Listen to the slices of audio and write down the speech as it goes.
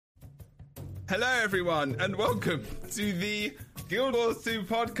Hello, everyone, and welcome to the Guild Wars 2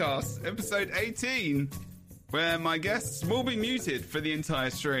 podcast, episode 18, where my guests will be muted for the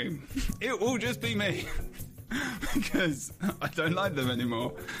entire stream. It will just be me, because I don't like them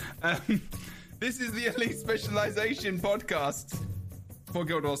anymore. This is the Elite Specialization podcast for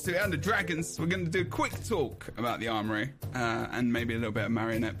Guild Wars 2 and the Dragons. We're going to do a quick talk about the Armory, and maybe a little bit of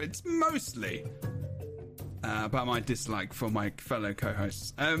Marionette, but it's mostly about my dislike for my fellow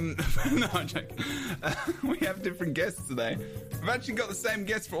co-hosts. No, I'm joking. We have different guests today. We've actually got the same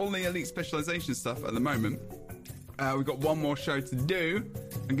guests for all the Elite Specialization stuff at the moment. We've got one more show to do.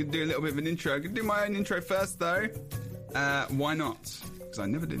 I'm going to do a little bit of an intro. I'm going to do my own intro first, though. Why not? Because I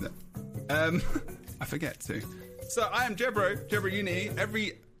never do that. I forget to. So I am Jebro Unity.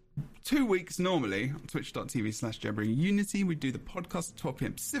 Every 2 weeks normally on twitch.tv/JebroUnity we do the podcast at 12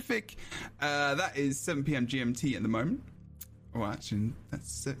 p.m. Pacific. That is 7 p.m. GMT at the moment. Oh, actually,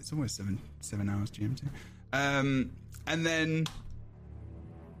 it's almost 7 hours GMT. And then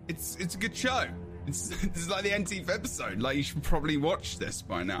it's a good show. This is like the NTF episode. Like, you should probably watch this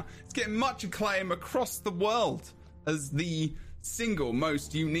by now. It's getting much acclaim across the world as the single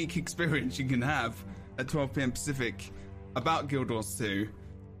most unique experience you can have at 12 p.m. Pacific about Guild Wars 2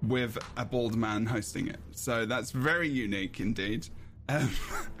 with a bald man hosting it. So that's very unique indeed. I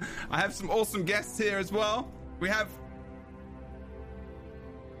have some awesome guests here as well. We have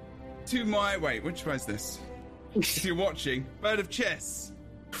which way is this? If you're watching, Bird of Chess,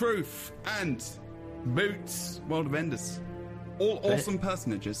 Proof, and Boots, World of Enders. All awesome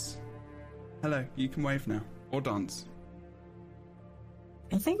personages. Hello, you can wave now, or dance.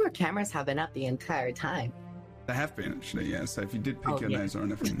 I think our cameras have been up the entire time. They have been, actually, yeah. So if you did pick your nose or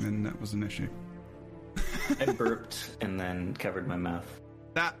anything, then that was an issue. I burped and then covered my mouth.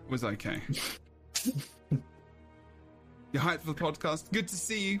 That was okay. You're hyped for the podcast. Good to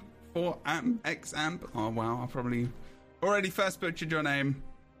see you for X-Amp. Oh, wow. I probably already first butchered your name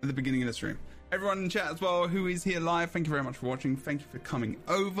at the beginning of the stream. Everyone in chat as well who is here live, thank you very much for watching. Thank you for coming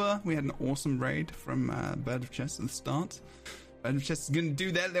over. We had an awesome raid from Bird of Chess at the start. Bird of Chess is going to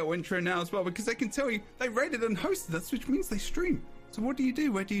do their little intro now as well, because they can tell you they rated and hosted us, which means they stream. So what do you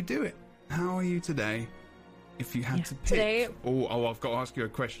do? Where do you do it? How are you today? If you had to pick... Today... Oh, I've got to ask you a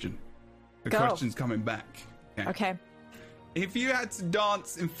question. The question's coming back. Okay. If you had to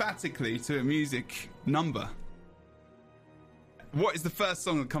dance emphatically to a music number, what is the first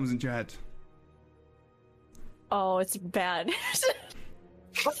song that comes into your head? Oh, it's bad.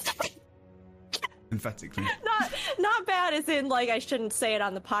 Emphatically. Not bad as in, like, I shouldn't say it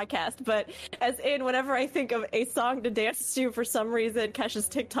on the podcast, but as in whenever I think of a song to dance to, for some reason, Kesh's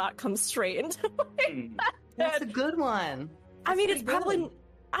TikTok comes straight into my head. That's a good one.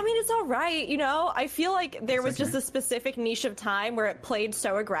 It's all right, you know? I feel like there was just a specific niche of time where it played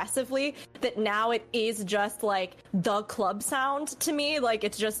so aggressively that now it is just, like, the club sound to me. Like,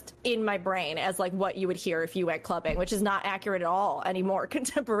 it's just in my brain as, like, what you would hear if you went clubbing, which is not accurate at all anymore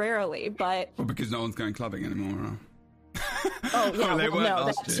contemporarily, but... Well, because no one's going clubbing anymore, huh? Oh, yeah,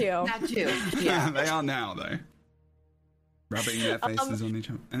 that too. That too, yeah. They are now, though. Rubbing their faces on each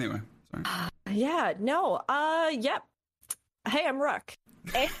other. Anyway, sorry. Yep. Hey, I'm Rook.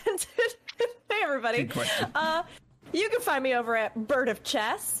 And hey, everybody. You can find me over at Bird of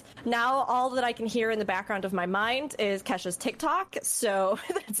Chess. Now, all that I can hear in the background of my mind is Kesha's TikTok, so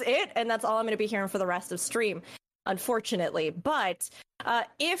that's it, and that's all I'm going to be hearing for the rest of stream, unfortunately. But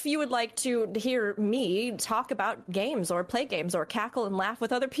if you would like to hear me talk about games or play games or cackle and laugh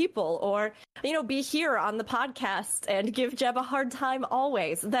with other people or, you know, be here on the podcast and give Jeb a hard time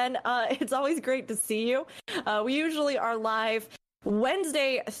always, then it's always great to see you. We usually are live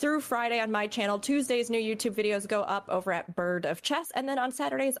Wednesday through Friday on my channel. Tuesdays, new YouTube videos go up over at Bird of Chess. And then on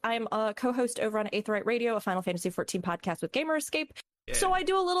Saturdays, I'm a co-host over on Aetheryte Radio, a Final Fantasy XIV podcast with Gamer Escape. Yeah. So I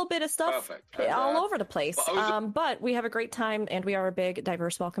do a little bit of stuff all over the place. But we have a great time, and we are a big,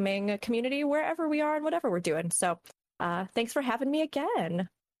 diverse, welcoming community wherever we are and whatever we're doing. So thanks for having me again.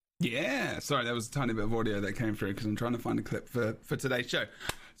 Yeah. Sorry, that was a tiny bit of audio that came through because I'm trying to find a clip for today's show.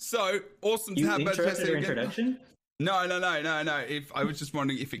 So awesome to have Bird of Chess here again. Introduction? No. If I was just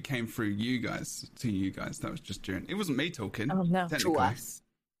wondering if it came through to you guys. That was just during. It wasn't me talking. Oh no, to us.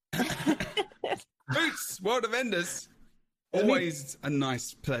 Boots, World of Enders. Always a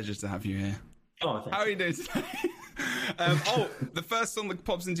nice pleasure to have you here. Oh, how are you doing today? The first song that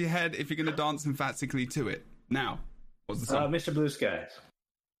pops into your head if you're going to dance emphatically to it. Now, what's the song? Mr. Blue Skies.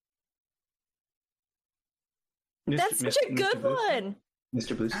 That's such a good one.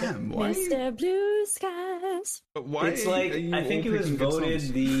 Mr. Blue Skies. Mr. Blue Skies. But why? It's like, I think it was voted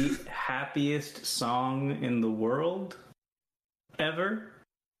the happiest song in the world ever.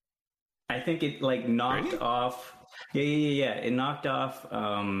 I think it like knocked off. Yeah. It knocked off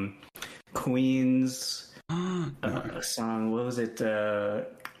Queen's song. What was it?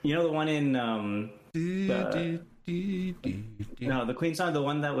 You know the one in no, the Queen song, the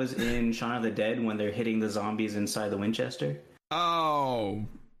one that was in Shaun of the Dead when they're hitting the zombies inside the Winchester. Oh.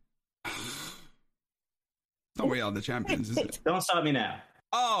 Oh, We Are the Champions, is it? Don't Stop Me Now.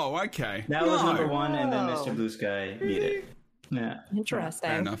 Oh, okay. That was number one, and then Mr. Blue Sky beat it. Yeah. Interesting.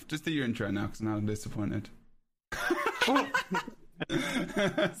 Fair enough. Just do your intro now, because now I'm disappointed.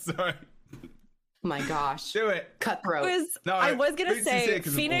 Sorry. My gosh. Do it. Cutthroat. I was going to Boots is say, here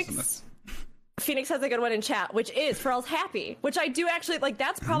 'cause of awesomeness. Phoenix has a good one in chat, which is Pharrell's Happy, which I do actually like.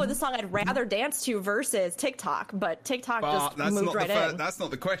 That's probably the song I'd rather dance to versus TikTok, but TikTok just moved right in. That's not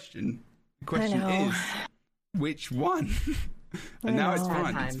the question. The question is, which one? And now it's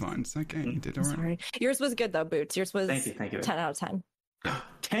fine. It's fine. It's okay. You did all right. Sorry. Yours was good though, Boots. Yours was Thank you. 10 out of 10.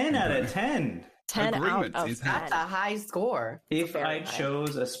 10 out of 10. 10 Agreement out of is 10. That's a high score. If I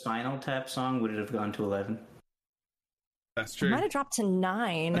chose a Spinal Tap song, would it have gone to 11? That's It true. might have dropped to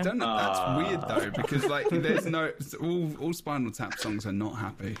 9. I don't know. That's weird though, because like there's no all Spinal Tap songs are not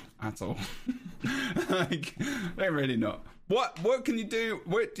happy at all. Like they're really not. What can you do?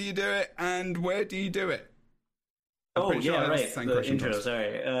 What do you do it, and where do you do it? Oh pretty sure yeah, that was right. the same The question, intro. Ross.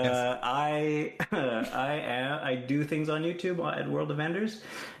 Sorry. Yes. I do things on YouTube at World of Enders.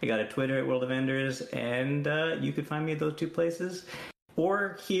 I got a Twitter at World of Enders, and you could find me at those two places,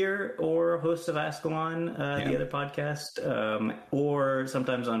 or here, or host of Ascalon, the other podcast, or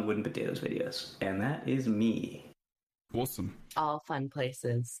sometimes on Wooden Potatoes videos, and that is me. Awesome. All fun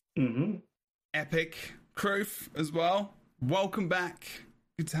places. Mm-hmm. Epic Kroof as well. Welcome back.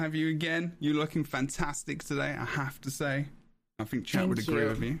 Good to have you again. You're looking fantastic today, I have to say. I think chat would agree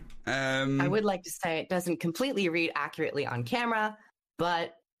with you. I would like to say it doesn't completely read accurately on camera,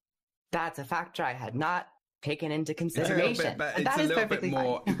 but that's a factor I had not taken into consideration. It's a little bit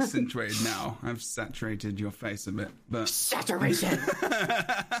more accentuated now. I've saturated your face a bit, but saturation.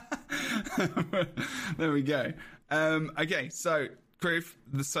 There we go. Okay, so Kroof,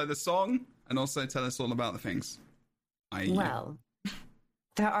 the song, and also tell us all about the things. Well,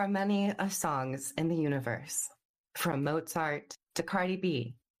 there are many songs in the universe, from Mozart to Cardi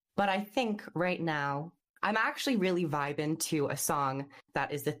B. But I think right now, I'm actually really vibing to a song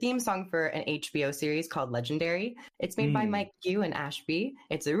that is the theme song for an HBO series called Legendary. It's made by Mike Q and Ash B.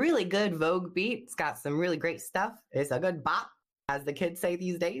 It's a really good Vogue beat. It's got some really great stuff. It's a good bop, as the kids say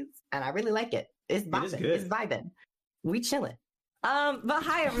these days. And I really like it. It's bopping. It's vibing. We chilling. But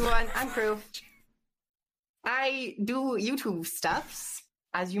hi, everyone. I'm Kroof. I do YouTube stuffs,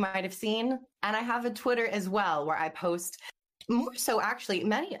 as you might have seen, and I have a Twitter as well where I post more so actually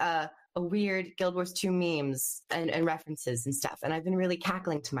many weird Guild Wars 2 memes and references and stuff. And I've been really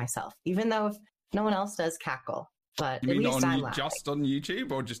cackling to myself, even though if no one else does cackle. But you at mean least I'm laughing. just on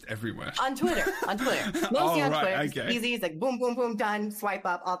YouTube or just everywhere? On Twitter. Mostly on Twitter. It's easy. It's like boom, boom, boom, done. Swipe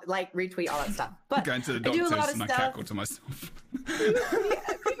up, like, retweet, all that stuff. But going to the I do a lot doctors of and stuff. I cackle to myself.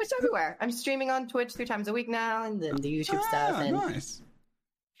 Yeah, pretty much everywhere. I'm streaming on Twitch 3 times a week now, and then the YouTube stuff. And Nice.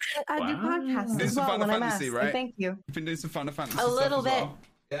 I do podcasts Doing as some well Final when I'm Fantasy, asked. right? And thank you. You've been doing some Final Fantasy A little stuff as bit. well.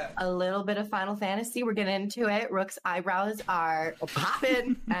 Yeah. A little bit of Final Fantasy. We're getting into it. Rook's eyebrows are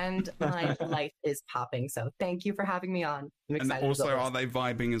popping, and my life is popping. So thank you for having me on. I'm And excited. also, are they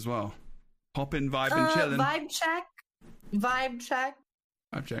vibing as well? Popping, vibing, chilling. Vibe check. Vibe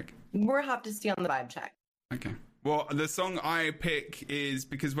check. We're happy to see on the vibe check. Okay. Well, the song I pick is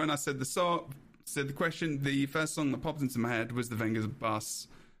because when I said the question, the first song that popped into my head was the Venger's Bus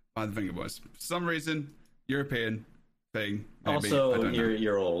by the Venger Boys. For some reason, European thing. Maybe. Also,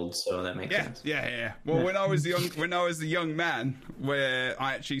 you're old, so that makes sense. Yeah. Well, when I was a young man, where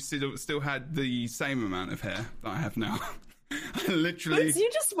I actually still had the same amount of hair that I have now. Literally.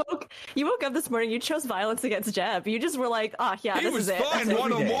 You woke up this morning, you chose violence against Jeb. You just were like, this is it. He was fine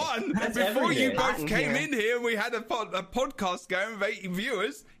one-on-one. Before you both came in here, we had a podcast going with 80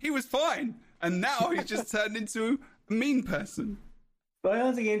 viewers. He was fine. And now he's just turned into a mean person.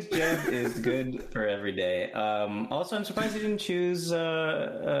 Violence against Jeb is good for every day. Also, I'm surprised you didn't choose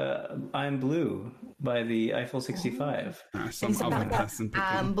I'm Blue by the Eiffel 65. Some other person.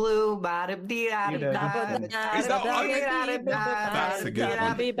 I'm blue. That's a good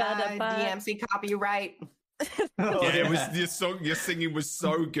one. DMC copyright. Your singing was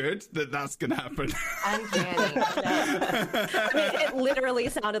so good that's gonna happen. Uncanny. I mean, it literally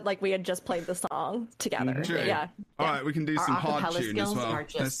sounded like we had just played the song together. True. Yeah. All right, we can do some hard tune as well.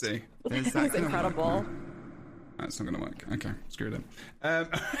 Let's see. It's incredible. That's not gonna work. Okay, screw it up.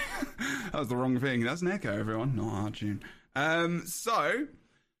 That was the wrong thing. That's an echo, everyone, not hard tune. So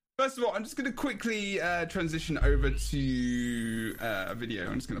First of all, I'm just going to quickly transition over to a video.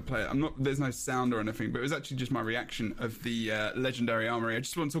 I'm just going to play it. There's no sound or anything, but it was actually just my reaction of the Legendary Armory. I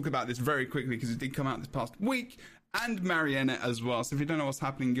just want to talk about this very quickly because it did come out this past week, and Marionette as well. So if you don't know what's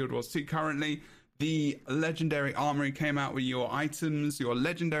happening in Guild Wars 2 currently, the Legendary Armory came out with your items. Your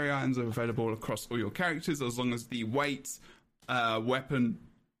Legendary items are available across all your characters as long as the weight, weapon,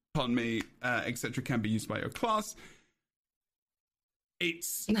 etc. can be used by your class.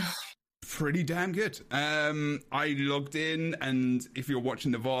 It's pretty damn good. I logged in, and if you're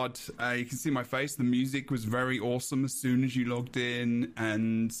watching the VOD, you can see my face. The music was very awesome as soon as you logged in,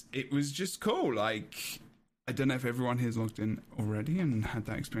 and it was just cool. Like, I don't know if everyone here's logged in already and had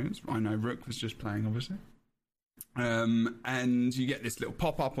that experience. I know Rook was just playing, obviously. And you get this little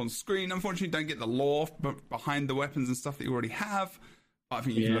pop-up on screen. Unfortunately, you don't get the lore behind the weapons and stuff that you already have. But I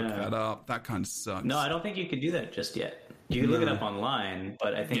think you can look that up. That kind of sucks. No, I don't think you could do that just yet. You can look it up online,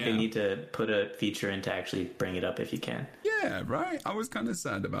 but I think they need to put a feature in to actually bring it up if you can. Yeah, right. I was kind of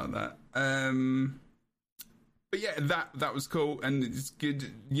sad about that. But yeah, that was cool, and it's good,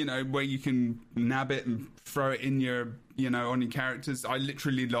 where you can nab it and throw it in your, on your characters. I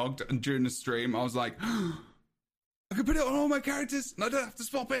literally logged, and during the stream, I was like, I can put it on all my characters, and I don't have to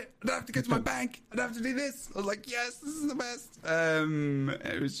swap it. I don't have to go to my bank. I don't have to do this. I was like, yes, this is the best.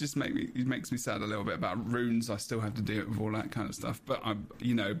 It was just it makes me sad a little bit about runes. I still have to do it with all that kind of stuff. But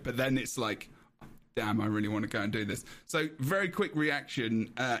but then it's like, damn, I really want to go and do this. So very quick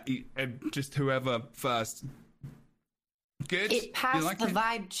reaction. Just whoever first. Good. It passed the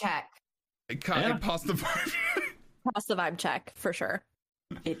vibe check. It passed the vibe. Passed the vibe check for sure.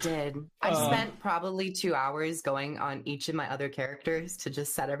 It did. I spent probably 2 hours going on each of my other characters to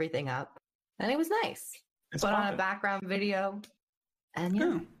just set everything up, and it was nice. Put on a background video,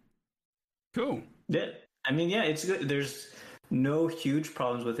 and cool. Yeah, I mean, it's good. There's no huge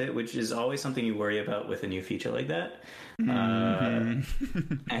problems with it, which is always something you worry about with a new feature like that. But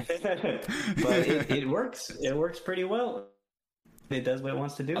it works. It works pretty well. It does what it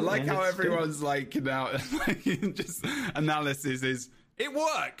wants to do. I like how everyone's now, just analysis is. It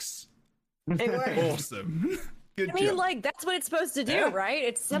works. It works. Awesome. Good job. That's what it's supposed to do, right?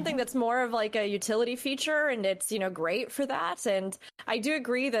 It's something that's more of like a utility feature, and it's, great for that. And I do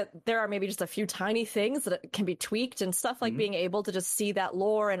agree that there are maybe just a few tiny things that can be tweaked and stuff, like being able to just see that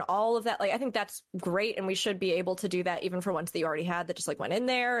lore and all of that. Like, I think that's great, and we should be able to do that even for ones that you already had that just went in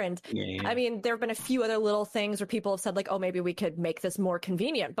there. And I mean, there have been a few other little things where people have said like, oh, maybe we could make this more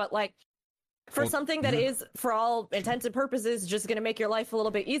convenient, but like, for something that is, for all intents and purposes, just going to make your life a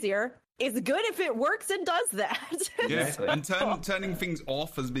little bit easier, it's good if it works and does that. Yes, and turning things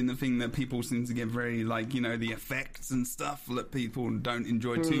off has been the thing that people seem to get very, the effects and stuff that people don't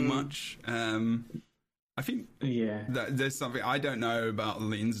enjoy too much. I think that there's something I don't know about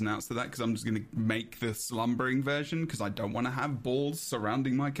the ins and outs of that, because I'm just going to make the slumbering version, because I don't want to have balls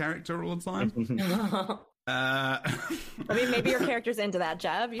surrounding my character all the time. I mean, maybe your character's into that,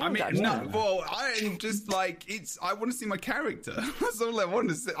 Jeb. I'm just I want to see my character. That's all I want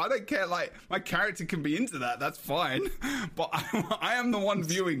to see. I don't care, my character can be into that, that's fine. But I am the one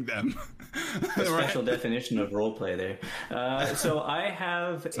viewing them. A special definition of roleplay there. So I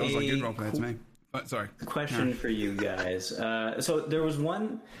have Sounds like good roleplay to me. Sorry. Question for you guys. So there's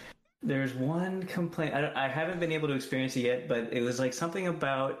one complaint. I haven't been able to experience it yet, but it was something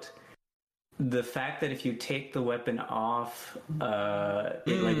about the fact that if you take the weapon off, it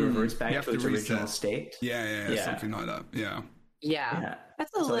reverts back to its original state. Yeah, something like that. Yeah.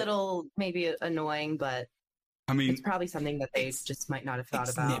 That's a little maybe annoying, but I mean, it's probably something that they just might not have thought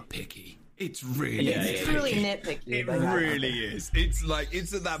about. Nitpicky. It's really, it's really nitpicky. It really is.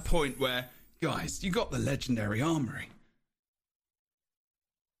 It's at that point where, guys, you got the Legendary Armory.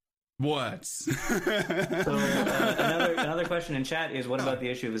 Words. So another question in chat is, what about the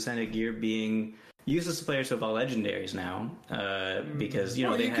issue of Ascended Gear being useless to players who have all legendaries now? Because they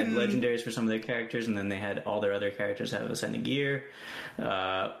had legendaries for some of their characters, and then they had all their other characters have Ascended Gear.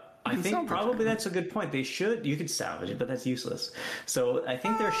 I think probably that's a good point. You could salvage it, but that's useless. So I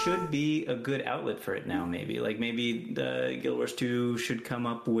think there should be a good outlet for it now. Maybe the Guild Wars 2 should come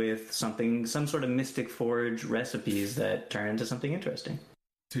up with some sort of Mystic Forge recipes that turn into something interesting.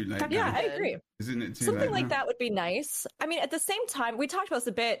 Too late. Yeah, I agree. Isn't it too Something late like now? that would be nice. I mean, at the same time, we talked about this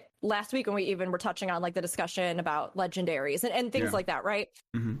a bit last week when we even were touching on the discussion about legendaries and things like that, right?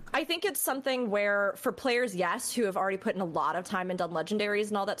 Mm-hmm. I think it's something where for players, yes, who have already put in a lot of time and done legendaries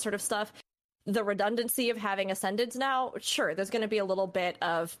and all that sort of stuff, the redundancy of having Ascendeds now, sure, there's going to be a little bit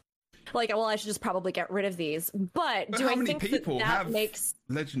of I should just probably get rid of these. But do I think that makes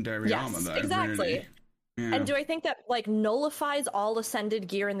legendary armor though? Exactly. Really? And do I think that like nullifies all Ascended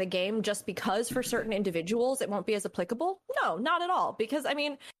gear in the game just because for certain individuals it won't be as applicable? No, not at all. Because I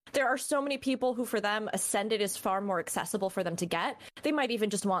mean, there are so many people who for them Ascended is far more accessible for them to get. They might even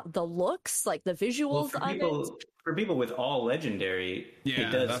just want the looks, like the visuals of it. For people with all Legendary,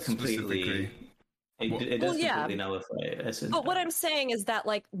 it does completely... It does completely nullify it. But what I'm saying is that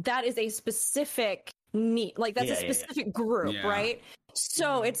like that is a specific need, like that's a specific group, right?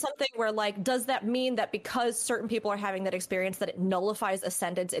 So it's something where like, does that mean that because certain people are having that experience that it nullifies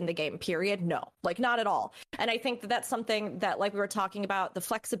Ascendeds in the game, period? No, like not at all. And I think that that's something that, like we were talking about, the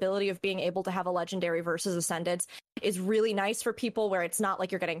flexibility of being able to have a Legendary versus Ascendeds is really nice for people, where it's not like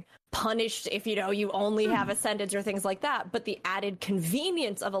you're getting punished if, you know, you only have Ascendeds or things like that. But the added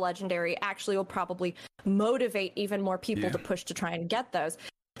convenience of a Legendary actually will probably motivate even more people to push to try and get those.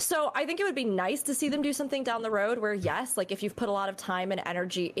 So I think it would be nice to see them do something down the road where, yes, like if you've put a lot of time and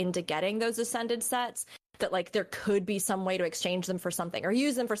energy into getting those Ascended sets, that like there could be some way to exchange them for something or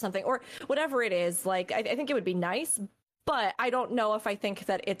use them for something or whatever it is. Like I think it would be nice, but I don't know if I think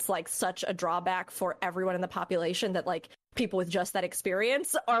that it's like such a drawback for everyone in the population that like people with just that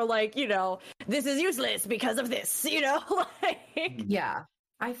experience are like, you know, this is useless because of this, you know? Like... Yeah,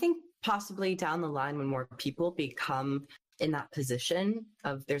 I think possibly down the line when more people become in that position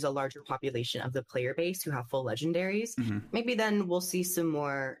of there's a larger population of the player base who have full Legendaries, maybe then we'll see some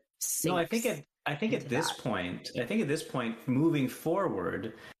more syncs. No, I think at this point, moving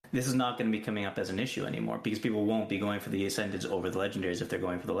forward, this is not going to be coming up as an issue anymore because people won't be going for the Ascendeds over the Legendaries if they're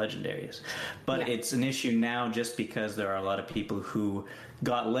going for the Legendaries. But it's an issue now just because there are a lot of people who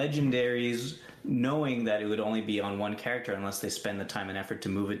got Legendaries knowing that it would only be on one character unless they spend the time and effort to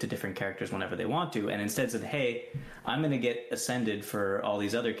move it to different characters whenever they want to, and instead said, hey, I'm going to get Ascended for all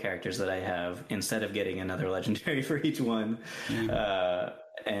these other characters that I have instead of getting another Legendary for each one.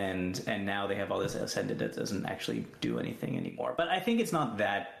 And now they have all this Ascended that doesn't actually do anything anymore. But I think it's not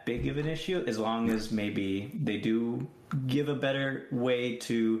that big of an issue as long as maybe they do give a better way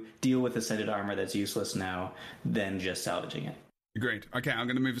to deal with Ascended armor that's useless now than just salvaging it. Agreed. Okay, I'm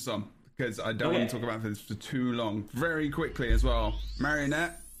going to move us on because I don't want to talk about this for too long. Very quickly as well.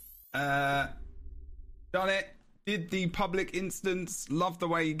 Marionette, done it. Did the public instance. Love the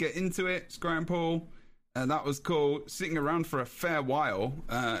way you get into it, Scramble. That was cool. Sitting around for a fair while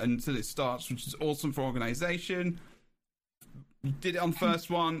until it starts, which is awesome for organization. Did it on first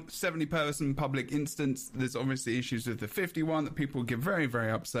one, 70-person public instance. There's obviously issues with the 51 that people get very, very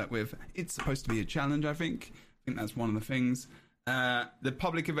upset with. It's supposed to be a challenge, I think. I think that's one of the things. The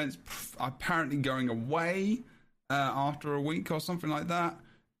public events are apparently going away after a week or something like that.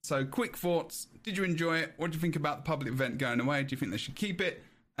 So quick thoughts. Did you enjoy it? What do you think about the public event going away? Do you think they should keep it?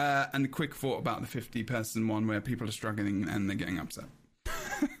 And a quick thought about the 50-person one where people are struggling and they're getting upset.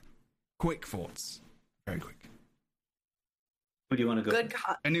 Quick thoughts. Very quick. Who do you want to go?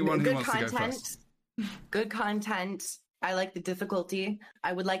 Anyone who wants to go first. Good content. I like the difficulty.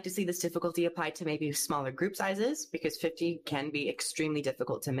 I would like to see this difficulty applied to maybe smaller group sizes because 50 can be extremely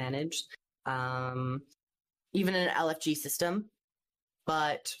difficult to manage, even in an LFG system.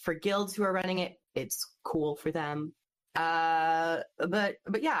 But for guilds who are running it, it's cool for them. But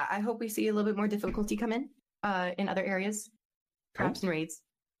yeah, I hope we see a little bit more difficulty come in other areas, perhaps in raids.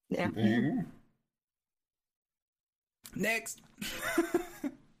 Yeah. Next.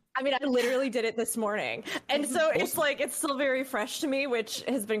 I mean, I literally did it this morning. And so it's like, it's still very fresh to me, which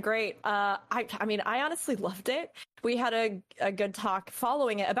has been great. I mean, I honestly loved it. We had a good talk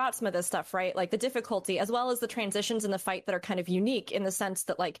following it about some of this stuff, right? Like the difficulty, as well as the transitions in the fight that are kind of unique in the sense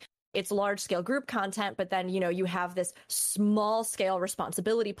that like, it's large scale group content, but then, you know, you have this small scale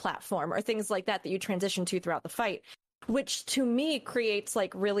responsibility platform or things like that you transition to throughout the fight, which to me creates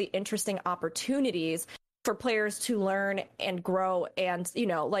like really interesting opportunities for players to learn and grow and, you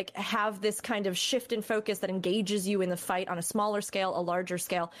know, like have this kind of shift in focus that engages you in the fight on a smaller scale, a larger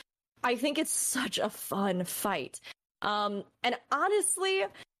scale. I think it's such a fun fight. And honestly,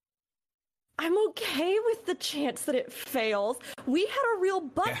 I'm okay with the chance that it fails. We had a real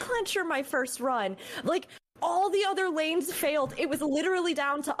butt clencher my first run. Like, all the other lanes failed. It was literally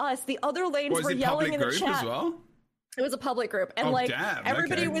down to us. The other lanes were yelling in the chat. As well? It was a public group. And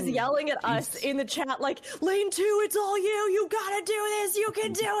everybody was yelling at us in the chat, like, lane 2, it's all you. You gotta do this. You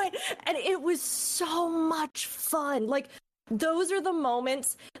can do it. And it was so much fun. Like, those are the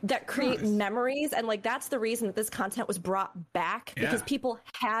moments that create memories. And like, that's the reason that this content was brought back because people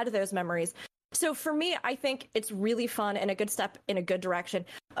had those memories. So for me, I think it's really fun and a good step in a good direction.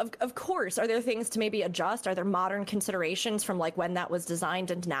 Of course, are there things to maybe adjust? Are there modern considerations from like when that was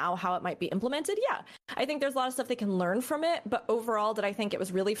designed and now how it might be implemented? Yeah, I think there's a lot of stuff they can learn from it. But overall, did I think it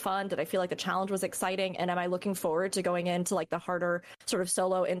was really fun? Did I feel like the challenge was exciting? And am I looking forward to going into like the harder sort of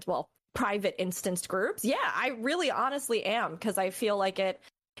solo and private instanced groups? Yeah, I really honestly am, because I feel like it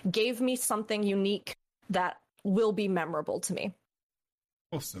gave me something unique that will be memorable to me.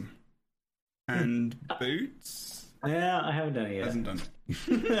 Awesome. And Boots? Yeah, I haven't done it yet. Hasn't done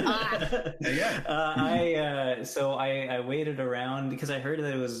it. Yeah. I waited around because I heard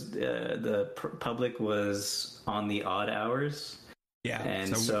that it was the public was on the odd hours. Yeah,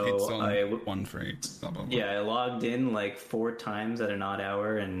 and so it's on 1 for 8. Blah, blah, blah. Yeah, I logged in like 4 times at an odd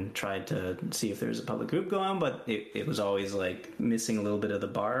hour and tried to see if there's a public group going, but it was always like missing a little bit of the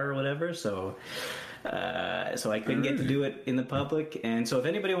bar or whatever. So I couldn't get to do it in the public. And so if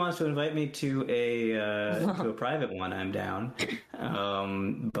anybody wants to invite me to a private one, I'm down.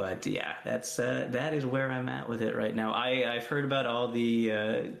 But yeah, that is where I'm at with it right now. I've heard about all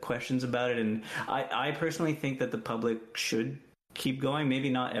the questions about it, and I personally think that the public should keep going. Maybe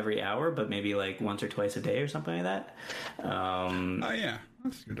not every hour, but maybe like once or twice a day or something like that. Oh yeah,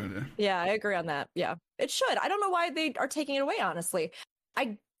 that's a good idea. Yeah, I agree on that. Yeah, it should. I don't know why they are taking it away, honestly.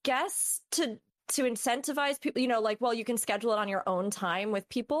 I guess to incentivize people, you can schedule it on your own time with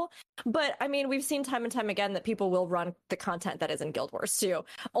people. But I mean, we've seen time and time again that people will run the content that is in Guild Wars too.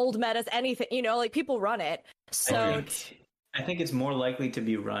 Old metas, anything, people run it. So I think it's more likely to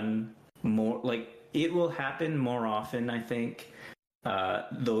be run more, like it will happen more often, I think,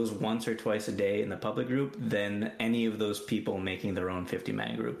 those once or twice a day in the public group than any of those people making their own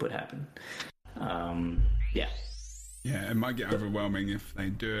 50-man group would happen. Yeah. Yeah, it might get overwhelming if they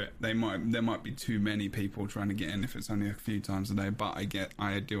do it. There might be too many people trying to get in if it's only a few times a day. But I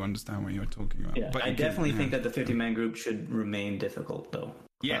do understand what you're talking about. Yeah, but I definitely think that the 50-man group should remain difficult, though.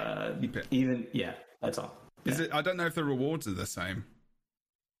 Yeah, keep it. That's all. Is it? I don't know if the rewards are the same.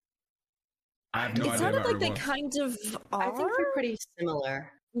 I have no idea. It sounded like rewards. they kind of are. I think they're pretty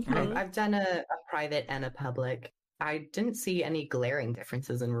similar. Mhm. I've done a private and a public. I didn't see any glaring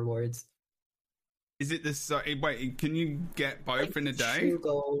differences in rewards. Is it this? Wait, can you get both in a day? True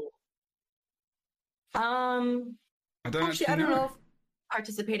gold. I don't know if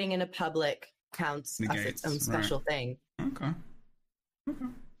participating in a public counts as its own special thing. Okay.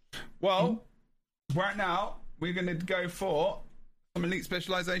 Well, right now we're going to go for some elite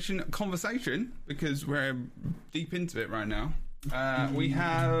specialization conversation because we're deep into it right now. We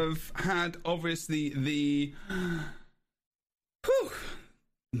have had obviously the.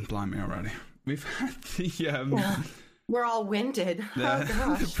 Blimey already. We've had the we're all winded. The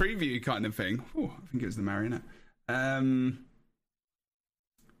preview kind of thing. Ooh, I think it was the marionette. I'm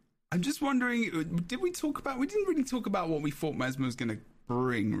just wondering, did we talk about? We didn't really talk about what we thought Mesmer was going to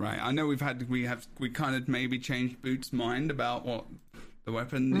bring, right? I know we kind of maybe changed Boot's mind about what the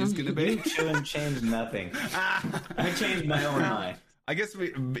weapon is going to be. You shouldn't change nothing. I changed my own mind. I guess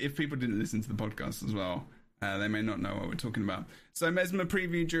if people didn't listen to the podcast as well, they may not know what we're talking about. So Mesmer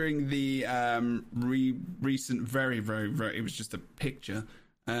preview during the recent, very, very, very, it was just a picture,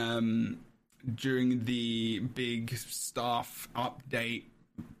 during the big staff update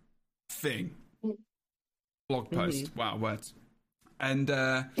thing. Blog post. Mm-hmm. Wow, words. And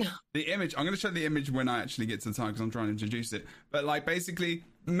the image, I'm going to show the image when I actually get to the time because I'm trying to introduce it. But like basically,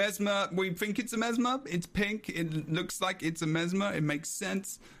 Mesmer, we think it's a Mesmer. It's pink. It looks like it's a Mesmer. It makes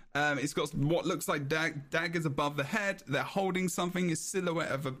sense. It's got what looks like daggers above the head. They're holding something. A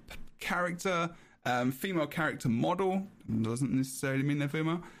silhouette of a character, female character model. Doesn't necessarily mean they're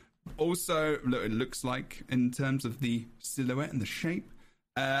female. Also, it looks like in terms of the silhouette and the shape.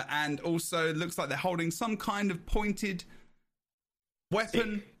 And also, it looks like they're holding some kind of pointed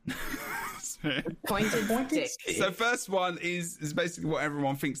weapon. Pointed stick. So first one is basically what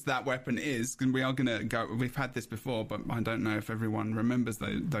everyone thinks that weapon is, and we are going to go. We've had this before, but I don't know if everyone remembers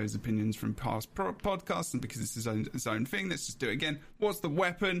those opinions from past podcasts, and because it's its own thing, let's just do it again. What's the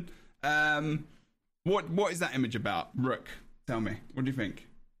weapon? What is that image about? Rook, tell me. What do you think?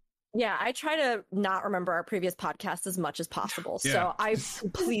 Yeah, I try to not remember our previous podcast as much as possible, so I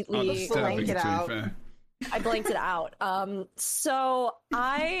completely blanked it out. I blanked it out. My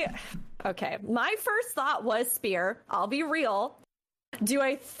first thought was spear. I'll be real. Do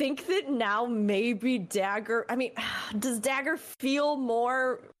I think that now maybe dagger? I mean, does dagger feel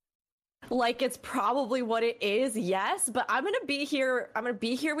more like it's probably what it is? Yes, but I'm gonna be here. I'm gonna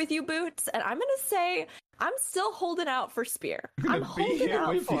be here with you, Boots, and I'm gonna say I'm still holding out for spear. I'm holding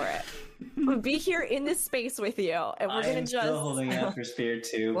out for it. be here in this space with you, and we're gonna just still holding out for spear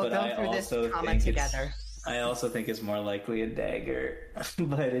too, We'll but go I through this also trauma think together. I also think it's more likely a dagger,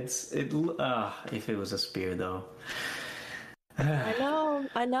 but if it was a spear though.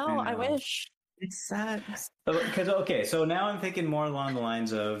 I know. I wish. It sucks. Okay, so now I'm thinking more along the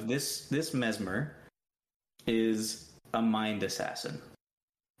lines of this Mesmer is a mind assassin.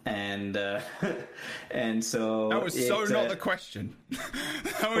 And and so that was not the question.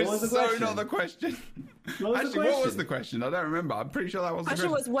 That was so not the question. What was the question? I don't remember. I'm pretty sure that was the question.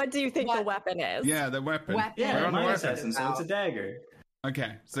 The question was, what do you think the weapon is? Yeah, the weapon. Yeah, mind assassin. So it's a dagger.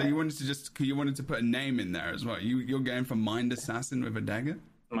 Okay, so you wanted to put a name in there as well. You're going for mind assassin with a dagger.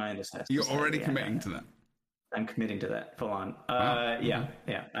 Mind assassin. You're already committing to that. I'm committing to that full on. Wow. Yeah.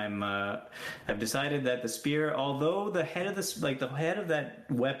 I've decided that the spear, although the head of that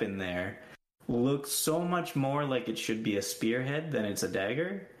weapon there looks so much more like it should be a spearhead than it's a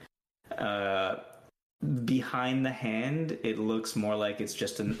dagger. Behind the hand, it looks more like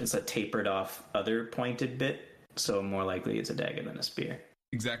it's a tapered off other pointed bit. So more likely it's a dagger than a spear.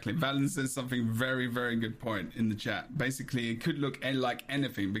 Exactly. Valen says something very, very good point in the chat. Basically, it could look like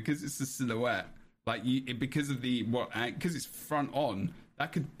anything because it's a silhouette. Like because it's front on,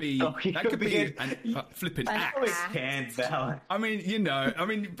 that could be a flipping axe. I mean,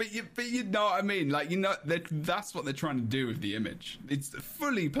 but you know what I mean. Like, that's what they're trying to do with the image. It's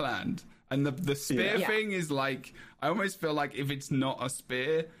fully planned, and the spear thing is like, I almost feel like if it's not a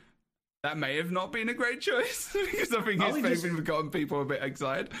spear, that may have not been a great choice because I think it's maybe gotten people a bit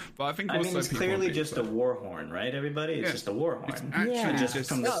excited. But I think it's clearly just a war horn, right? Everybody, it's just a war horn. It's actually just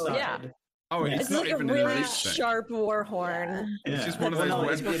from the side. Yeah. Oh, it's not like even a really an sharp war horn. Yeah. It's just one of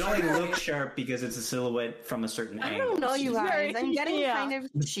those. It only looks sharp because it's a silhouette from a certain angle. I don't know, you guys. I'm getting kind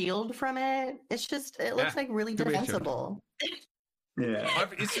of shield from it. It's just, it looks like really defensible. Yeah,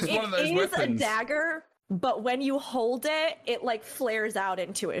 it's just one of those weapons. It is a dagger, but when you hold it, it like flares out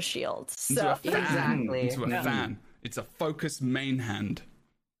into a shield. So exactly. Into a fan. It's a focused main hand.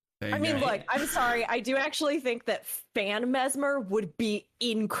 I mean, look, I'm sorry. I do actually think that fan Mesmer would be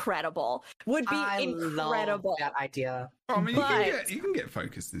incredible. I love that idea. Oh, I mean, you can get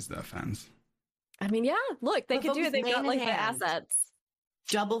focused as their fans. I mean, yeah. Look, they could do it. They've got like the assets.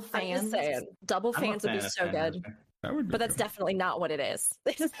 Double fans. Double fans would be so good. That would be but that's definitely not what it is.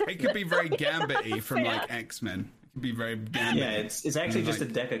 It could be very Gambit-y from like X-Men. It could be very Gambit. Yeah, it's actually just a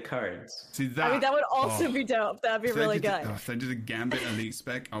deck of cards. See that? I mean, that would also be dope. That'd be really good. If they did a Gambit Elite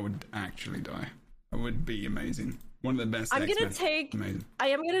Spec, I would actually die. It would be amazing. One of the best. I am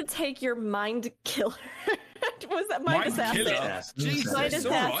gonna take your mind killer. Was that mind assassin? Killer? Jesus, mind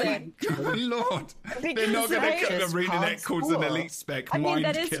assassin. Good Lord. They're not going to cut a reading that calls an Elite Spec. I mean,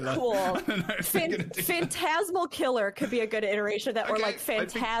 that killer. is cool. Phantasmal Killer could be a good iteration of that, or like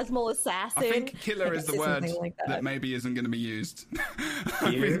Phantasmal Assassin. I think killer is the word that maybe isn't going to be used.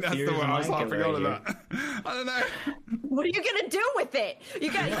 I think that's the word I was laughing on about. I don't know. What are you going to do with it? You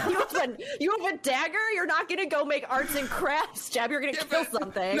have a dagger? You're not going to go make arts and crafts, Jab. You're going to kill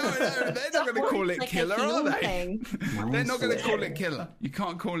something. No, they're not going to call it killer, are they? They're not going to call it killer. You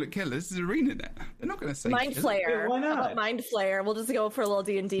can't call it killer. This is arena net. They're not going to say Mind Flayer. Why not? Mind Flayer. We'll just go for a little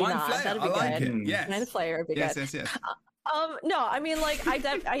D&D Mind nod. Flayer. That'd be I like good. it. Yes. Mind Flayer would be good. Yes. No, I mean, like,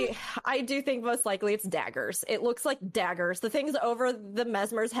 I do think most likely it's daggers. It looks like daggers. The things over the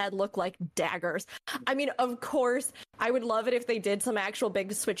Mesmer's head look like daggers. I mean, of course, I would love it if they did some actual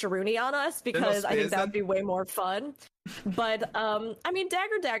big switcheroony on us, because I think that would be way more fun. But, I mean,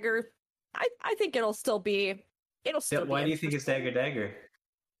 dagger, I think it'll still be... Why do you think it's dagger?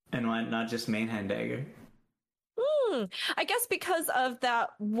 And why not just main hand dagger? I guess because of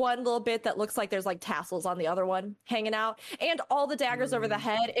that one little bit that looks like there's like tassels on the other one hanging out, and all the daggers over the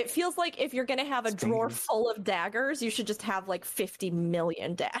head. It feels like if you're gonna have a drawer full of daggers, you should just have like 50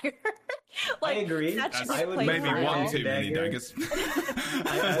 million daggers. I agree. I would maybe one too many daggers.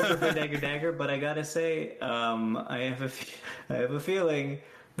 I would prefer dagger, but I gotta say, I have a feeling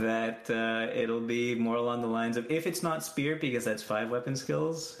that it'll be more along the lines of, if it's not spear because that's 5 weapon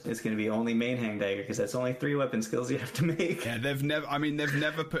skills, it's going to be only main hand dagger because that's only 3 weapon skills you have to make. Yeah, they've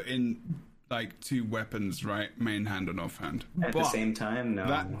never put in like 2 weapons, right? Main hand and offhand at the same time. No,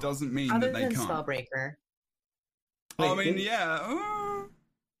 that doesn't mean other that they than can't. Spellbreaker. I mean, yeah,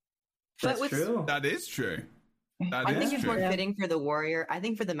 that's true. That is true. I think it's more fitting for the warrior. I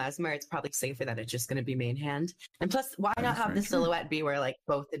think for the Mesmer, it's probably safer that it's just going to be main hand. And plus, why not have the silhouette be where like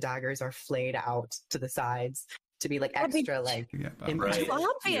both the daggers are flayed out to the sides to be like extra like Right. Too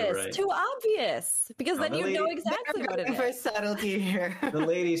obvious. Right. Too obvious. Because then you know exactly what it is. For subtlety here. The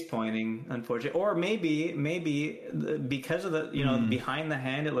lady's pointing, unfortunately, or maybe because of the behind the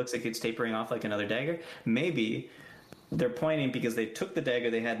hand, it looks like it's tapering off like another dagger. Maybe they're pointing because they took the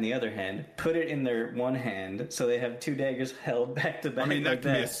dagger they had in the other hand, put it in their one hand, so they have two daggers held back to back. I mean, that like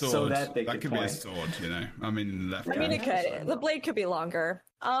could be a sword. So that they could could be point. a sword, you know. I mean, left. I mean, it could. The blade could be longer.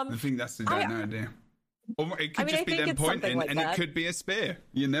 I think that's the idea. Or it could just be them pointing, like and it could be a spear.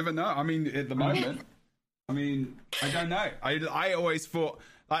 You never know. I mean, at the moment, I don't know. I always thought.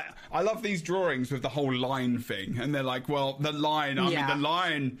 I love these drawings with the whole line thing, and they're like, well, the line. I mean, the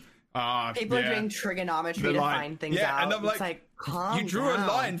line. People are doing trigonometry to find things out. And I'm like, you drew a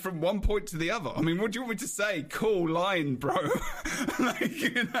line from one point to the other. I mean, what do you want me to say? Cool line, bro. Like,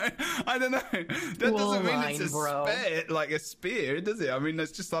 you know, I don't know. That doesn't mean it's a spear, like a spear, does it? I mean,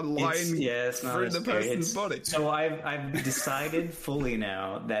 that's just a line through the person's body. So I've decided fully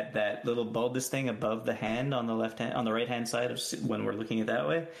now that little bulbous thing above the hand on the right hand side of when we're looking at it that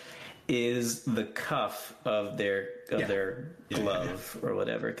way is the cuff of their glove or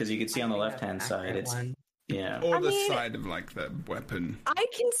whatever, because you can see on the left hand side it's or the side of like the weapon. I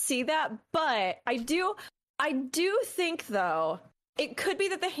can see that, but I do think though it could be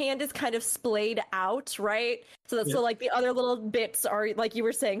that the hand is kind of splayed out, right? So like the other little bits are, like you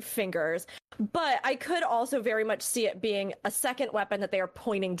were saying, fingers. But I could also very much see it being a second weapon that they are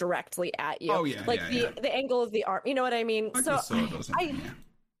pointing directly at you. Oh yeah, like the angle of the arm. You know what I mean? Like so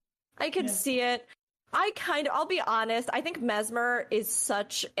I could see it. I'll be honest, I think Mesmer is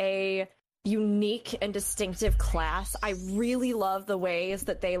such a unique and distinctive class. I really love the ways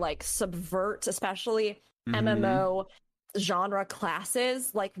that they like subvert, especially MMO genre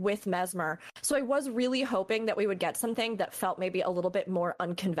classes, like with Mesmer. So I was really hoping that we would get something that felt maybe a little bit more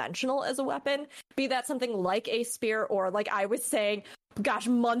unconventional as a weapon. Be that something like a spear, or like I was saying, gosh,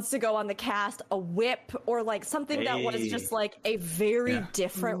 months ago on the cast, a whip, or like something that was just like a very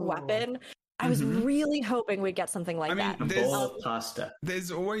different weapon. I was really hoping we'd get something like that. A bowl of pasta. There's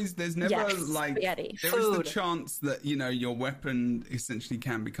never like spaghetti. There is the chance that, you know, your weapon essentially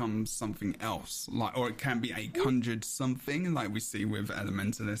can become something else, like, or it can be a conjured something, like we see with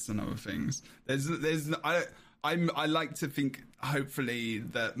elementalists and other things. I like to think, hopefully,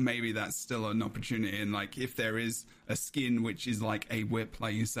 that maybe that's still an opportunity, and like if there is a skin which is like a whip,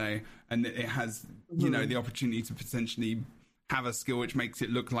 like you say, and it has you know the opportunity to potentially have a skill which makes it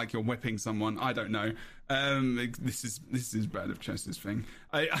look like you're whipping someone. I don't know. This is Brad of Chess's thing.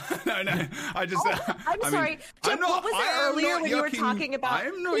 I don't know. I'm sorry. Jim, what was it earlier when you were talking about?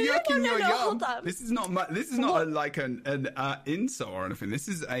 I'm not yucking your yum. Hold on. This is not like an insult or anything. This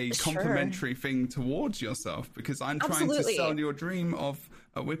is a complimentary thing towards yourself, because I'm trying to sell your dream of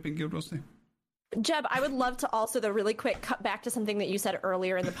a whipping Guild Wars 2. Jeb, I would love to also, though, really quick, cut back to something that you said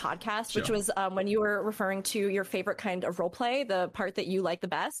earlier in the podcast, which was when you were referring to your favorite kind of roleplay, the part that you like the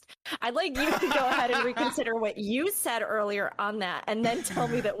best. I'd like you to go ahead and reconsider what you said earlier on that, and then tell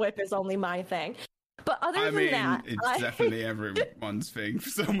me that whip is only my thing. But other than that, it's definitely everyone's thing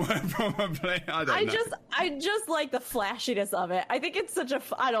somewhere, probably. I just like the flashiness of it. I think it's such a,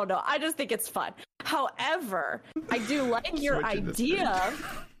 I don't know. I just think it's fun. However, I do like your idea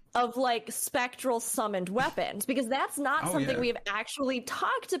of like spectral summoned weapons, because that's not something we have actually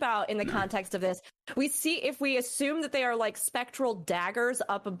talked about in the context of this. We see, if we assume that they are like spectral daggers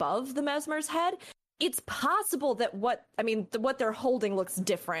up above the Mesmer's head, it's possible that what they're holding looks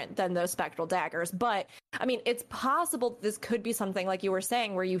different than those spectral daggers. But I mean, it's possible this could be something like you were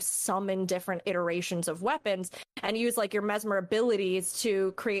saying, where you summon different iterations of weapons and use like your Mesmer abilities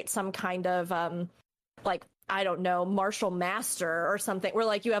to create some kind of like, I don't know, martial master or something, where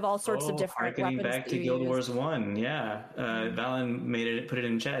like you have all sorts of different weapons. Back to Guild Wars 1, Valen put it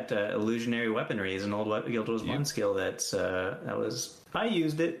in chat. Illusionary weaponry is an old Guild Wars 1 skill I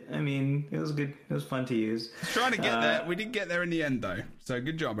used it. I mean, it was good. It was fun to use. Trying to get there. We didn't get there in the end, though. So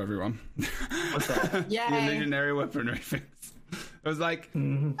good job, everyone. What's that? Yeah. The illusionary weaponry things. I was like,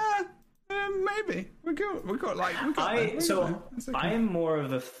 maybe we got I am more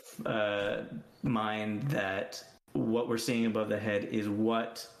of the mind that what we're seeing above the head is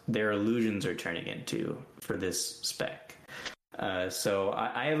what their illusions are turning into for this spec. So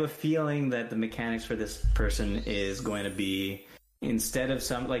I have a feeling that the mechanics for this person is going to be, instead of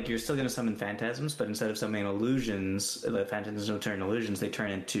you're still going to summon phantasms, but instead of summoning illusions, the phantasms don't turn illusions, they turn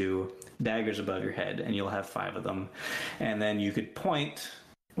into daggers above your head, and you'll have 5 of them. And then you could point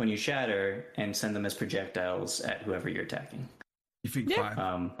when you shatter and send them as projectiles at whoever you're attacking. You think 5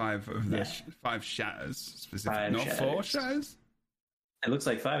 of the 5 shatters specifically, not 4 shatters? It looks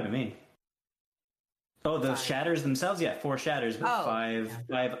like 5 to me. Oh, the shatters themselves? Yeah, 4 shatters, but five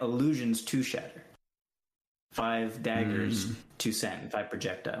illusions to shatter. 5 daggers to send, 5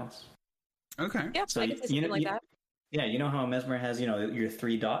 projectiles. Okay. Yeah, so I can see something like that. Yeah, you know how Mesmer has, your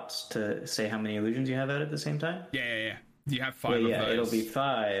 3 dots to say how many illusions you have out at the same time? Yeah. You have 5 of those. Yeah, it'll be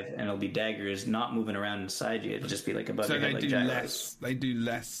 5, and it'll be daggers not moving around inside you. It'll just be like above your head, like javelins. They do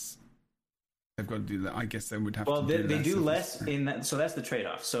less. They've got to do that. I guess they would have to do less. Well, they do less in that. So that's the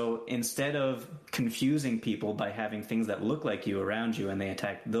trade-off. So instead of confusing people by having things that look like you around you and they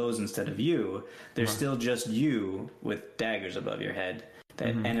attack those instead of you, there's still just you with daggers above your head.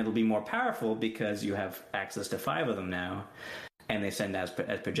 And it'll be more powerful because you have access to 5 of them now, and they send as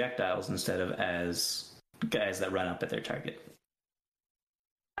projectiles instead of as guys that run up at their target.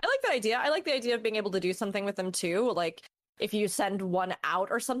 I like that idea. I like the idea of being able to do something with them too. Like if you send one out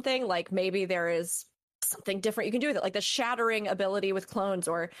or something, like maybe there is something different you can do with it, like the shattering ability with clones,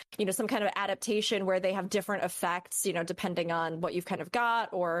 or some kind of adaptation where they have different effects, depending on what you've kind of got,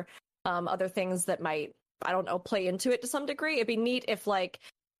 or other things that might, I don't know, play into it to some degree. It'd be neat if like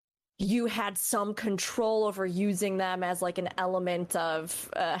you had some control over using them as like an element of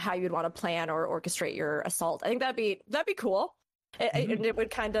how you'd want to plan or orchestrate your assault. I think that'd be cool. It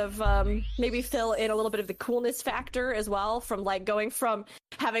would kind of maybe fill in a little bit of the coolness factor as well, from like going from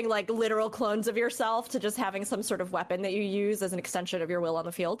having like literal clones of yourself to just having some sort of weapon that you use as an extension of your will on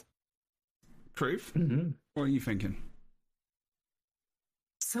the field. Proof? What are you thinking?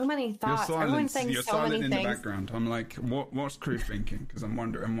 So many thoughts. Everyone's saying you're so silent many in things. the background. I'm like, what's Crew thinking? Because I'm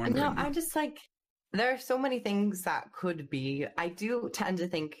wondering. No, I'm just like, there are so many things that could be. I do tend to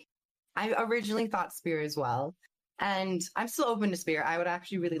think, I originally thought Spear as well. And I'm still open to Spear. I would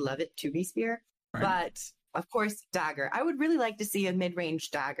actually really love it to be Spear. Right. But of course, Dagger. I would really like to see a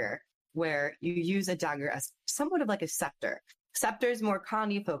mid-range Dagger where you use a Dagger as somewhat of like a Scepter. Scepter is more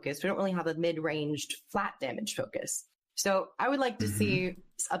Connie focused. We don't really have a mid-ranged flat damage focus. So I would like to see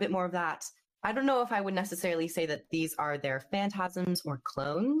a bit more of that. I don't know if I would necessarily say that these are their phantasms or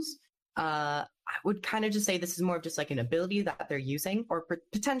clones. I would kind of just say this is more of just like an ability that they're using, or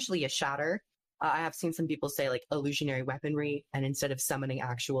potentially a shatter. I have seen some people say like illusionary weaponry, and instead of summoning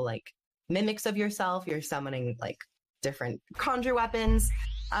actual like mimics of yourself, you're summoning like different conjure weapons.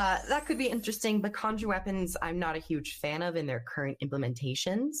 That could be interesting, but conjure weapons I'm not a huge fan of in their current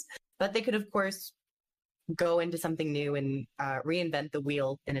implementations. But they could, of course, go into something new and reinvent the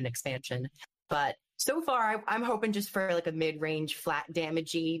wheel in an expansion. But so far, I'm hoping just for like a mid-range, flat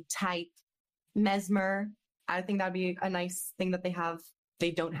damagey type Mesmer. I think that'd be a nice thing that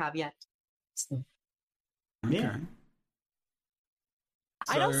they don't have yet. So. Yeah.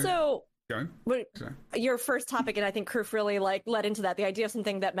 I'd also... Go. Your first topic, and I think Kroof really like led into that, the idea of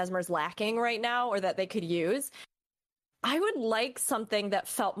something that Mesmer's lacking right now, or that they could use. I would like something that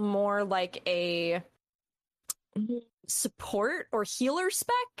felt more like a support or healer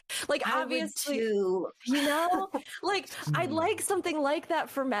spec. Like, obviously, like I'd like something like that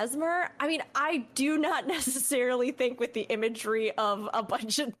for Mesmer. I mean, I do not necessarily think with the imagery of a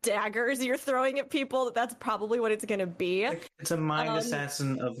bunch of daggers you're throwing at people that's probably what it's going to be. It's a mind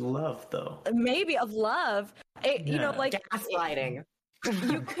assassin of love, though. Maybe of love. Like gaslighting.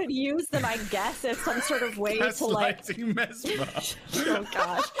 You could use them, I guess, as some sort of way to like. Mesmer. Oh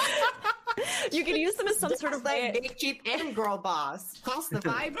gosh. You could use them as some sort of way. Gatekeep and girl boss. Pass the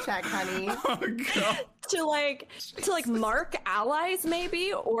vibe check, honey. Oh god. To mark allies,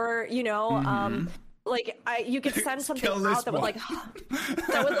 maybe, or you could send something out that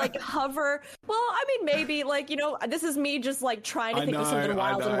would hover. Well, I mean, maybe this is me just like trying to think of something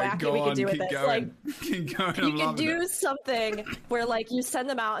wild and wacky we could do with it. Keep going. You could do something where like you send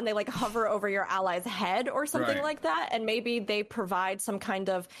them out and they like hover over your ally's head or something like that, and maybe they provide some kind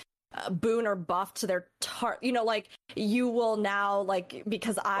of boon or buff to their you will now, like,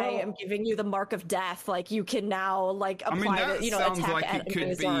 because I am giving you the mark of death, like you can now like apply sounds attack like enemies. It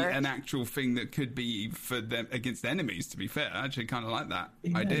could be an actual thing that could be for them against enemies. To be fair, I actually kind of like that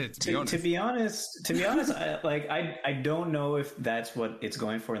idea. To be honest, I don't know if that's what it's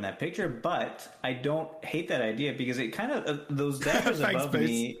going for in that picture, but I don't hate that idea because it kind of those daggers above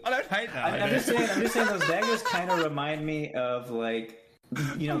me. I don't hate that. I'm just saying those daggers kind of remind me of like.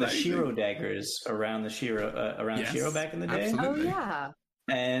 The Shiro daggers around Shiro back in the day. Absolutely. Oh yeah.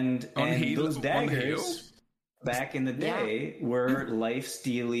 And those daggers back in the day were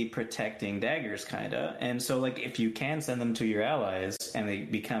life-steely protecting daggers, kind of. And so, like, if you can send them to your allies and they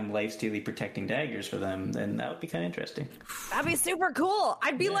become life-steely protecting daggers for them, then that would be kind of interesting. That'd be super cool.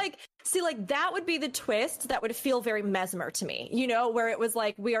 I'd be like, see, like, that would be the twist that would feel very Mesmer to me, you know, where it was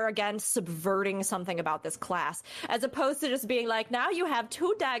like, we are again subverting something about this class, as opposed to just being like, now you have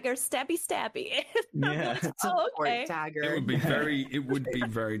 2 daggers, stabby. Yeah. Like, oh, okay. Dagger. It would be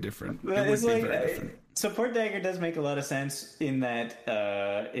very different. It would It's be like, very different. Support dagger does make a lot of sense in that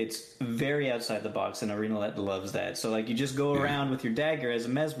it's very outside the box, and Arena loves that. So, like, you just go around with your dagger as a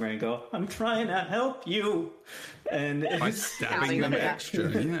Mesmer and go, I'm trying to help you. And By stabbing them extra.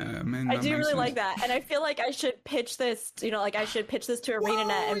 Yeah, I mean, I do really sense. like that. And I feel like I should pitch this, you know, like I should pitch this to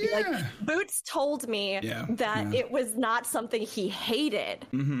ArenaNet and be like, Boots told me that it was not something he hated.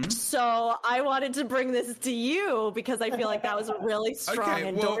 Mm-hmm. So I wanted to bring this to you because I feel like that was a really strong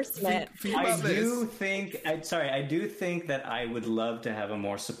endorsement. I do think that I would love to have a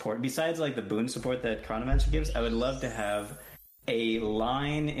more support. Besides, like, the boon support that Chronomancer gives, I would love to have a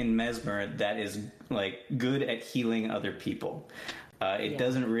line in Mesmer that is, like, good at healing other people. It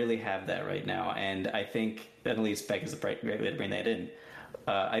doesn't really have that right now, and I think at least Spec is a great way to bring that in.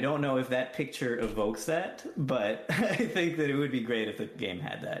 I don't know if that picture evokes that, but I think that it would be great if the game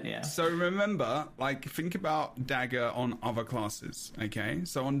had that, yeah. So remember, like, think about Dagger on other classes, okay?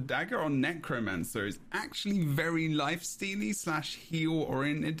 So on Dagger on Necromancer is actually very life-stealy /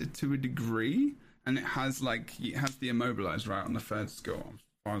 heal-oriented to a degree, and it has the Immobilize right on the 3rd skill, as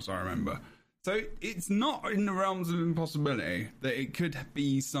far as I remember. So it's not in the realms of impossibility that it could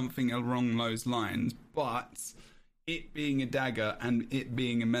be something along those lines, but it being a dagger and it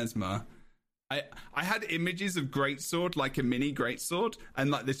being a Mesmer, I had images of greatsword, like a mini greatsword, and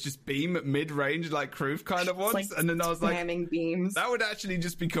like this just beam at mid-range, like Kroof kind of ones, like, and then I was like, spamming beams. that would actually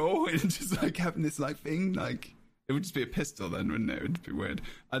just be cool, and just like having this like thing, like it would just be a pistol then, wouldn't it? It would be weird.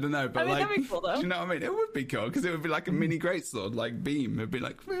 I don't know, but like, that'd be cool though. do you know what I mean? It would be cool because it would be like a mini greatsword, like beam. It'd be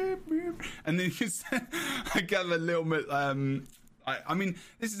like, and then you just I get a little bit. I mean,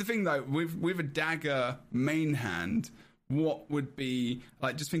 this is the thing though. With a dagger main hand, what would be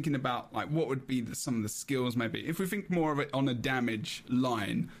like? Just thinking about like what would be some of the skills maybe. If we think more of it on a damage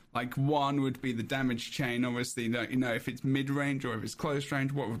line, like one would be the damage chain. Obviously, you know, if it's mid range or if it's close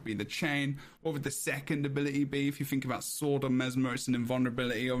range, what would be the chain? What would the second ability be? If you think about sword on Mesmer, it's an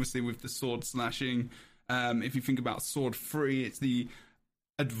invulnerability. Obviously, with the sword slashing. If you think about sword free, it's the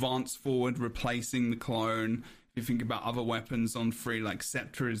advance forward, replacing the clone. If you think about other weapons on free, like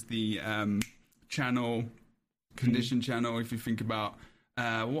Scepter is the channel, condition channel. If you think about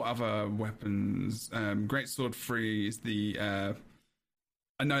what other weapons, Greatsword free is the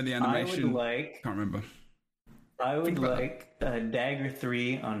I know the animation. Can't remember. I would like Dagger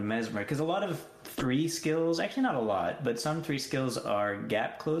 3 on Mesmer, because a lot of 3 skills, actually not a lot, but some 3 skills are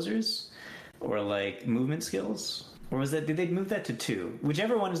gap closers or like movement skills. Or was that, did they move that to 2?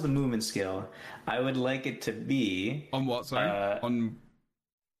 Whichever one is the movement skill, I would like it to be... On what, sorry? On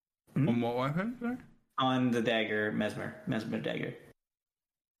what weapon, sorry? On the dagger, Mesmer dagger.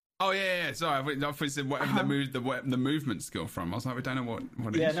 Oh, yeah. Sorry, I thought you said whatever the movement skill from. I was like, we don't know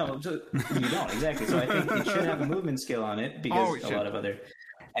what it is. Yeah, no, so you don't, exactly. So I think it should have a movement skill on it, because a lot of other...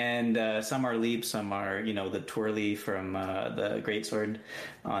 And some are leap, some are, you know, the twirly from the greatsword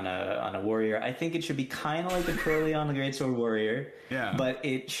on a warrior. I think it should be kind of like the twirly on the greatsword warrior. Yeah. But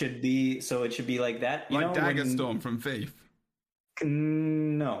it should be like that. You like know, Dagger Storm from Thief.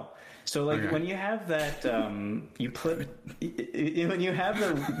 No. So like when you have that, when you have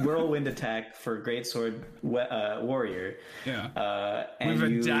the whirlwind attack for greatsword warrior. Yeah. And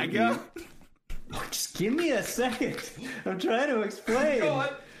with a dagger. Just give me a second. I'm trying to explain.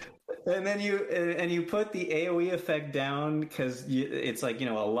 And then you put the AoE effect down because it's like, you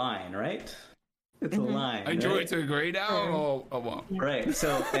know, a line, right? It's a line. I draw it to agree now, or what? Right.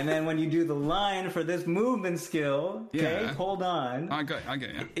 So, and then when you do the line for this movement skill, okay, hold on. I get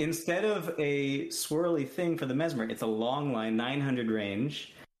you. Instead of a swirly thing for the Mesmer, it's a long line, 900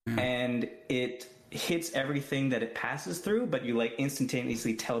 range, and it hits everything that it passes through, but you like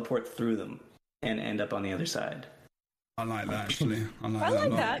instantaneously teleport through them and end up on the other side. I like that, actually. I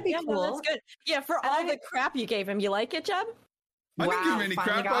like that. Yeah, cool. that's good. Yeah, for all the crap you gave him, you like it, Jeb? I didn't give him any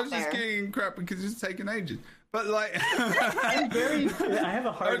crap. I was just giving crap because it's taking ages. But like, I have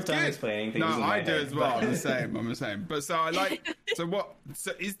a hard time explaining things. No, I do as well. I'm the same. But so I like. So what?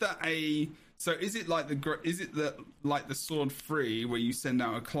 So is that a? So is it like the sword free where you send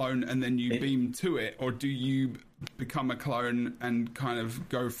out a clone and then you beam to it, or do you become a clone and kind of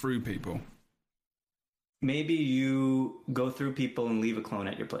go through people? Maybe you go through people and leave a clone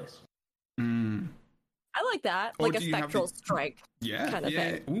at your place. I like that. Or Like a do you have spectral the- strike. Yeah, kind of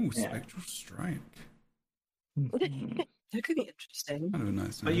yeah. thing. Ooh, Yeah. spectral strike. That could be interesting. Kind of a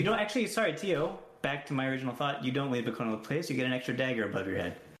nice. But you don't actually. Sorry, Tio. Back to my original thought. You don't leave a clone in place. You get an extra dagger above your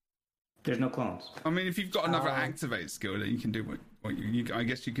head. There's no clones. I mean, if you've got another activate skill, then you can do what you I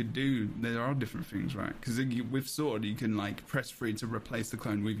guess you could do. There are different things, right? Because with sword, you can like press free to replace the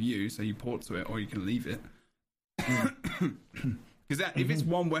clone with you, so you port to it, or you can leave it. Because if it's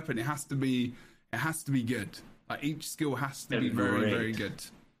one weapon, it has to be good. Like each skill has to be very, very good.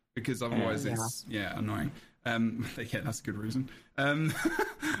 Because otherwise, it's annoying. Yeah, that's a good reason.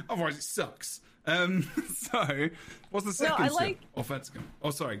 Otherwise, it sucks. So, what's the second skill? Oh, let's go.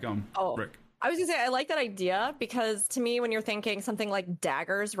 Oh, sorry, go on. Oh, Rick. I was gonna say I like that idea because to me, when you're thinking something like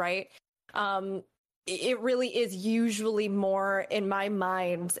daggers, right? It really is usually more in my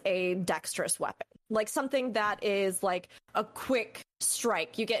mind a dexterous weapon, like something that is like a quick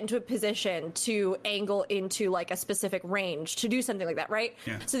strike. You get into a position to angle into like a specific range to do something like that, right?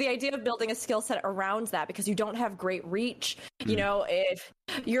 Yeah. So the idea of building a skill set around that, because you don't have great reach, you know, if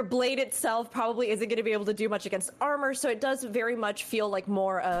your blade itself probably isn't going to be able to do much against armor, so it does very much feel like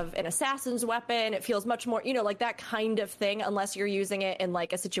more of an assassin's weapon. It feels much more, you know, like that kind of thing, unless you're using it in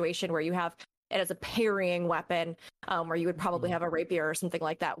like a situation where you have it as a parrying weapon, where you would probably have a rapier or something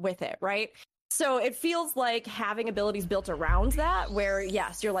like that with it, right? So it feels like having abilities built around that, where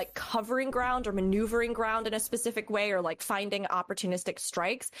yes, you're like covering ground or maneuvering ground in a specific way, or like finding opportunistic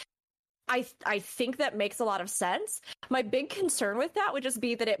strikes. I think that makes a lot of sense. My big concern with that would just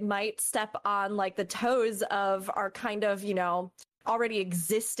be that it might step on like the toes of our kind of, you know, already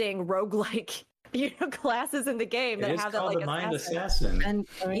existing roguelike, you know, classes in the game that have that like the mind assassin. And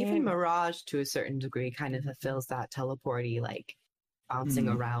even Mirage, to a certain degree, kind of fulfills that teleporty, like bouncing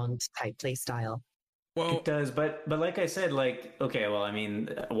around type play style. Well, it does, but like I said, like, okay, well, I mean,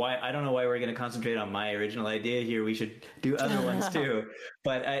 why? I don't know why we're going to concentrate on my original idea here. We should do other ones too.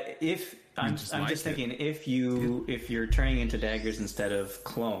 But I'm just thinking, if you're turning into daggers instead of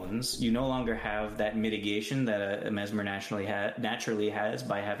clones, you no longer have that mitigation that a Mesmer naturally has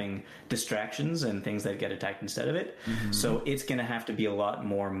by having distractions and things that get attacked instead of it. So it's going to have to be a lot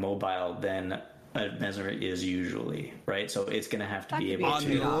more mobile than a Mesmer is usually, right? So it's going to have to be able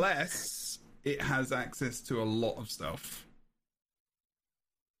to, unless it has access to a lot of stuff.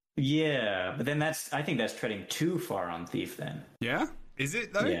 Yeah, but then I think that's treading too far on Thief then. Yeah? Is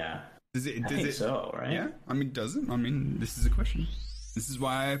it though? Yeah. Does it? I think so, right? Yeah. I mean, does it? I mean, this is a question. This is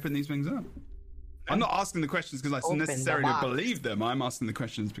why I open these things up. I'm not asking the questions because I necessarily believe them. I'm asking the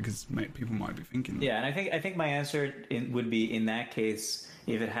questions because people might be thinking them. Yeah, and I think my answer would be, in that case,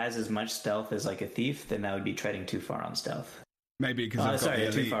 if it has as much stealth as like a Thief, then that would be treading too far on stealth. Maybe because they've got the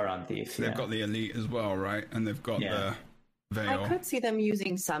elite. Too far on Thief. They've got the elite as well, right? And they've got the veil. I could see them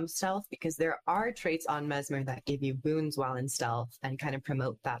using some stealth because there are traits on Mesmer that give you boons while in stealth and kind of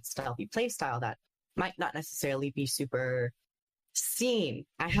promote that stealthy playstyle that might not necessarily be super seen.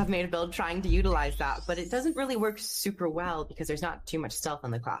 I have made a build trying to utilize that, but it doesn't really work super well because there's not too much stealth on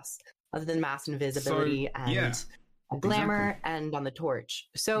the class other than mass invisibility and glamour and on the torch.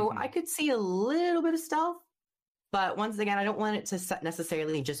 So I could see a little bit of stealth. But once again, I don't want it to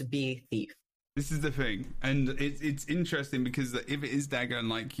necessarily just be Thief. This is the thing, and it's interesting because if it is dagger, and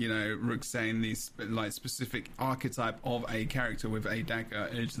like, you know, Rook's saying, these like specific archetype of a character with a dagger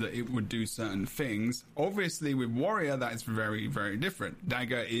is that it would do certain things. Obviously, with warrior, that is very, very different.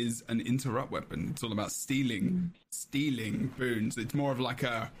 Dagger is an interrupt weapon. It's all about stealing boons. It's more of like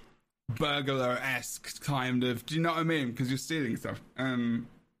a burglar-esque kind of. Do you know what I mean? Because you're stealing stuff.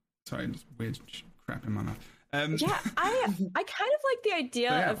 Sorry, just weird crap in my mouth. Yeah, I kind of like the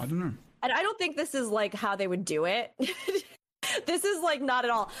idea of. I don't know. And I don't think this is like how they would do it. This is like not at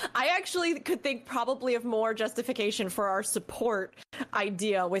all. I actually could think probably of more justification for our support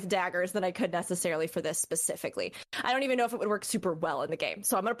idea with daggers than I could necessarily for this specifically. I don't even know if it would work super well in the game.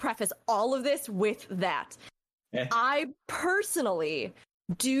 So I'm going to preface all of this with that. I personally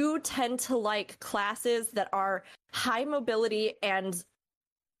do tend to like classes that are high mobility and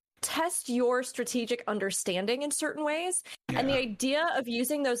test your strategic understanding in certain ways. And the idea of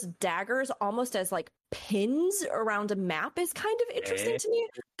using those daggers almost as like pins around a map is kind of interesting to me.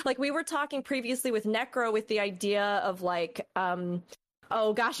 Like we were talking previously with Necro with the idea of like,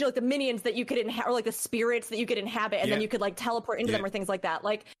 oh gosh, you know, like the minions that you could inhabit, or like the spirits that you could inhabit, and then you could like teleport into them or things like that.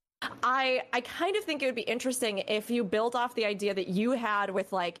 Like I kind of think it would be interesting if you build off the idea that you had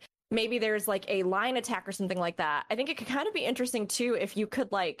with like, maybe there's like a line attack or something like that. I think it could kind of be interesting too if you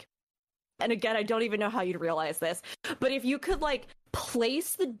could like, and again, I don't even know how you'd realize this, but if you could like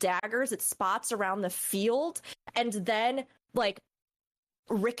place the daggers at spots around the field and then like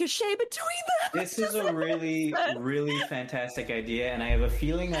ricochet between them. This is a really, really fantastic idea, and I have a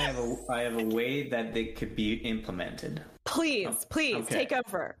feeling I have a way that they could be implemented. Please, take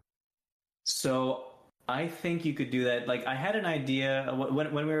over. So I think you could do that. Like, I had an idea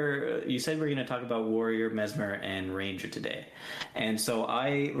when you said we were going to talk about Warrior, Mesmer, and Ranger today, and so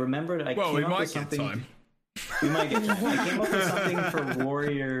I remembered I came up with something. We might get time. I came up with something for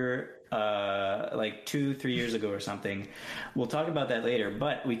Warrior like 2-3 years ago or something. We'll talk about that later,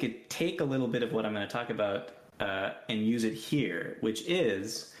 but we could take a little bit of what I'm going to talk about and use it here, which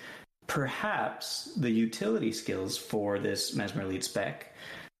is perhaps the utility skills for this Mesmer Elite Spec.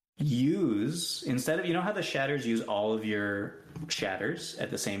 Use, instead of, you know how the shatters use all of your shatters at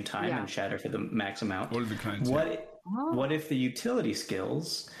the same time and shatter for the max amount? All of the kinds. What if the utility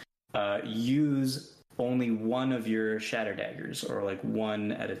skills use only one of your shatter daggers, or like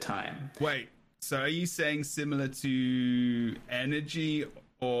one at a time? Wait, so are you saying similar to energy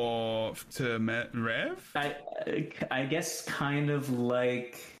or to Rev? I guess kind of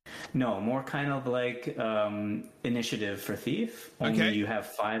like, no, more kind of like initiative for Thief. Only you have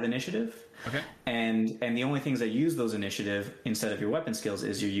 5 initiative. Okay. And the only things that use those initiative instead of your weapon skills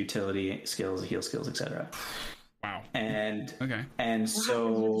is your utility skills, heal skills, etc. Wow. And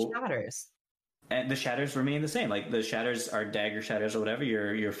so shatters. And the shatters remain the same. Like, the shatters are dagger shatters or whatever.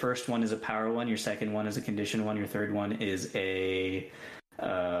 Your first one is a power one. Your second one is a condition one. Your third one is a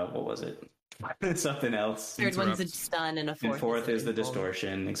what was it? Something else. Third one's a stun, and a fourth is the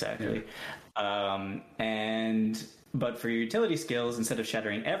distortion. Exactly. Yeah. But for your utility skills, instead of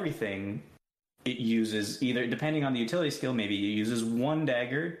shattering everything, it uses either, depending on the utility skill, maybe it uses one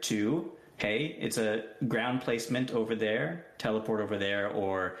dagger to, hey, it's a ground placement over there, teleport over there,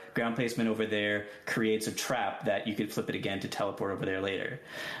 or ground placement over there creates a trap that you could flip it again to teleport over there later.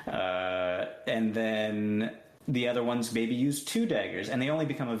 And then the other ones maybe use 2 daggers, and they only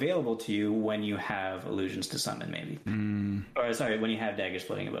become available to you when you have illusions to summon, maybe. Or sorry, when you have daggers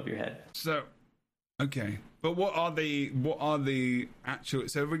floating above your head. So, okay. But what are the actual?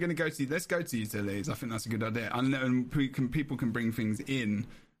 So if we're going to let's go to utilities. I think that's a good idea. And people can bring things in.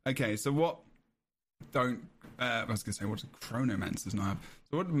 Okay, so what I was going to say, what do chronomancers not have?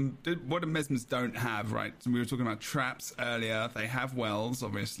 So what do mesmers don't have, right? So we were talking about traps earlier. They have wells,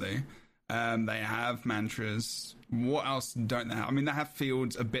 obviously. They have mantras. What else don't they have? I mean, they have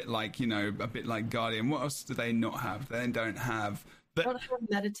fields a bit like Guardian. What else do they not have? They don't have... They don't have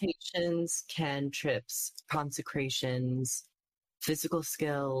meditations, cantrips, consecrations, physical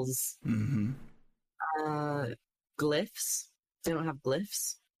skills, glyphs. They don't have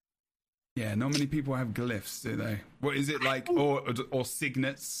glyphs. Yeah, not many people have glyphs, do they? What is it like? Or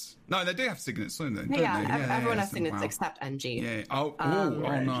signets? No, they do have signets, don't they? Everyone has signets except NG. Yeah. Oh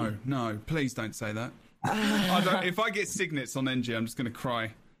no! Please don't say that. If I get signets on NG, I'm just going to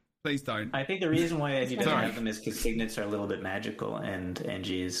cry. Please don't. I think the reason why NG doesn't have them is because signets are a little bit magical, and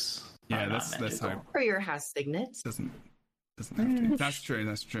NG's let's hope. Courier has signets. Doesn't have to. That's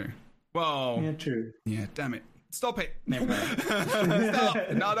true. Well, yeah, true. Yeah, damn it. Stop it. Never mind.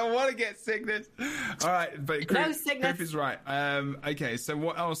 Stop. No, I don't want to get sickness. All right, but Griff is right. Okay, so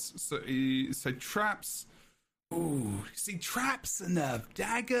what else? So traps. Ooh, see, traps and a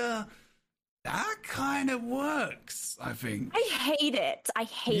dagger. That kind of works, I think. I hate it.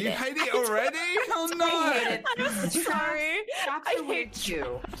 You hate it already? Oh no! I hate it. I'm sorry. Traps I hate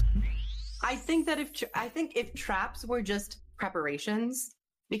you. I think if traps were just preparations,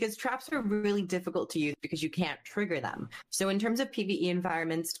 because traps are really difficult to use because you can't trigger them. So in terms of PvE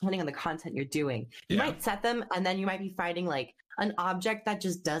environments, depending on the content you're doing, you might set them and then you might be fighting like an object that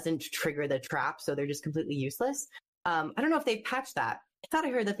just doesn't trigger the trap, so they're just completely useless. I don't know if they've patched that. I thought I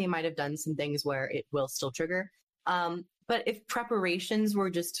heard that they might have done some things where it will still trigger. But if preparations were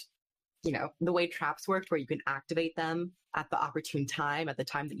just, the way traps worked, where you can activate them at the opportune time, at the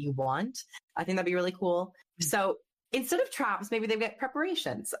time that you want, I think that'd be really cool. So instead of traps, maybe they get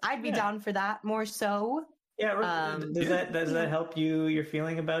preparations. I'd be down for that more so. Yeah. Does that help your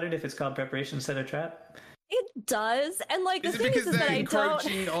feeling about it if it's called preparation instead of trap? It does. And the thing is that I don't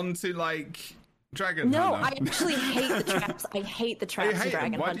encroaching onto Dragon No, Hunter. I actually hate the traps. I hate the traps in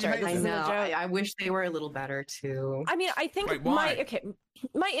Dragon Hunter. I know. I wish they were a little better too. I mean, I think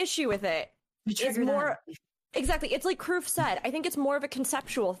my issue with it is more exactly. It's like Kroof said. I think it's more of a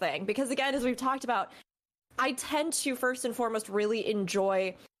conceptual thing because, again, as we've talked about, I tend to first and foremost really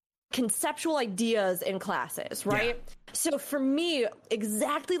enjoy conceptual ideas in classes, right? Yeah. So for me,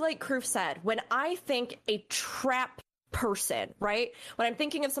 exactly like Kroof said, when I think a trap person, right? When I'm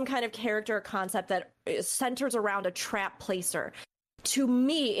thinking of some kind of character or concept that centers around a trap placer, to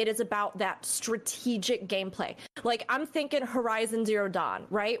me, it is about that strategic gameplay. Like, I'm thinking Horizon Zero Dawn,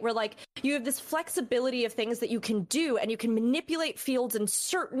 right? Where, like, you have this flexibility of things that you can do, and you can manipulate fields in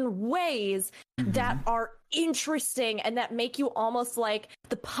certain ways that are interesting and that make you almost like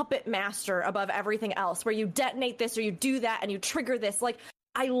the puppet master above everything else, where you detonate this or you do that and you trigger this. Like,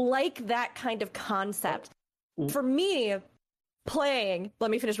 I like that kind of concept. For me,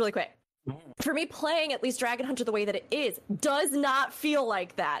 let me finish really quick. For me, playing at least Dragon Hunter the way that it is does not feel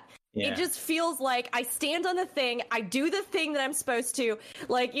like that. Yeah. It just feels like I stand on the thing, I do the thing that I'm supposed to,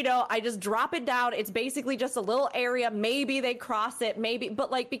 like, you know, I just drop it down. It's basically just a little area. Maybe they cross it, maybe.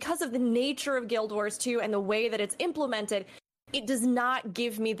 But, like, because of the nature of Guild Wars 2 and the way that it's implemented, it does not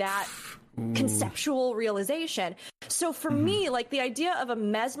give me that conceptual realization. So for me, like, the idea of a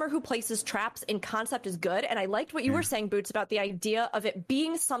Mesmer who places traps in concept is good. And I liked what you were saying, Boots, about the idea of it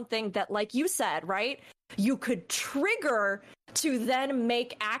being something that, like you said, right, you could trigger to then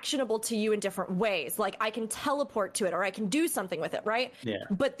make actionable to you in different ways. Like, I can teleport to it or I can do something with it, right? Yeah.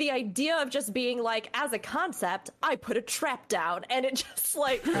 But the idea of just being like, as a concept, I put a trap down, and it just,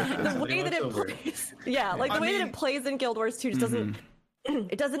 like, the way that it plays, like, the way that it plays in Guild Wars 2 just doesn't,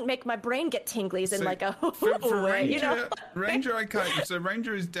 it doesn't make my brain get tinglies in like a for way, Ranger, you know? Ranger, so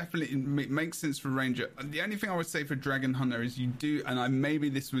Ranger is definitely makes sense for Ranger. The only thing I would say for Dragon Hunter is you do, and maybe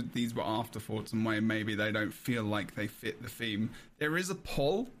these were afterthoughts, and where maybe they don't feel like they fit the theme. There is a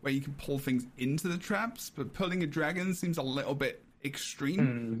pull where you can pull things into the traps, but pulling a dragon seems a little bit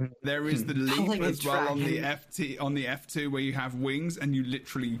extreme. There is the leap as well on the F2 where you have wings and you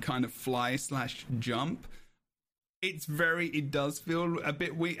literally kind of fly/jump. It does feel a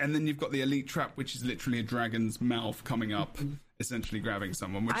bit weak, and then you've got the elite trap, which is literally a dragon's mouth coming up, essentially grabbing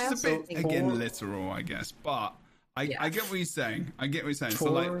someone, which is a bit, again, literal, I guess. But I get what you're saying.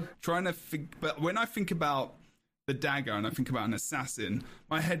 So, like, trying to but when I think about the dagger and I think about an assassin,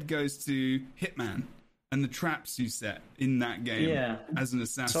 my head goes to Hitman and the traps you set in that game as an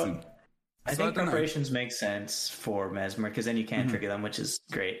assassin. So, I think preparations make sense for Mesmer, because then you can trigger them, which is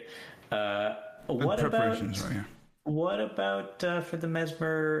great. What about for the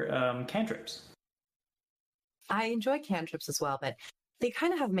Mesmer cantrips? I enjoy cantrips as well, but they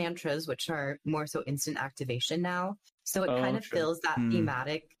kind of have mantras, which are more so instant activation now. So it kind of fills that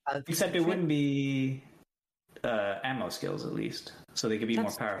thematic of Except it wouldn't be ammo skills, at least. So they could be more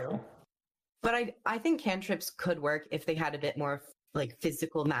powerful. True. But I think cantrips could work if they had a bit more like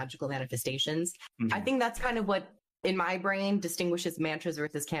physical, magical manifestations. I think that's kind of what, in my brain, distinguishes mantras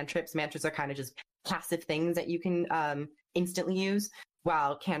versus cantrips. Mantras are kind of just passive things that you can instantly use,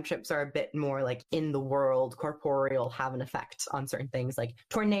 while cantrips are a bit more like in the world, corporeal, have an effect on certain things, like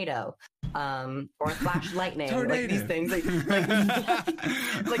tornado or flash lightning, like these things. Like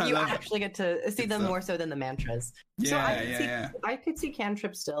you actually get to see them more so than the mantras. I could see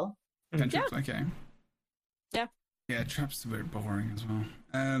cantrips still. Cantrips, okay. Yeah, traps are very boring as well.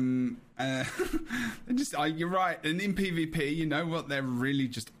 You're right. And in PvP, you know what? They're really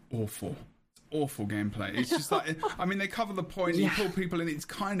just awful. Awful gameplay. It's just like, I mean, they cover the point. You pull people in. It's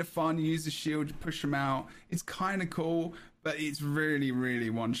kind of fun. You use the shield to push them out. It's kind of cool, but it's really, really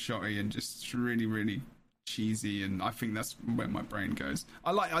one-shotty and just really, really cheesy. And I think that's where my brain goes.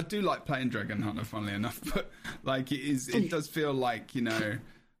 I do like playing Dragon Hunter, funnily enough, but like it does feel like, you know.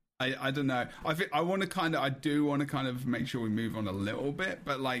 I don't know. I do want to kind of make sure we move on a little bit,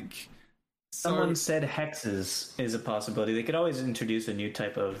 but like someone said hexes is a possibility. They could always introduce a new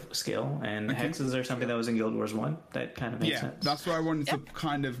type of skill, and hexes are something that was in Guild Wars 1. That kind of makes sense. That's what I wanted to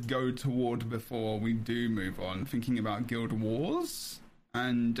kind of go toward before we do move on, thinking about Guild Wars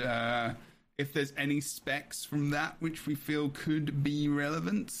and if there's any specs from that which we feel could be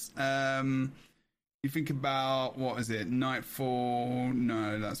relevant. You think about, what is it, Nightfall?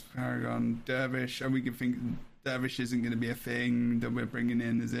 No, that's Paragon. Dervish, and we can think Dervish isn't going to be a thing that we're bringing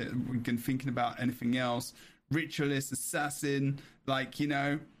in, is it? We can thinking about anything else. Ritualist, Assassin, like, you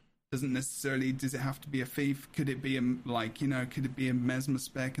know, does it have to be a thief? Could it be could it be a Mesmer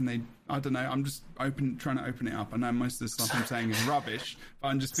spec? And I don't know, I'm just trying to open it up. I know most of the stuff I'm saying is rubbish, but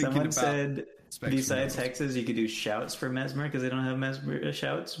I'm just thinking Someone said, besides hexes, you could do shouts for Mesmer, because they don't have Mesmer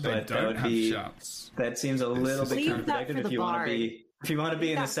shouts. But that would be shouts. That seems a little bit counterproductive if you want to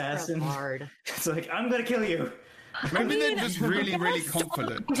be an assassin. It's like, I'm gonna kill you. Maybe they're just really, really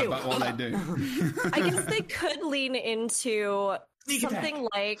confident about what they do. I guess they could lean into something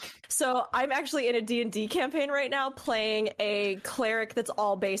like, so I'm actually in a D&D campaign right now playing a cleric that's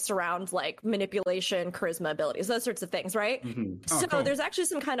all based around like manipulation, charisma abilities, those sorts of things, right? So cool. there's actually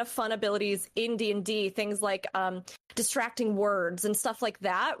some kind of fun abilities in D&D, things like distracting words and stuff like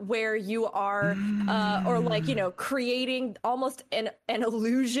that, where you are or like, you know, creating almost an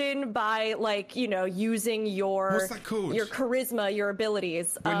illusion by like, you know, using your what's that called? Your charisma, your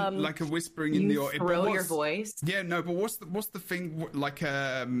abilities, like a whispering in the throw your voice. Yeah, no, but what's the thing like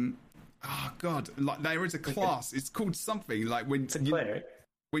oh god, like there is a class, it's called something like when It's a cleric.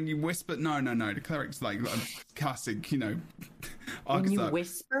 When you whisper, no, the cleric's like a classic, you know, When you archetype.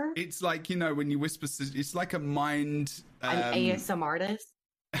 whisper? It's like, you know, when you whisper, it's like a mind. An ASM artist?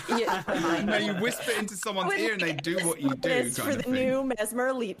 Yeah. No, you whisper into someone's ear and they do what you do. It's Kind for of the thing. new Mesmer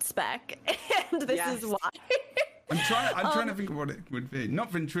Elite spec, and this is why. I'm trying to think of what it would be.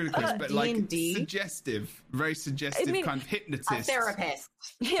 Not ventriloquist, but like D&D? suggestive, very suggestive kind of hypnotist. A therapist.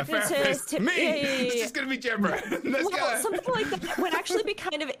 Hypnotist. Me. Yeah. This is gonna be Gemma. Let's go. Something like that would actually be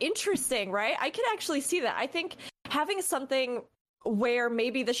kind of interesting, right? I could actually see that. I think having something where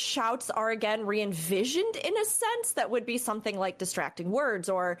maybe the shouts are again re-envisioned in a sense, that would be something like distracting words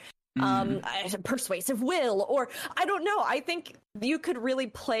or persuasive will, or I don't know. I think you could really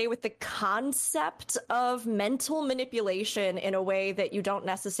play with the concept of mental manipulation in a way that you don't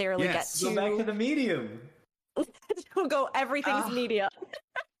necessarily get to Go back to the medium. go everything's media.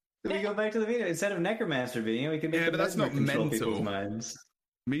 We go back to the medium instead of necromancer being. We could make but that's not control mental. people's minds.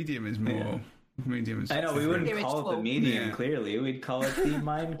 Medium is more. Yeah. Medium is. I know we wouldn't Image call it the tool. medium. Yeah. Clearly, we'd call it the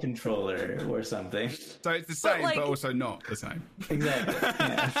mind controller or something. So it's the same, like- but also not the same. Exactly.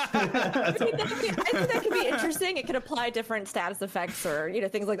 Yeah. I think that could be interesting. It could apply different status effects or, you know,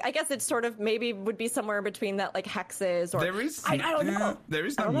 things like that. I guess it sort of maybe would be somewhere between that, like hexes or There is. I don't know. There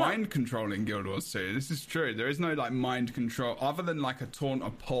is no mind control in Guild Wars 2. This is true. There is no like mind control other than like a taunt,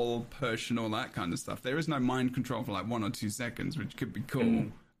 a pull, push, and all that kind of stuff. There is no mind control for like 1 or 2 seconds, which could be cool.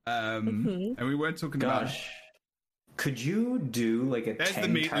 And we were talking about. Gosh, could you do like a There's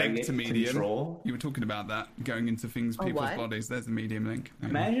 10 the target link to medium. control? You were talking about that going into people's what? bodies. There's the medium link.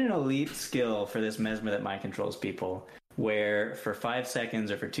 Imagine an elite skill for this Mesmer that mind controls people, where for 5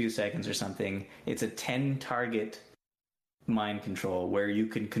 seconds or for 2 seconds or something, it's a 10 target mind control where you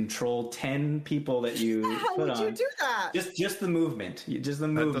can control 10 people that you How put would on. you do that? Just the movement. Just the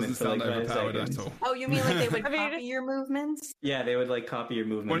That movement doesn't for sound like 5 overpowered seconds. at all. Oh, you mean like they would I mean- copy your movements? Yeah, they would like copy your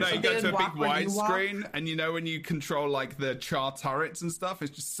movement. Well, or no, you something. go to a They big would walk where you walk? widescreen, and you know when you control like the char turrets and stuff,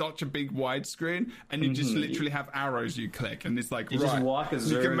 it's just such a big widescreen, and you just literally have arrows you click, and it's like You right, just walk a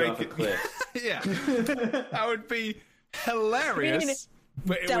you can Zerg make off a it. cliff. Yeah, that would be hilarious,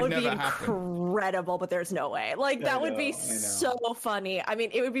 but it that would be never happen. incredible, but there's no way. Like that would be know. so funny. I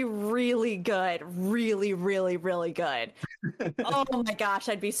mean, it would be really good, really, really, really good. Oh my gosh,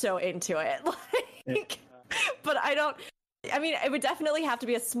 I'd be so into it. Like, but I mean, it would definitely have to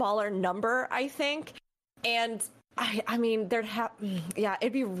be a smaller number, I think. And I mean,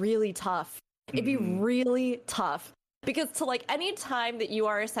 it'd be really tough. It'd be really tough. Because to like any time that you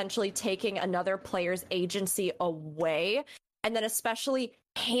are essentially taking another player's agency away, and then especially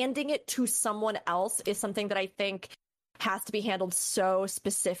handing it to someone else is something that I think has to be handled so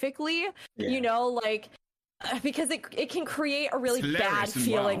specifically, you know, like, because it can create a really It's bad hilarious and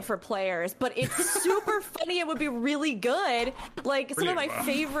feeling wild. for players, but it's super funny. It would be really good. Like some of my Brilliant,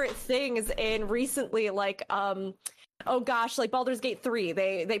 wow. favorite things in recently, like, oh gosh, like Baldur's Gate 3,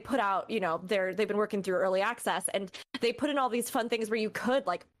 they put out, you know, they've been working through early access, and they put in all these fun things where you could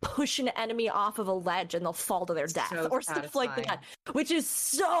like push an enemy off of a ledge and they'll fall to their death So or stuff like satisfying. that, which is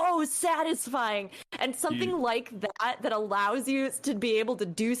so satisfying. And something like that allows you to be able to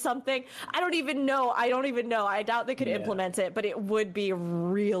do something. I don't even know. I doubt they could implement it, but it would be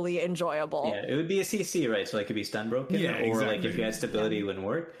really enjoyable. Yeah, it would be a CC, right? So like it could be stun broken, Yeah, or like exactly. if you had stability, it wouldn't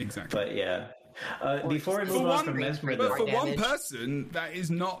work. Exactly. But yeah. Before we just move For on one, from Mesmer, but though, for one damage. person, that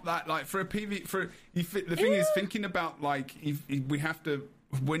is not that like for a PV. The thing is thinking about like if we have to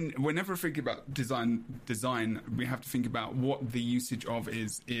whenever thinking about design, we have to think about what the usage of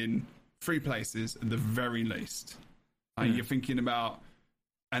is in 3 places at the very least. You're thinking about,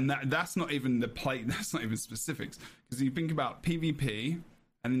 and that's not even that's not even specifics, because you think about PvP,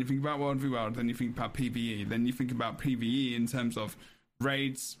 and then you think about World v World, then you think about PvE, then you think about PvE in terms of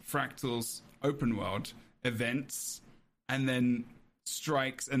raids, fractals, open world, events, and then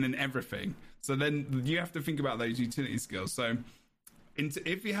strikes, and then everything. So then you have to think about those utility skills. So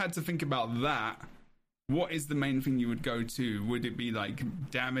if you had to think about that, what is the main thing you would go to? Would it be like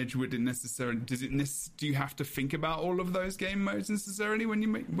damage? Would it necessarily? Do you have to think about all of those game modes necessarily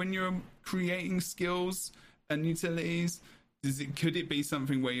when you're creating skills and utilities? could it be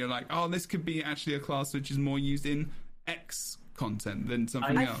something where you're like, oh, this could be actually a class which is more used in X content than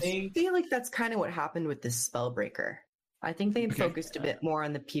something else? I feel like that's kind of what happened with this Spellbreaker. I think they focused a bit more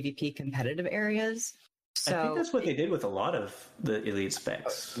on the PvP competitive areas. So I think that's what they did with a lot of the elite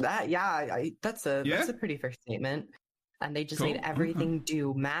specs. That's a pretty fair statement. And they just made everything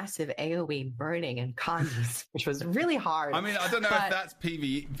do massive AoE burning and conjures, which was really hard. I mean, I don't know if that's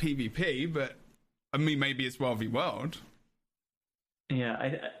PvP, but I mean, maybe it's World v World.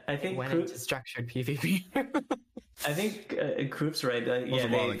 Yeah, I think went into structured PvP. I think Kroop's right.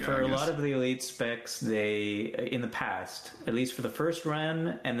 For a lot of the elite specs, they in the past, at least for the first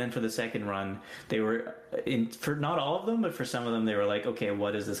run and then for the second run, they were for not all of them, but for some of them, they were like, okay,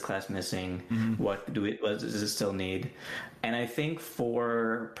 what is this class missing? Mm-hmm. What does it still need? And I think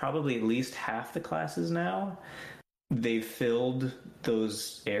for probably at least half the classes now, they've filled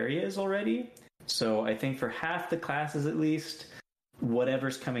those areas already. So I think for half the classes at least,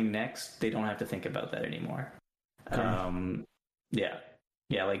 whatever's coming next, they don't have to think about that anymore.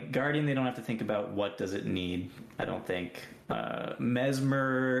 Like Guardian, they don't have to think about what does it need. I don't think.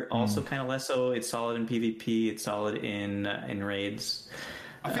 Mesmer also kind of less so. It's solid in PvP. It's solid in raids.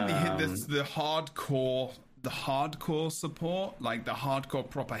 I think they hit the hardcore support, like the hardcore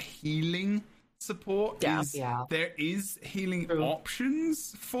proper healing support. There is healing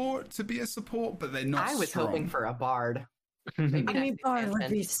options for it to be a support, but they're not. I was hoping for a bard. Bard would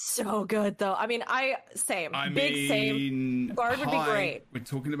be so good, though. I mean, same. Bard would be great. We're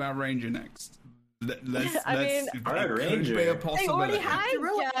talking about Ranger next. Bard Ranger. Be a possibility.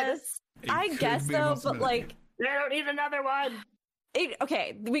 I guess though, but like, they don't need another one.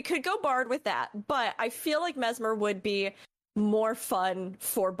 We could go Bard with that, but I feel like Mesmer would be more fun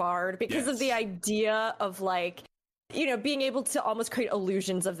for Bard because of the idea of like, being able to almost create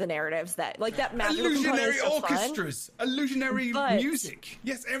illusions of the narratives that magical illusionary so orchestras, illusionary music.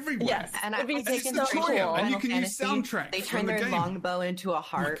 Yes, everywhere. Yes, and it'd be it's so cool. And you can use soundtracks. They turn their longbow into a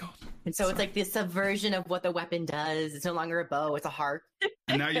heart. And so it's like this subversion of what the weapon does. It's no longer a bow, it's a heart.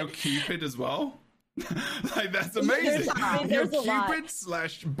 And now you're Cupid as well. Like, that's amazing. You're Cupid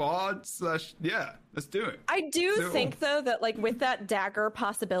 / Bard / let's do it. I do think though that like with that dagger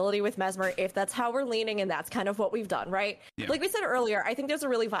possibility with Mesmer, if that's how we're leaning and that's kind of what we've done, right? Like we said earlier, I think there's a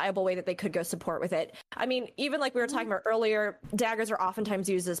really viable way that they could go support with it. I mean, even like we were talking about earlier, daggers are oftentimes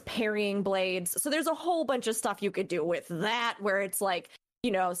used as parrying blades. So there's a whole bunch of stuff you could do with that where it's like,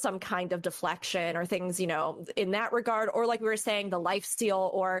 some kind of deflection or things, in that regard, or like we were saying, the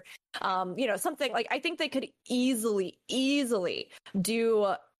lifesteal or, something like, I think they could easily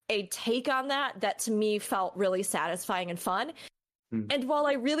do a take on that to me felt really satisfying and fun. And while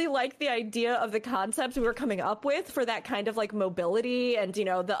I really like the idea of the concept we were coming up with for that kind of like mobility and,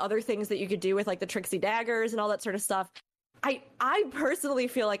 the other things that you could do with like the tricksy daggers and all that sort of stuff, I personally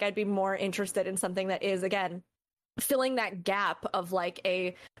feel like I'd be more interested in something that is, again, filling that gap of like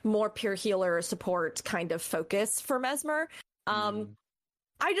a more pure healer support kind of focus for Mesmer. I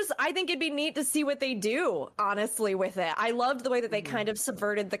think it'd be neat to see what they do, honestly, with it. I loved the way that they kind of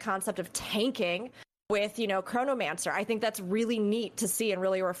subverted the concept of tanking with, Chronomancer. I think that's really neat to see and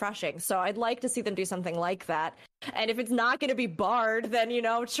really refreshing. So I'd like to see them do something like that. And if it's not going to be Bard, then,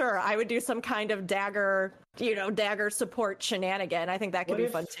 sure, I would do some kind of dagger support shenanigan. I think that could be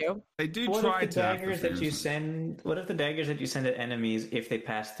fun too. They do what try if the to daggers that you send, what if the daggers that you send at enemies, if they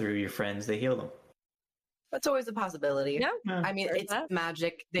pass through your friends, they heal them? That's always a possibility. Yeah. I mean, it's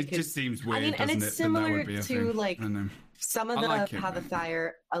magic. Just seems weird, and it's similar to like thing. some of the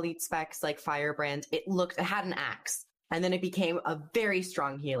Fire elite specs, like Firebrand. It had an axe, and then it became a very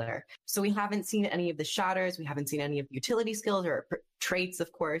strong healer. So we haven't seen any of the shatters. We haven't seen any of the utility skills or traits,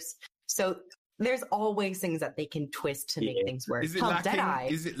 of course. So there's always things that they can twist to make things work. Is it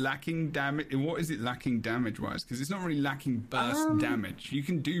lacking damage? What is it lacking damage-wise? Because it's not really lacking burst damage. You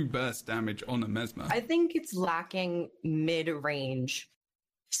can do burst damage on a Mesmer. I think it's lacking mid-range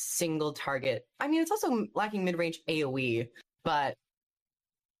single target. I mean, it's also lacking mid-range AoE, but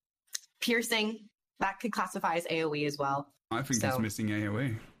piercing, that could classify as AoE as well. I think it's missing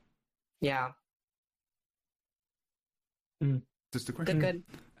AoE. Yeah. Just a question. Good.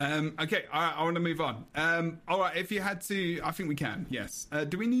 Okay, I want to move on. All right, if you had to, I think we can, yes.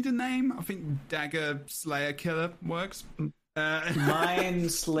 Do we need a name? I think Dagger Slayer Killer works.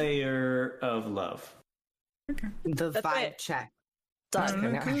 Mind Slayer of Love. Okay. The vibe check.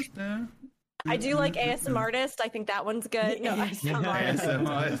 Done. I do like ASM Artist. I think that one's good. No, ASM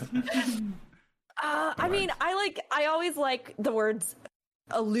Artist. I mean, I always like the words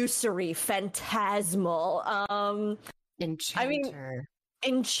illusory, phantasmal. Enchanter.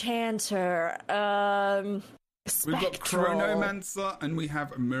 Enchanter, We've got Chronomancer and we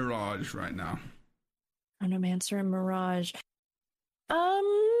have Mirage right now. Chronomancer and Mirage.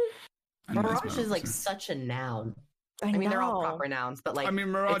 Mirage is like such a noun. I mean, they're all proper nouns, but like... I mean,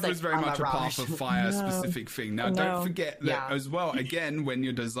 Mirage was very much a Path of Fire specific thing. Now, don't forget that as well, again, when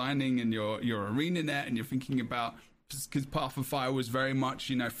you're designing and your ArenaNet and you're thinking about... Because Path of Fire was very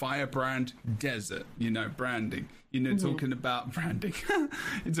much, firebrand, desert, branding. Talking about branding.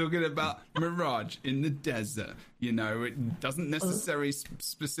 You're talking about Mirage in the desert. It doesn't necessarily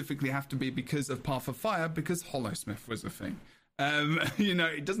specifically have to be because of Path of Fire, because Hollowsmith was a thing.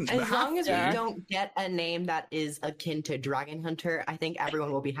 It doesn't. As long as we don't get a name that is akin to Dragon Hunter, I think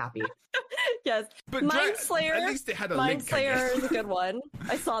everyone will be happy. Yes, but Mindslayer. At least it had a Mindslayer is a good one.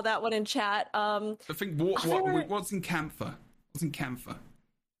 I saw that one in chat. I think what's in Camphor? What's in Camphor?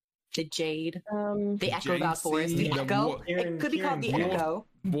 The Jade, the Echo Valley Forest, the Echo. It could be called the Echo.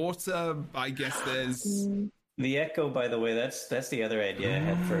 Water, I guess there's. The Echo, by the way, that's the other idea I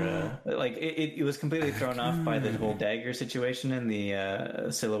had for it was completely thrown off by the whole dagger situation and the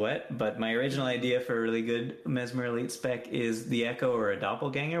silhouette. But my original idea for a really good Mesmer Elite spec is the Echo or a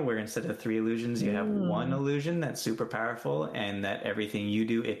doppelganger, where instead of 3 illusions, you have 1 illusion that's super powerful and that everything you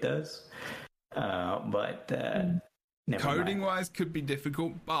do, it does. Coding wise could be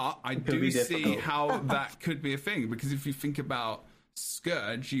difficult, but I do see how that could be a thing, because if you think about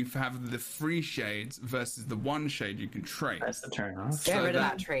Scourge, you have the 3 shades versus the 1 shade you can trade. That's the turn off. Get rid of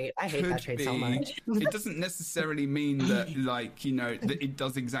that trait. I hate that trait so much. It doesn't necessarily mean that, that it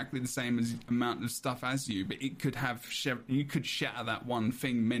does exactly the same as amount of stuff as you, but it could have you could shatter that one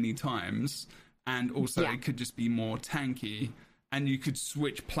thing many times, and also it could just be more tanky. And you could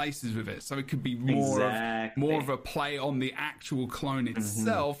switch places with it, so it could be more of a play on the actual clone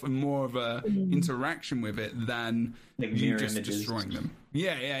itself, and more of a interaction with it than you just destroying them.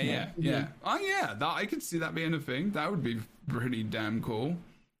 Yeah. Oh yeah, I could see that being a thing. That would be pretty damn cool.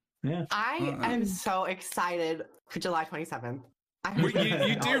 Yeah, I am so excited for July 27th.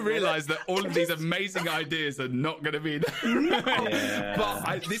 You do realize that all of these amazing ideas are not going to be there.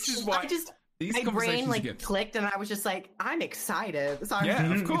 But this is why. My brain clicked, and I was just like, "I'm excited." So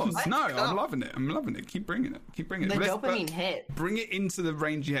of course. I'm loving it. I'm loving it. Keep bringing it. The dopamine hit. Bring it into the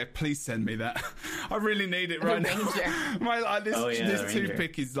range you have. Please send me that. I really need it right now. This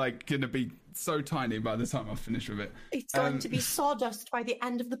toothpick is going to be so tiny by the time I finish with it. It's going to be sawdust by the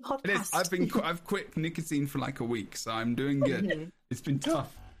end of the podcast. It is. I've quit nicotine for a week, so I'm doing good. It's been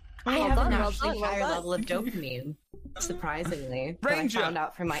tough. I have a naturally higher level of dopamine, surprisingly. Ranger. That I found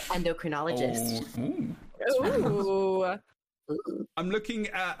out from my endocrinologist. Ooh. I'm looking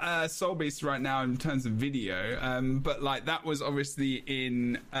at Soul Beast right now in terms of video, but that was obviously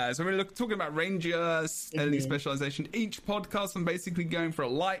in. So we're talking about Ranger elite specialization. Each podcast, I'm basically going for a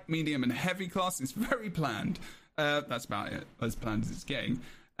light, medium, and heavy class. It's very planned. That's about it. As planned as it's getting.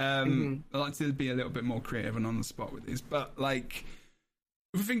 I like to be a little bit more creative and on the spot with these, but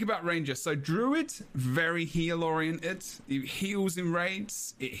if we think about Ranger, so Druid, very heal-oriented. It heals in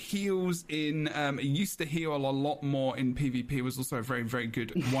raids. It heals in... it used to heal a lot more in PvP. It was also a very, very good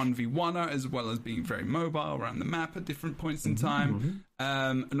 1v1er, as well as being very mobile around the map at different points in time.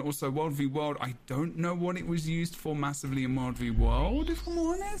 And also World v World. I don't know what it was used for massively in World v World, if I'm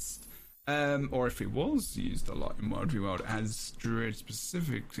honest. Or if it was used a lot in World v World as Druid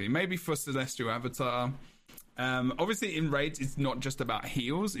specifically. Maybe for Celestial Avatar. Obviously in raids it's not just about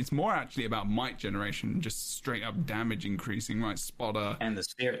heals, it's more actually about might generation, just straight up damage increasing, right? Spotter and the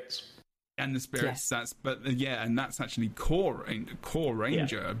spirits yes. That's actually core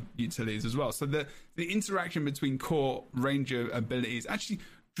ranger utilities as well. So the interaction between core ranger abilities, actually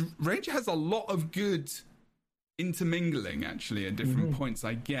Ranger has a lot of good intermingling actually at different points.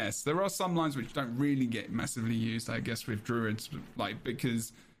 I guess there are some lines which don't really get massively used, I guess, with druids,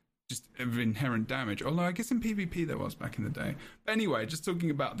 because just of inherent damage, although I guess in PvP there was back in the day. But anyway, just talking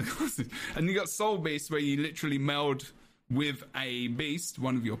about the classes. And you got Soul Beast, where you literally meld with a beast,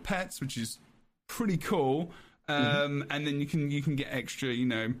 one of your pets, which is pretty cool. And then you can get extra,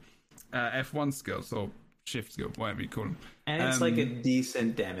 F1 skills or shift skills, whatever you call them. And it's like a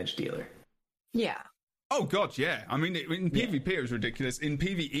decent damage dealer. Yeah. Oh god, yeah. I mean, in PvP it was ridiculous. In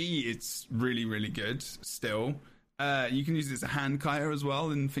PvE it's really, really good still. You can use it as a Handkaya as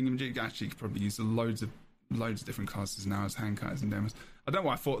well in Thingamajig. Actually, you could probably use loads of different classes now as Handkayas and demos. I don't know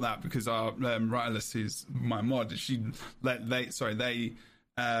why I thought that, because our Rylis, who's my mod,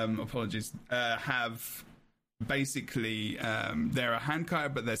 have basically they're a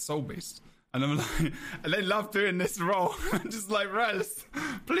Handkaya but they're Soul Beast, and I'm like, and they love doing this role. I'm just like, Rylis,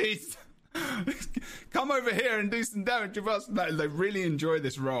 please come over here and do some damage with us. They really enjoy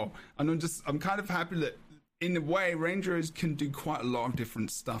this role, and I'm kind of happy that in a way, Rangers can do quite a lot of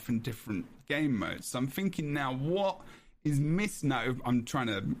different stuff in different game modes. So I'm thinking now, what is missing now? I'm trying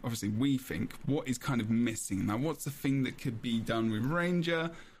to, obviously, we think, what is kind of missing? Now, what's the thing that could be done with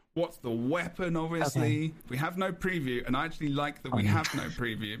Ranger? What's the weapon, obviously? Okay. We have no preview, and I actually like that we have no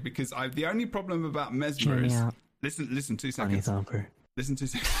preview, because the only problem about Mesmer is... Listen 2 seconds. Listen 2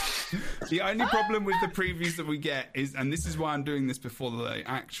 seconds. The only problem with the previews that we get is, and this is why I'm doing this before the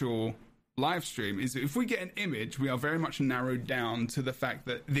actual live stream, is if we get an image, we are very much narrowed down to the fact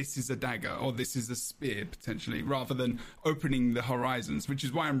that this is a dagger or this is a spear, potentially, rather than opening the horizons, which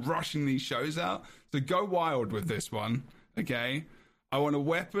is why I'm rushing these shows out. So go wild with this one, okay? I want a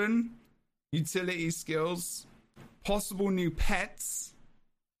weapon, utility skills, possible new pets.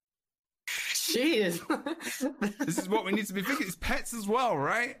 Jeez. This is what we need to be thinking. It's pets as well,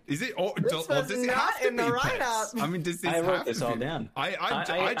 right? Is it? Or does it not have to in be the pets? write-up. I mean, does this I wrote have this to all be? down.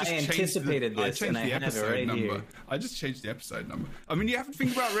 I just anticipated this, and I have it right here. I just changed the episode number. I mean, you have to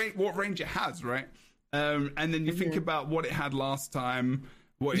think about what range it has, right? And then you think about what it had last time,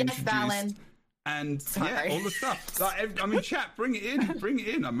 what it introduced. Valen. And all the stuff. Like, I mean, chat, bring it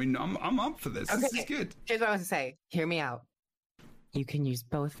in. I mean, I'm up for this. Okay. This is good. Here's what I was gonna say. Hear me out. You can use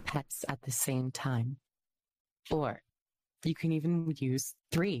both pets at the same time, or you can even use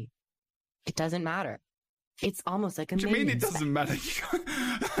 3. It doesn't matter. It's almost like a. What do you mean it doesn't matter?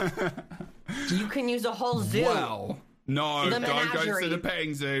 You can use a whole zoo. Well, no, don't go to the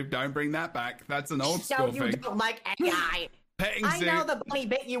petting zoo. Don't bring that back. That's an old school thing. You don't like AI. I know the bunny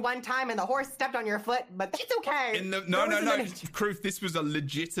bit you one time and the horse stepped on your foot, but that's okay. No. Kruth, this was a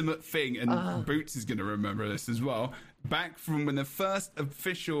legitimate thing, and Boots is going to remember this as well. Back from when the first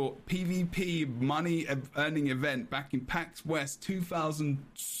official PvP money earning event back in PAX West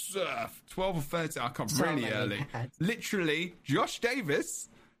 2012 or 13, I can't really early. Literally, Josh Davis,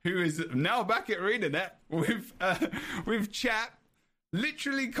 who is now back at ArenaNet with chat,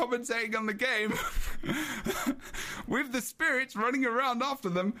 literally commentating on the game with the spirits running around after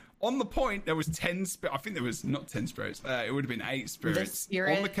them. On the point, there was 10 spirits. I think there was not 10 spirits. It would have been 8 spirits.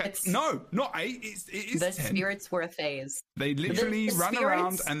 No, not 8. It is the 10. Spirits were a phase. They literally ran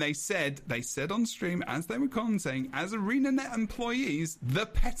around and they said on stream, as they were commenting, as ArenaNet employees, the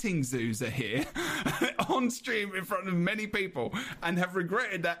petting zoos are here on stream in front of many people, and have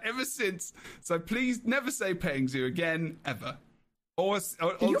regretted that ever since. So please never say petting zoo again, ever. Or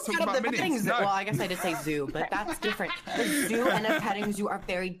you talk about the petting zoo. No. Well, I guess I did say zoo, but that's different. The zoo and a petting zoo are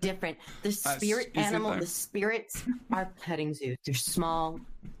very different. The spirit animal, the spirits are petting zoos. They're small,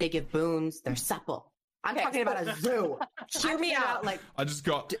 they give boons, they're supple. I'm talking about a zoo. Hear me out. Like I just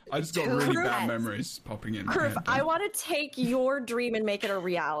got really bad memories popping in. Kroof, I want to take your dream and make it a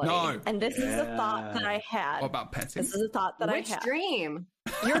reality. No. And this is a thought that I had. What about petting? This is a thought that I had. Which dream?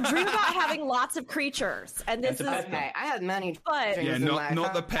 Your dream about having lots of creatures, and this is okay. I had many, but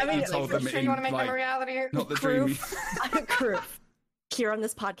not the pet you told them. You want to make them a reality here? Not the dream. Kroof. Here on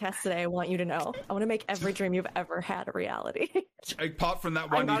this podcast today, I want you to know, I want to make every dream you've ever had a reality. Apart from that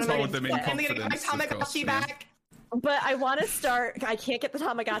one you told them in confidence. I'm going to get my Tamagotchi back. But I want to start, I can't get the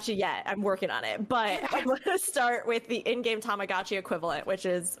Tamagotchi yet. I'm working on it. But I want to start with the in-game Tamagotchi equivalent, which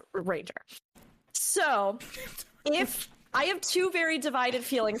is Ranger. So, if I have 2 very divided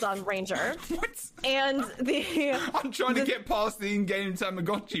feelings on Ranger. What? And I'm trying to get past the in-game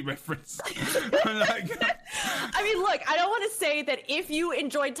Tamagotchi reference. I mean, look, I don't want to say that if you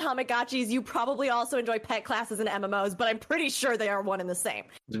enjoyed Tamagotchis, you probably also enjoy pet classes and MMOs, but I'm pretty sure they are one and the same.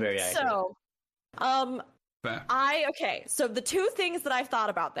 It's very accurate. So, so the 2 things that I've thought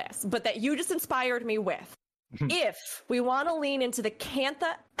about this, but that you just inspired me with. If we want to lean into the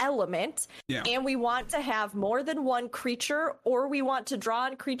Cantha element, and we want to have more than one creature, or we want to draw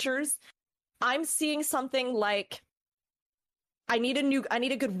on creatures, I'm seeing something like I need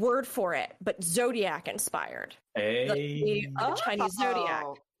a good word for it, but Zodiac inspired. The Chinese Zodiac,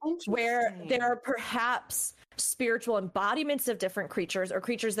 where there are perhaps spiritual embodiments of different creatures, or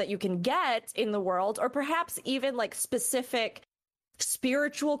creatures that you can get in the world, or perhaps even like specific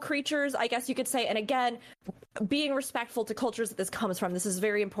spiritual creatures, I guess you could say. And again, being respectful to cultures that this comes from, this is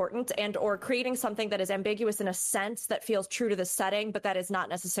very important, and or creating something that is ambiguous in a sense that feels true to the setting, but that is not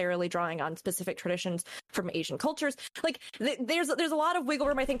necessarily drawing on specific traditions from Asian cultures. Like there's a lot of wiggle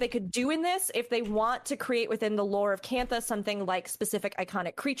room I think they could do in this if they want to create within the lore of Cantha something like specific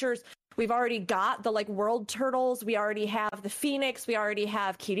iconic creatures. We've already got the world turtles, we already have the phoenix, we already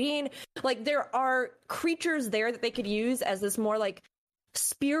have Kirin. Like there are creatures there that they could use as this more like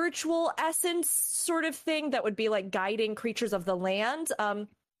spiritual essence sort of thing that would be like guiding creatures of the land.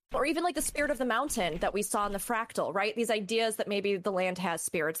 Or even like the spirit of the mountain that we saw in the fractal, right? These ideas that maybe the land has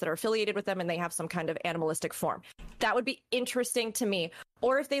spirits that are affiliated with them and they have some kind of animalistic form. That would be interesting to me.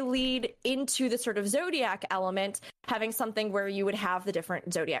 Or if they lead into the sort of zodiac element, having something where you would have the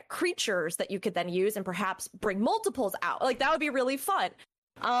different zodiac creatures that you could then use and perhaps bring multiples out. Like, that would be really fun.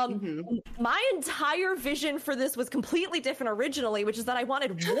 My entire vision for this was completely different originally, which is that I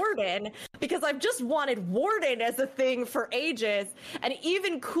wanted Warden, because I've just wanted Warden as a thing for ages. And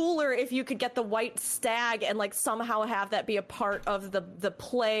even cooler if you could get the white stag and like somehow have that be a part of the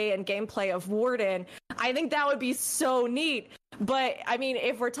play and gameplay of Warden. I think that would be so neat. But I mean,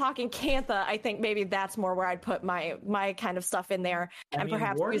 if we're talking Cantha, I think maybe that's more where I'd put my kind of stuff in there. I mean,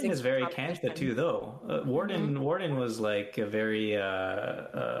 perhaps Warden is very Cantha too, though. Warden was like a very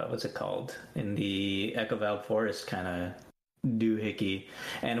what's it called in the Echo Valve Forest kind of doohickey.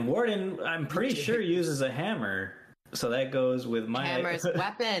 And Warden, I'm pretty sure uses a hammer, so that goes with my hammer's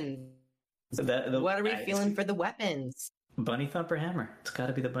weapon. So what are we feeling for the weapons? Bunny Thumper hammer. It's got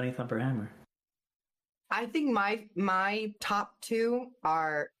to be the Bunny Thumper hammer. I think my top two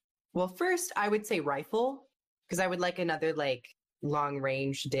are, well, first I would say rifle, because I would like another like long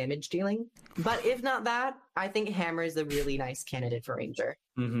range damage dealing. But if not that, I think hammer is a really nice candidate for ranger.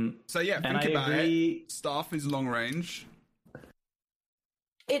 Mm-hmm. So yeah, think about it. Staff is long range.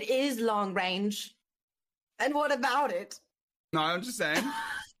 It is long range. And what about it? No, I'm just saying.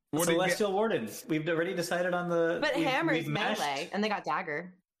 Celestial Wardens. We've already decided on the. But hammer is melee, and they got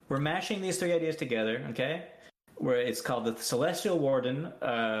dagger. We're mashing these three ideas together, okay? Where it's called the Celestial Warden,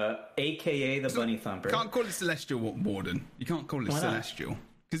 aka the Bunny Thumper. You can't call it Celestial Warden. You can't call it Celestial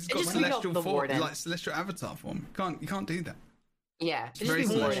because it's got celestial form, like celestial avatar form. You can't do that. Yeah, it's very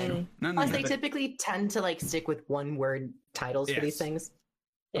celestial. No. They typically tend to like stick with one word titles for these things.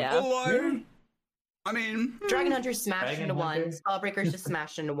 Yeah. Although, I mean, Dragon Hunter smashed into one. Spellbreaker's just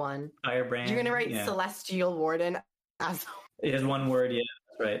smashed into one. Firebrand. You're gonna write Celestial Warden as. It is one word, yeah.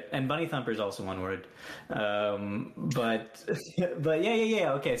 Right, and Bunny Thumper is also one word, but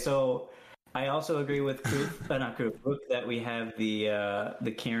yeah. Okay, so I also agree with Rook that we have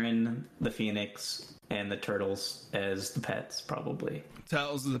the Kieran, the Phoenix, and the turtles as the pets, probably.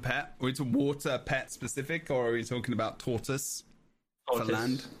 Turtles as a pet? Are we talking water pet specific, or are we talking about tortoise for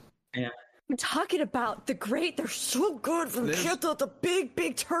land? Yeah. I'm talking about they're so good from Kyoto, the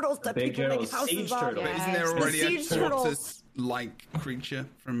big turtles that people make houses on. But isn't there already a tortoise-like creature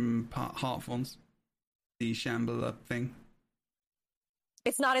from Heartthorns? The Shambler thing?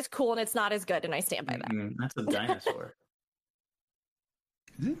 It's not as cool and it's not as good, and I stand by that. That's a dinosaur.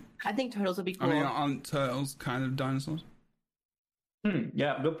 Is it? I think turtles would be cool. I mean, aren't turtles kind of dinosaurs?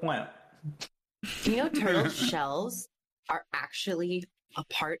 Yeah, good point. You know, turtle shells are actually a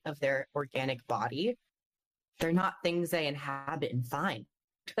part of their organic body. They're not things they inhabit and find.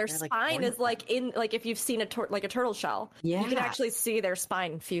 Their spine is like if you've seen a turtle shell, you can actually see their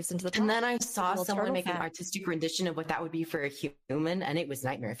spine fused into the top. And then I saw someone make an artistic rendition of what that would be for a human, and it was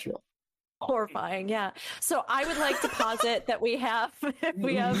nightmare fuel. Horrifying, yeah. So I would like to posit that we have thank you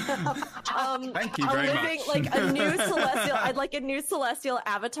very much. Like a new celestial. I'd like a new celestial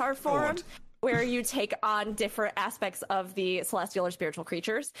avatar form. Where you take on different aspects of the celestial or spiritual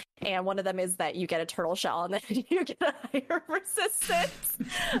creatures. And one of them is that you get a turtle shell and then you get a higher resistance.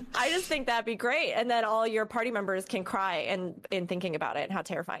 I just think that'd be great. And then all your party members can cry in thinking about it and how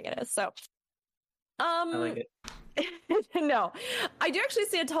terrifying it is. So, I like it. No, I do actually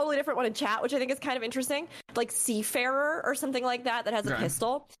see a totally different one in chat, which I think is kind of interesting. Like Seafarer or something like that has a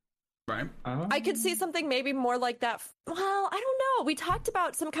pistol. Right. I could see something maybe more like that. Well, I don't know. We talked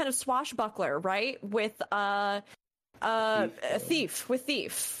about some kind of swashbuckler, right? With thief,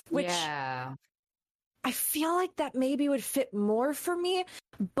 which I feel like that maybe would fit more for me.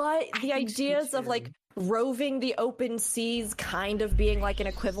 But the ideas of like roving the open seas, kind of being like an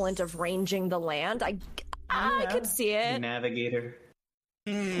equivalent of ranging the land, I could see it. Navigator.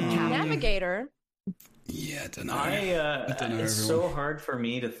 Navigator. Yeah, I don't know. It's so hard for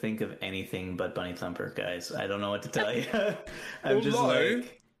me to think of anything but Bunny Thumper, guys. I don't know what to tell you. I'm just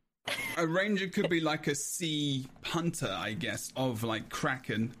like... A ranger could be like a sea hunter, I guess, of like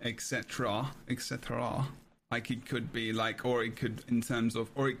Kraken, etc. Like it could be like, or it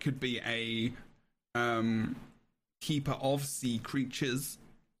could be a keeper of sea creatures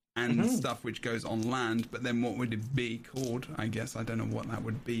and stuff which goes on land, but then what would it be called? I guess I don't know what that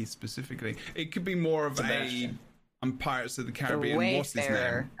would be specifically. It could be more of I'm Pirates of the Caribbean. What's his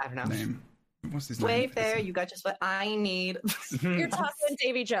name? I don't know. What's his name? Wayfarer, you got just what I need. You're talking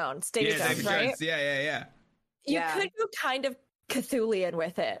Davy Jones. Davy Jones, right? Jones. Yeah. You could go kind of Cthulian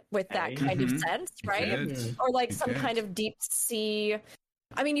with it, with that kind of sense, right? Or like some kind of deep sea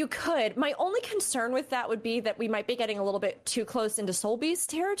I mean, you could. My only concern with that would be that we might be getting a little bit too close into Soul Beast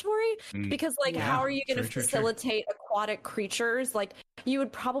territory, because, like, how are you going to facilitate aquatic creatures? Like, you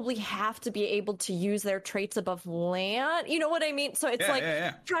would probably have to be able to use their traits above land. You know what I mean? So it's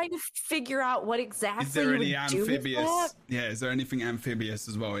trying to figure out what exactly is there any amphibious? Is there anything amphibious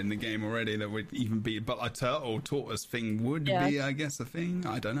as well in the game already that would even be? But a turtle tortoise thing would be, I guess, a thing.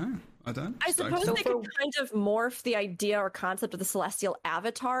 I don't know. I suppose they could kind of morph the idea or concept of the celestial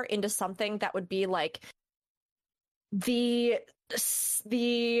avatar into something that would be like the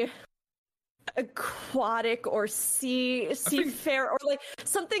aquatic or seafarer, or like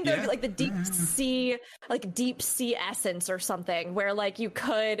something that would be like the deep sea essence or something, where like you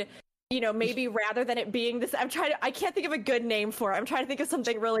could, you know, maybe rather than it being this, I can't think of a good name for it. I'm trying to think of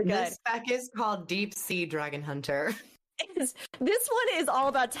something really good. This spec is called Deep Sea Dragon Hunter. This one is all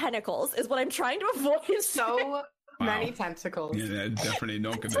about tentacles, is what I'm trying to avoid. So many tentacles. Yeah, they're definitely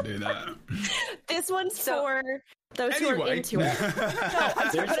not going to do that. This one's for those who are into it.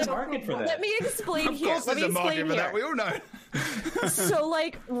 There's a market for that. Let me explain here. Of course there's a market for that, we all know. So,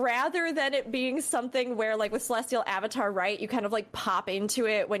 like, rather than it being something where, like, with Celestial Avatar, right, you kind of, like, pop into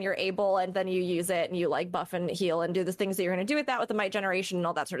it when you're able, and then you use it, and you, like, buff and heal and do the things that you're going to do with that, with the Might Generation and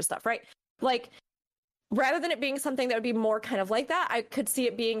all that sort of stuff, right? Like, rather than it being something that would be more kind of like that, I could see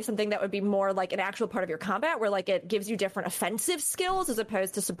it being something that would be more like an actual part of your combat, where like it gives you different offensive skills as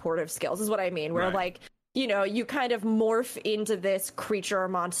opposed to supportive skills, is what I mean. Where like, you know, you kind of morph into this creature or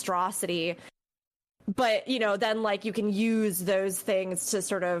monstrosity, but, you know, then like you can use those things to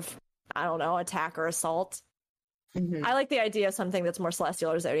sort of, I don't know, attack or assault. I like the idea of something that's more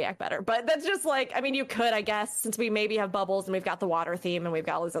celestial or zodiac better, but that's just like, I mean, you could, I guess, since we maybe have bubbles and we've got the water theme and we've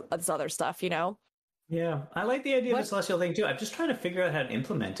got all this other stuff, you know? Yeah, I like the idea of the celestial thing too. I'm just trying to figure out how to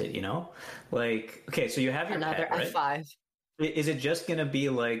implement it, you know? Like, okay, so you have your another pet, right? F5. Is it just going to be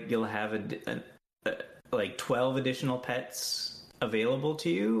like you'll have like 12 additional pets available to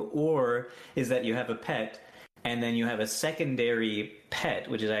you? Or is that you have a pet and then you have a secondary pet,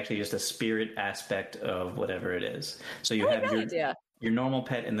 which is actually just a spirit aspect of whatever it is? So you have your normal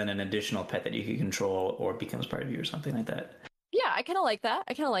pet and then an additional pet that you can control or becomes part of you or something like that. Yeah, I kind of like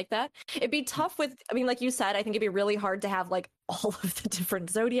that. It'd be tough with, I mean, like you said, I think it'd be really hard to have like all of the different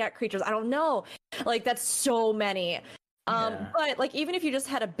zodiac creatures. I don't know. Like that's so many. But like, even if you just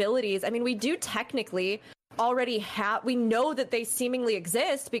had abilities, I mean, we do technically already have, we know that they seemingly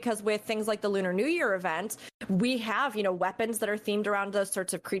exist because with things like the Lunar New Year event, we have, you know, weapons that are themed around those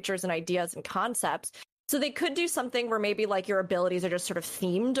sorts of creatures and ideas and concepts. So they could do something where maybe like your abilities are just sort of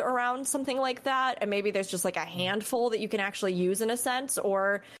themed around something like that. And maybe there's just like a handful that you can actually use in a sense,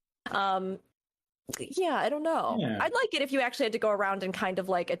 or, I don't know. Yeah. I'd like it if you actually had to go around and kind of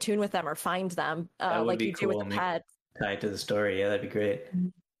like attune with them or find them, like you do with the pets. Tied to the story. Yeah, that'd be great.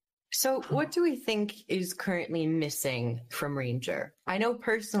 So what do we think is currently missing from Ranger? I know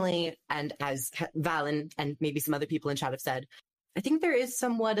personally, and as Valen and maybe some other people in chat have said, I think there is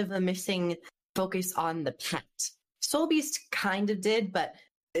somewhat of a missing focus on the pet. Soul Beast kind of did, but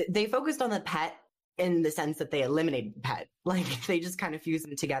they focused on the pet in the sense that they eliminated the pet. Like, they just kind of fused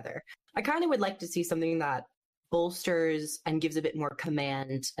them together. I kind of would like to see something that bolsters and gives a bit more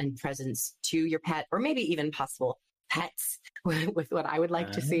command and presence to your pet, or maybe even possible pets with what I would like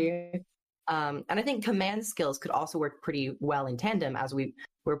to see. And I think command skills could also work pretty well in tandem, as we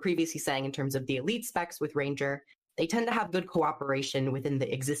were previously saying in terms of the elite specs with Ranger. They tend to have good cooperation within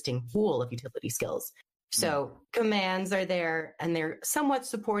the existing pool of utility skills. So commands are there, and they're somewhat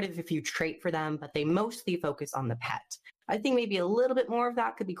supportive if you trait for them, but they mostly focus on the pet. I think maybe a little bit more of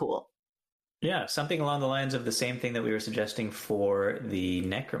that could be cool. Yeah, something along the lines of the same thing that we were suggesting for the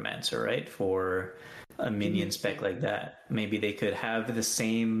Necromancer, right? For a minion spec like that. Maybe they could have the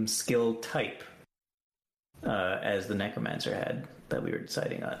same skill type as the Necromancer had that we were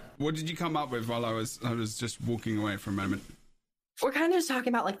deciding on. What did you come up with while I was just walking away for a moment? We're kind of just talking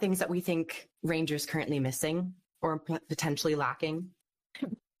about like things that we think Ranger's currently missing or potentially lacking.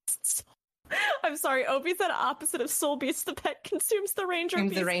 I'm sorry, Obi said opposite of Soul Beast, the pet consumes the Ranger.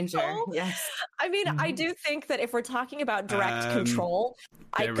 The Ranger, soul. yes. I mean, I do think that if we're talking about direct control,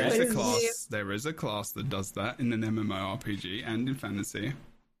 there is a class that does that in an MMORPG and in fantasy.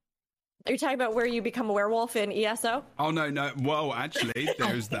 Are you talking about where you become a werewolf in ESO? Oh, no. Well, actually,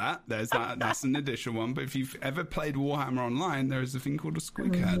 there's that. There's that. That's an additional one. But if you've ever played Warhammer Online, there is a thing called a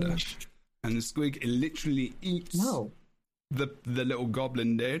squig herder. And the squig literally eats the little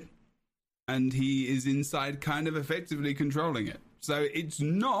goblin dude. And he is inside kind of effectively controlling it. So it's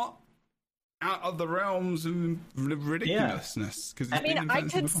not out of the realms of ridiculousness. Because I mean, I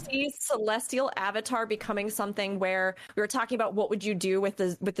could see celestial avatar becoming something where we were talking about what would you do with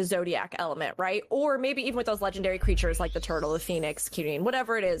the zodiac element, right? Or maybe even with those legendary creatures like the turtle, the phoenix, Kirin,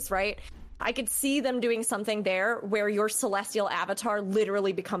 whatever it is, right? I could see them doing something there where your celestial avatar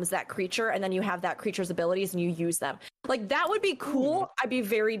literally becomes that creature, and then you have that creature's abilities and you use them. Like, that would be cool. I'd be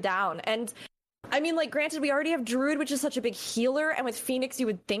very down. And I mean, like, granted, we already have Druid, which is such a big healer, and with Phoenix, you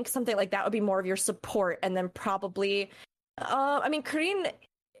would think something like that would be more of your support, and then probably, I mean, Kirin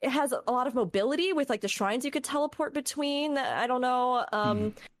has a lot of mobility with, like, the shrines you could teleport between. I don't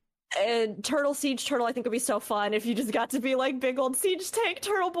know. Turtle, Siege Turtle, I think would be so fun if you just got to be, like, big old Siege Tank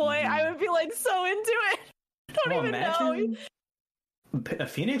Turtle Boy. I would be, like, so into it. I don't even know. A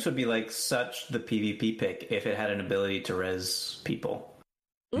Phoenix would be, like, such the PvP pick if it had an ability to res people.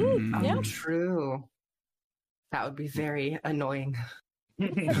 Yeah. True. That would be very annoying.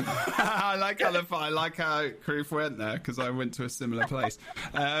 I like how Karif went there, because I went to a similar place.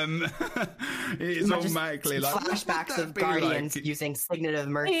 It's automatically like flashbacks of Guardians using Signet of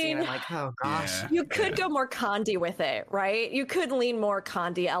Mercy, and I'm like, oh gosh. Yeah, you could go more Condi with it, right? You could lean more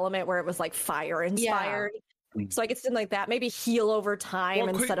Condi element where it was like fire inspired. Yeah. So I could something like that. Maybe heal over time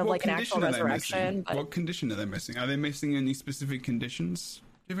instead of like an actual resurrection. But... What condition are they missing? Are they missing any specific conditions?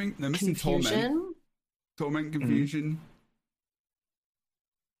 Do you think they're missing confusion? Torment, confusion,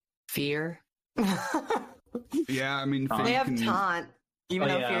 fear. Yeah, I mean, they have taunt, even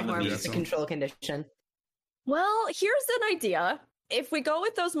though fear is more just a control condition. Well, here's an idea. If we go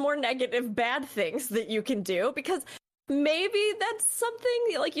with those more negative bad things that you can do, because maybe that's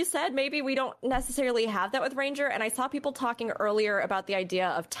something, like you said, maybe we don't necessarily have that with Ranger. And I saw people talking earlier about the idea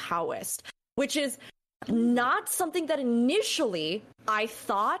of Taoist, which is not something that initially I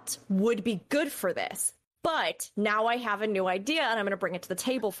thought would be good for this. But now I have a new idea, and I'm going to bring it to the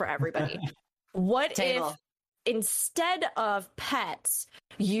table for everybody. What if instead of pets,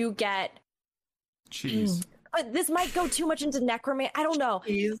 you get... Cheese. This might go too much into necromancy. I don't know.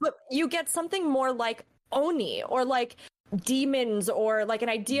 But you get something more like Oni, or like demons, or like an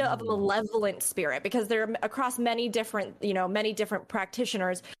idea of a malevolent spirit, because they're across many different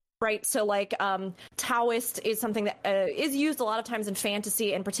practitioners. Right, so like Taoist is something that is used a lot of times in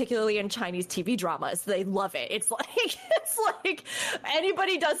fantasy, and particularly in Chinese TV dramas. They love it. It's like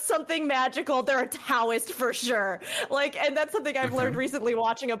anybody does something magical, they're a Taoist for sure. Like, and that's something I've learned recently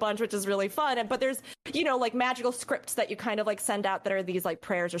watching a bunch, which is really fun. But there's, like magical scripts that you kind of like send out that are these like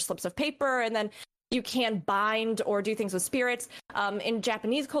prayers or slips of paper, and then you can bind or do things with spirits. In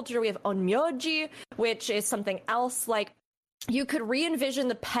Japanese culture, we have onmyoji, which is something else. Like, you could re-envision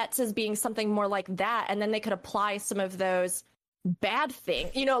the pets as being something more like that, and then they could apply some of those bad things.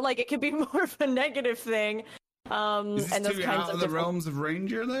 Like it could be more of a negative thing. Is this and those too kinds out of the realms of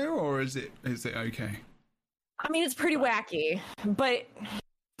Ranger, though, or is it okay? I mean, it's pretty wacky, but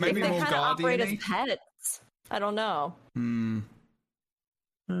maybe if they more kind of operate as guardian-y? pets, I don't know.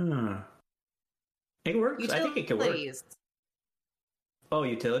 It works. I think it could work. Oh,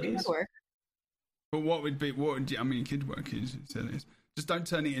 utilities? It could work. But it could work. Just don't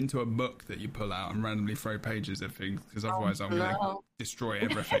turn it into a book that you pull out and randomly throw pages at things, because otherwise I'm going to destroy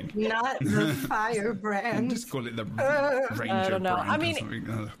everything. Not the firebrand. Just call it the Ranger I don't know. brand I or mean,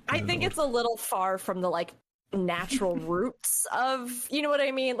 something. I think it's a little far from the like natural roots of, you know what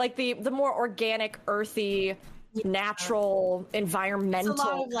I mean? Like the more organic, earthy, natural,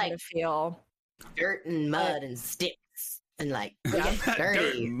 environmental kind of feel. Dirt and mud and sticks. And like, we get dirty.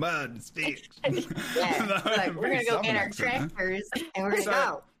 Dirt and mud, sticks. Yeah, like we're gonna go get our tractors and we're gonna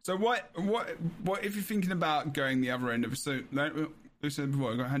go. So what if you're thinking about going the other end of like we said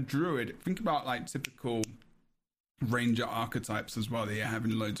before, I had Druid. Think about like typical Ranger archetypes as well. That you're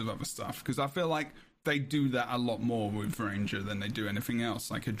having loads of other stuff, because I feel like they do that a lot more with Ranger than they do anything else.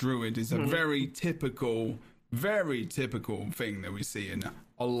 Like a Druid is a very typical thing that we see in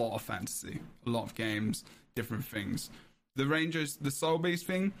a lot of fantasy, a lot of games, different things. The Rangers, the Soul Beast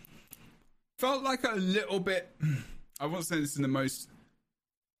thing, felt like a little bit, I won't say this in the most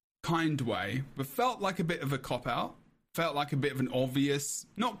kind way, but felt like a bit of a cop-out. Felt like a bit of an obvious,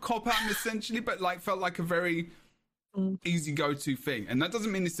 not cop-out essentially, but like felt like a very easy go-to thing. And that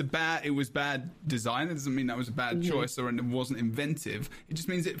doesn't mean it was bad design. It doesn't mean that was a bad choice or it wasn't inventive. It just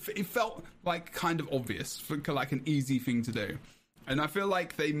means it felt like kind of obvious, like an easy thing to do. And I feel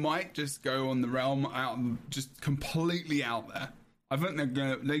like they might just go on the realm out, just completely out there. I think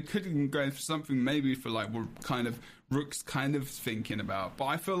they could go for something maybe for like what kind of Rook's kind of thinking about. But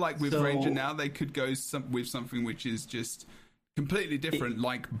I feel like with Ranger now, they could go with something which is just completely different,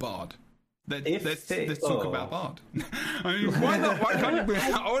 like Bard. Let's talk about Bard. I mean, why not? Why can't you be,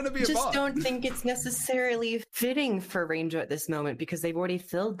 I want to be a Bard. I just don't think it's necessarily fitting for Ranger at this moment because they've already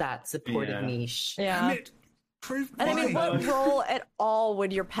filled that supportive niche. Yeah. And I mean, what role at all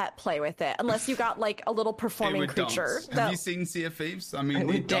would your pet play with it? Unless you got like a little performing creature. Have you seen Sea of Thieves? I mean,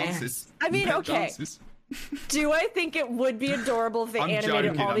 it dances. I mean, okay. Dances. Do I think it would be adorable if they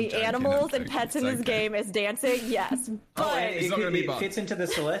animated all the animals and pets in this game as dancing? Yes. But it fits into the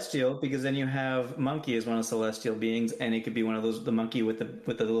celestial because then you have monkey as one of the celestial beings, and it could be one of those, the monkey with the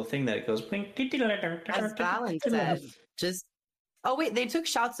little thing that it goes. As Valen said, just. Oh wait, they took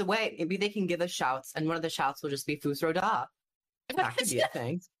shouts away. Maybe they can give us shouts, and one of the shouts will just be Fusro Da. That could be a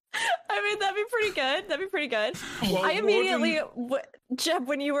thing. I mean, that'd be pretty good. That'd be pretty good. Well, I immediately, Jeb,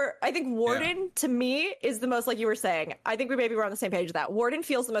 when you were, I think Warden to me is the most, like you were saying, I think we maybe were on the same page with that. Warden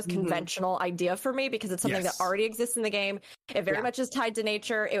feels the most conventional idea for me because it's something that already exists in the game. It very much is tied to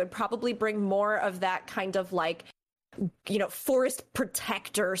nature. It would probably bring more of that kind of like, you know, forest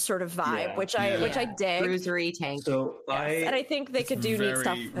protector sort of vibe, which I dig. Bruisery tank. So and I think they could do neat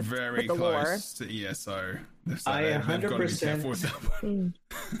stuff with the lore. To ESO. So I 100%.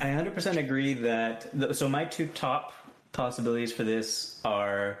 I 100% agree that. So my two top possibilities for this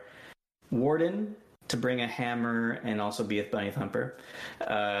are Warden to bring a hammer and also be a bunny thumper.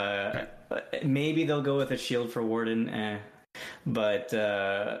 Maybe they'll go with a shield for Warden, but they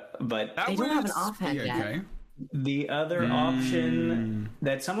don't have an offhand yet. The other option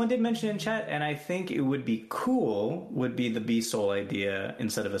that someone did mention in chat, and I think it would be cool, would be the Bee Soul idea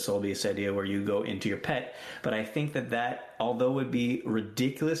instead of a Soul Beast idea where you go into your pet. But I think that although would be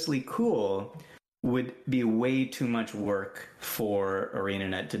ridiculously cool, would be way too much work for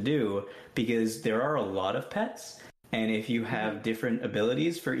ArenaNet to do because there are a lot of pets. And if you have different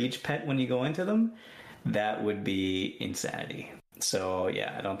abilities for each pet when you go into them, that would be insanity. So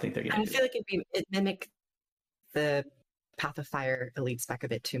yeah, I don't think they're going to. I feel like it'd mimic the Path of Fire Elite Spec a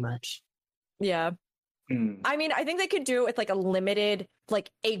bit too much. Yeah. I mean, I think they could do it with like a limited, like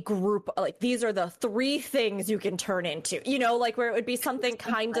a group, like these are the 3 things you can turn into, you know, like where it would be something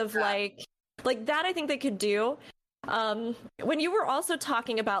kind of like that. I think they could do. When you were also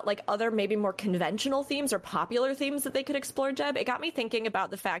talking about like other maybe more conventional themes or popular themes that they could explore, Jeb, it got me thinking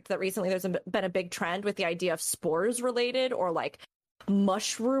about the fact that recently there's been a big trend with the idea of spores related or like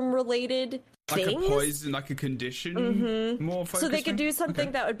mushroom related things. Like a poison, like a condition, more focused. So they could do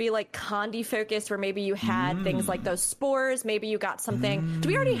something that would be like Condi focused, where maybe you had things like those spores. Maybe you got something. Do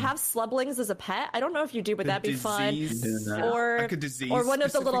we already have slublings as a pet? I don't know if you do, but that'd be fun. Or like a disease, or one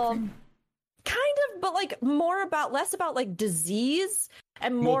of the little thing? Kind of, but like less about like disease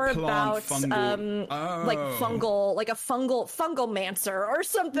and more about fungal. like fungal, like a fungal mancer or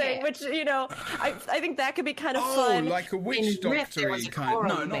something, which, you know, I think that could be kind of fun. Like a witch doctor-y kind.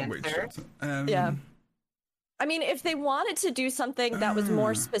 No, not witch doctor. Yeah. I mean, if they wanted to do something that was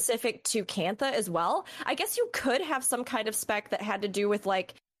more specific to Cantha as well, I guess you could have some kind of spec that had to do with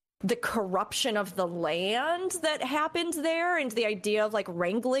like the corruption of the land that happened there and the idea of like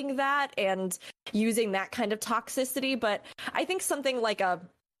wrangling that and using that kind of toxicity. But I think something like a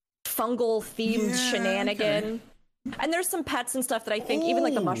fungal themed shenanigan. Okay. And there's some pets and stuff that I think, even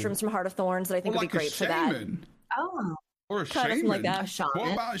like the mushrooms from Heart of Thorns, that I think would be great for that. Oh. Or a kind shaman. Like that.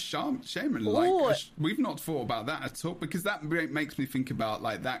 What about a shaman? Like we've not thought about that at all, because that makes me think about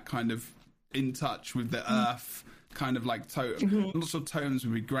like that kind of in touch with the earth. Kind of like totem. I'm not sure totems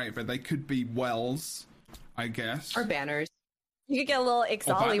would be great, but they could be wells, I guess. Or banners. You could get a little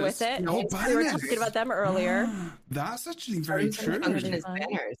Ixali with it. Oh, we were talking about them earlier. That's actually very true. As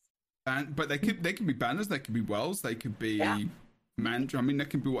banners. But they could be banners, they could be wells, they could be mantra. I mean, they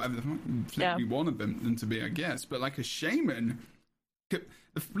could be whatever we wanted them to be, I guess. But like a shaman,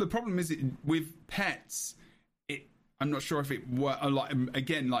 the problem is with pets. I'm not sure if it were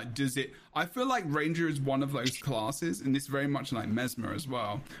does it? I feel like Ranger is one of those classes, and it's very much like Mesmer as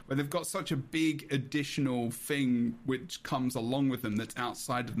well, where they've got such a big additional thing which comes along with them that's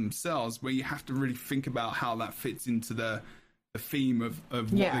outside of themselves, where you have to really think about how that fits into the theme of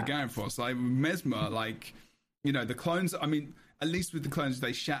what they're going for. So like Mesmer, like, you know, the clones. I mean, at least with the clones,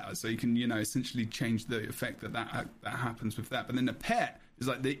 they shatter, so you can, you know, essentially change the effect that happens with that. But then a pet. It's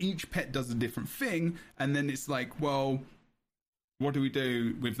like each pet does a different thing, and then it's like, well, what do we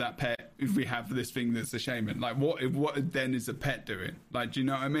do with that pet if we have this thing that's a shaman? Like, what then is a pet doing? Like, do you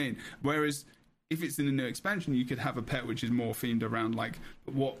know what I mean? Whereas if it's in a new expansion, you could have a pet which is more themed around like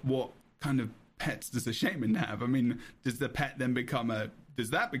what kind of pets does a shaman have? I mean, does the pet then become a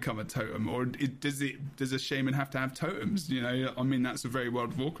totem, or does a shaman have to have totems? You know, I mean, that's a very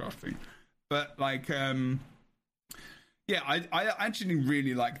World of Warcraft thing, but like. Yeah, I actually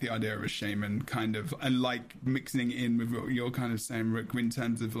really like the idea of a shaman kind of, and like mixing in with what you're kind of saying, Rook, in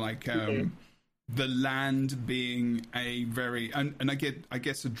terms of like the land being a very and I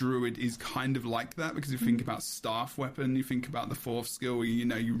guess a druid is kind of like that, because if you think about staff weapon, you think about the fourth skill where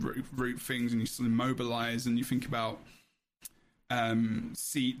you root things and you sort of mobilize, and you think about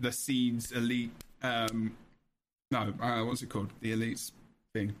the seeds elite what's it called, the elites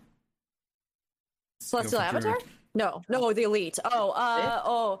thing, Celestial Avatar? No, the elite.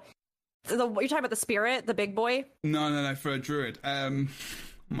 You're talking about the spirit, the big boy? No, for a druid. Oh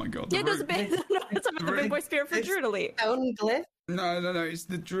my god. Yeah, there's a big. No, it's about the big boy spirit for druid elite. Stone glyph? No. It's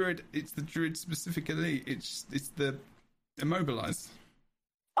the druid. It's the druid specific elite. It's the immobilized.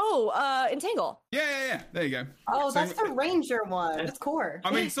 Oh, Entangle. Yeah. There you go. Oh, so, that's the ranger one. It's core.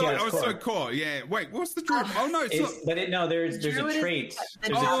 I mean, sorry, so core. Yeah. Wait, what's the druid? Oh no, it's not. There's a trait.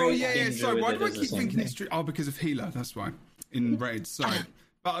 Sorry, why do I keep thinking it's druid? Oh, because of healer. That's why. In raids. Sorry.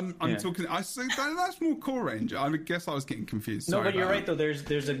 But I'm talking. I say that's more core ranger. I guess I was getting confused. Sorry, but you're right though.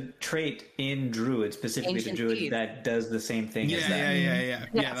 There's a trait in druid, specifically ancient the druid seeds. that does the same thing as that. Yeah.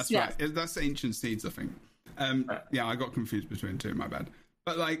 Yes, That's right. That's ancient seeds, I think. Yeah, I got confused between two. My bad.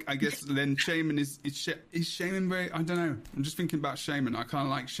 But like, I guess then shaman is shaman very. I don't know. I'm just thinking about shaman. I kind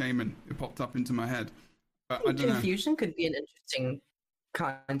of like shaman. It popped up into my head. But I don't know. Confusion could be an interesting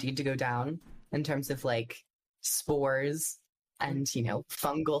content to go down in terms of like spores and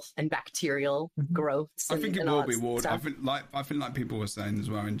fungal and bacterial growths. I think it will be Warden. I think like people were saying as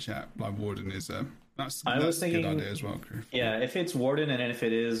well in chat, like Warden is that's a good idea as well, Crew. Yeah, if it's Warden and if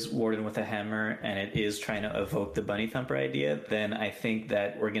it is Warden with a hammer and it is trying to evoke the bunny thumper idea, then I think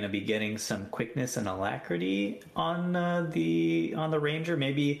that we're going to be getting some quickness and alacrity on the ranger.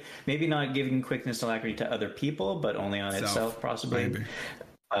 Maybe not giving quickness and alacrity to other people, but only on itself possibly. Maybe.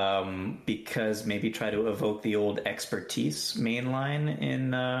 Because maybe try to evoke the old expertise mainline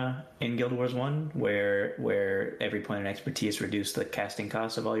in Guild Wars 1, where every point of expertise reduced the casting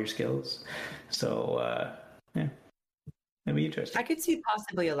cost of all your skills. So that'd be interesting. I could see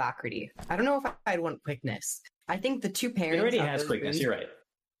possibly alacrity. I don't know if I'd want quickness. I think the two pairings. It already has quickness. You're right.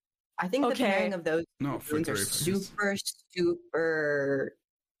 I think the pairing of those runes are super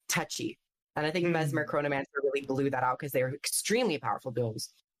touchy. And I think Mesmer Chronomancer really blew that out because they were extremely powerful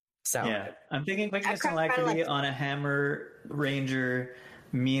builds. So yeah, I'm thinking quickness and alacrity on a hammer ranger,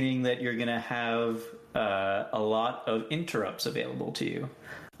 meaning that you're going to have a lot of interrupts available to you.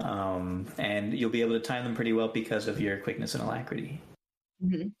 And you'll be able to time them pretty well because of your quickness and alacrity.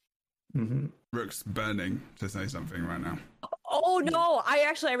 Rook's burning to say something right now. Oh no,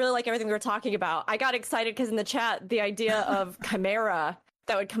 I really like everything we were talking about. I got excited because in the chat, the idea of Chimera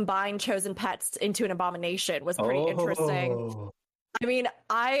that would combine chosen pets into an abomination was pretty interesting. I mean,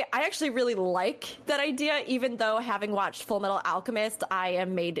 I actually really like that idea, even though having watched Full Metal Alchemist, I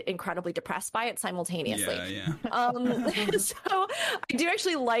am made incredibly depressed by it simultaneously. Yeah. So I do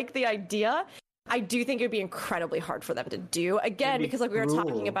actually like the idea. I do think it would be incredibly hard for them to do, again, because like we were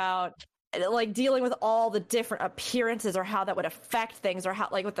talking about, like dealing with all the different appearances or how that would affect things or how,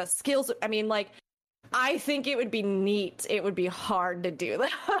 like with the skills. I mean, like, I think it would be neat. It would be hard to do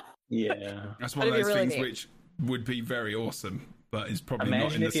that. Yeah. That's one of those things which would be very awesome, but it's probably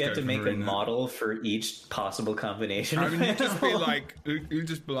not in the scope. Imagine if you had to make a model for each possible combination. I mean, you'd just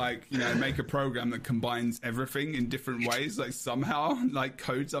be like, make a program that combines everything in different ways, like somehow, like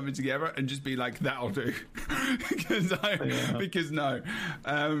code something together, and just be like, that'll do. Because no.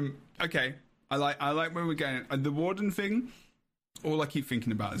 Okay. I like where we're going. The Warden thing. All I keep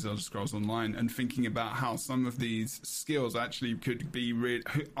thinking about is Elder Scrolls Online and thinking about how some of these skills actually could be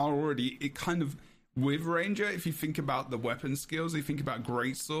already kind of with Ranger. If you think about the weapon skills, you think about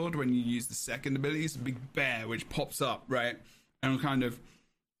Greatsword when you use the second ability, it's a big bear which pops up, right? And kind of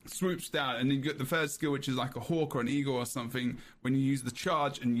swoops down. And you get the third skill, which is like a hawk or an eagle or something, when you use the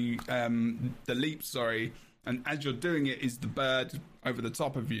charge and you, the leap, and as you're doing it is the bird over the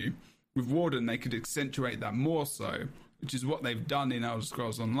top of you. With Warden, they could accentuate that more so, which is what they've done in Elder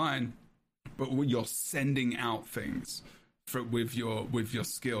Scrolls Online, but you're sending out things with your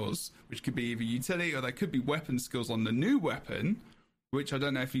skills, which could be either utility or they could be weapon skills on the new weapon, which I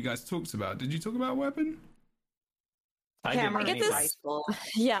don't know if you guys talked about. Did you talk about weapon? I get this.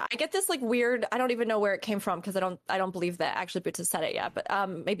 Yeah, I get this like weird. I don't even know where it came from because I don't believe that actually Boots has said it yet. But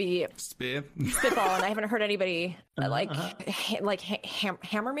maybe spitball, and I haven't heard anybody hammer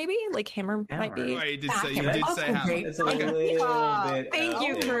maybe like hammer might be. Right, you did say hammer. Thank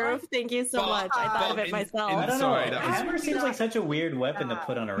you, Crew. Thank you so much. I thought of it myself. I don't know. Hammer seems like such a weird weapon to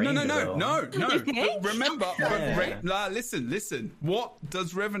put on a ranger. No. But remember, listen. What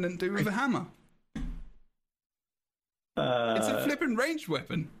does Revenant do with a hammer? It's a flippin' ranged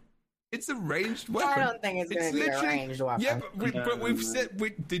weapon. It's a ranged weapon. I don't think it's going to be a ranged weapon. Yeah, but we've said...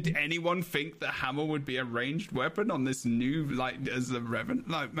 did anyone think the hammer would be a ranged weapon on this new, like, as a Revenant?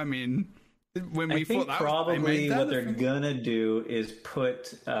 Like, I mean, when we thought that probably what they're gonna do is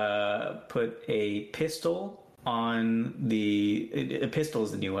put a pistol on a pistol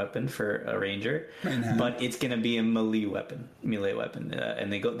is the new weapon for a ranger, but it's gonna be a melee weapon, and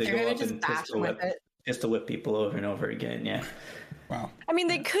they go up and pistol whip people over and over again. Yeah. Wow. I mean,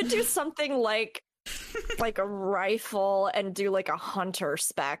 they could do something like a rifle and do like a hunter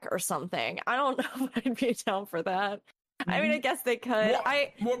spec or something. I don't know if I'd be down for that. I mean, I guess they could.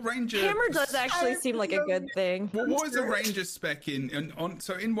 What ranger? Hammer does actually seem like a good thing. What is a ranger spec in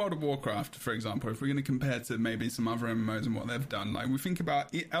World of Warcraft, for example? If we're going to compare to maybe some other MMOs and what they've done, like we think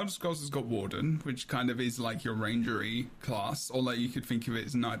about Elder Scrolls has got Warden, which kind of is like your rangery class, or like you could think of it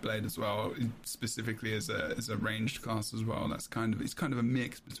as Nightblade as well, specifically as a ranged class as well. It's kind of a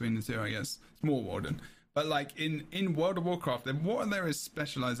mix between the two, I guess. It's more Warden. But like in World of Warcraft, then what are there as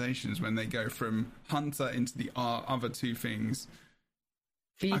specializations when they go from hunter into the other two things?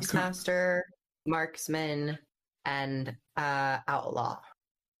 Beastmaster, marksman, and outlaw.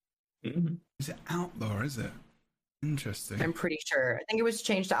 Is it outlaw? Is it? Interesting. I'm pretty sure. I think it was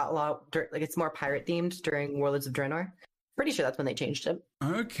changed to outlaw. Like it's more pirate themed during Warlords of Draenor. Pretty sure that's when they changed it.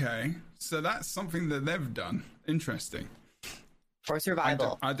 Okay, so that's something that they've done. Interesting. For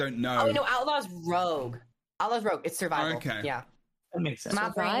survival. I don't know. Oh, no, Outlaw's rogue. Outlaw's rogue. It's survival. Okay. Yeah. That makes sense.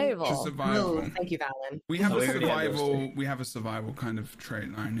 Survival. Survival. Thank you, Valen. We have a survival. We have a survival kind of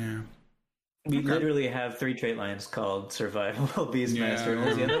trait line, yeah. We literally have 3 trait lines called survival, beastmaster, and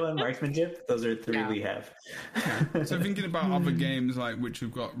what's the other one? Marksmanship. Those are 3 we have. Okay. So thinking about other games like which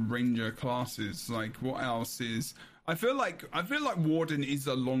we've got ranger classes, like what else is? I feel like Warden is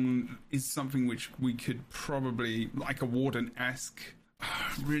something which we could probably like a Warden-esque.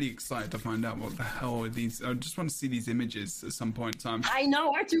 Really excited to find out what the hell are these. I just want to see these images at some point in time. I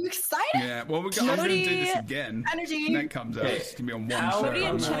know, aren't you excited? Yeah, well, I'm going to do this again. Energy. When that comes out. It's going to be on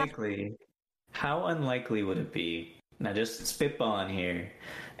one show. How unlikely would it be? Now, just spitballing here,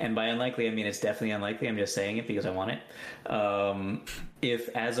 and by unlikely, I mean it's definitely unlikely. I'm just saying it because I want it. If,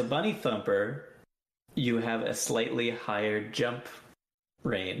 as a bunny thumper, you have a slightly higher jump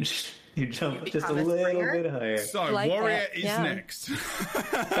range. You jump just a little bit higher. So, like Warrior is next.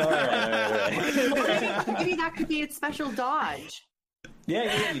 All right. Maybe that could be its special dodge.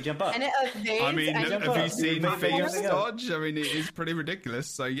 Yeah, you jump up. And it evades. I mean, have you seen Thieves' dodge? I mean, it is pretty ridiculous.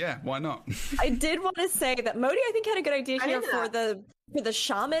 So yeah, why not? I did want to say that Modi, I think, had a good idea here for the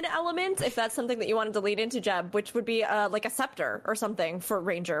shaman element, if that's something that you wanted to lead into, Jeb, which would be like a scepter or something for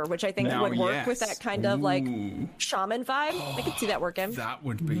ranger, which I think would work with that kind of like shaman vibe. I could see that working. That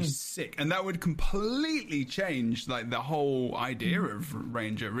would be sick, and that would completely change like the whole idea of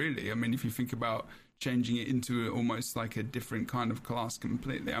ranger. Really, I mean, if you think about changing it into almost like a different kind of class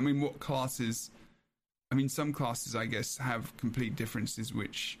completely. I mean, what classes? I mean, some classes, I guess, have complete differences,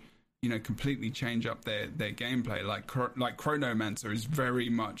 which, you know, completely change up their gameplay. Like Chronomancer is very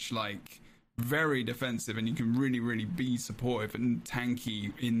much like very defensive, and you can really, really be supportive and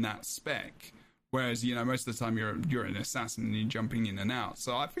tanky in that spec. Whereas, you know, most of the time you're an assassin and you're jumping in and out.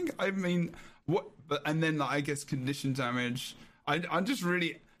 So and then like, I guess condition damage. I'm just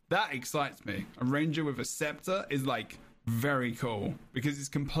really. That excites me. A ranger with a scepter is like very cool because it's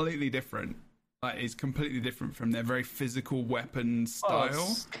completely different. Like it's completely different from their very physical weapon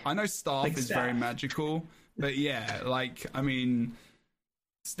style. I know staff is very magical, but yeah, like I mean,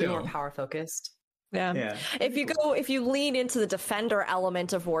 still more power focused. Yeah. If you lean into the defender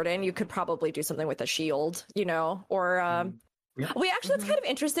element of Warden, you could probably do something with a shield, you know, or that's kind of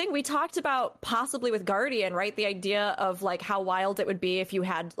interesting. We talked about possibly with Guardian, right? The idea of like how wild it would be if you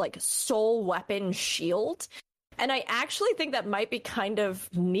had like soul weapon shield. And I actually think that might be kind of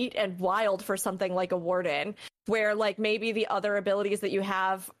neat and wild for something like a Warden, where like maybe the other abilities that you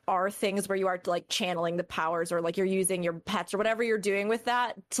have are things where you are like channeling the powers, or like you're using your pets or whatever you're doing with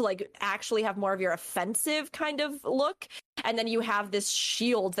that to like actually have more of your offensive kind of look. And then you have this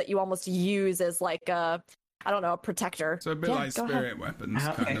shield that you almost use as like a protector. So a bit like spirit weapons.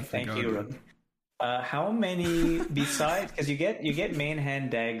 Thank you. How many besides? Because you get main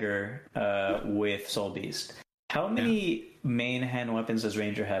hand dagger with Soul Beast. How many main hand weapons does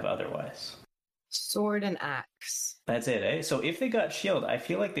Ranger have otherwise? Sword and axe. That's it, eh? So if they got shield, I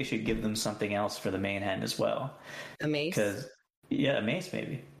feel like they should give them something else for the main hand as well. A mace. A mace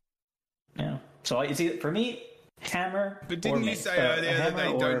maybe. Yeah. So for me, hammer. But didn't you say earlier that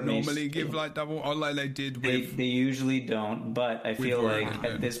they don't normally give like double, or like they did with? They usually don't, but I feel like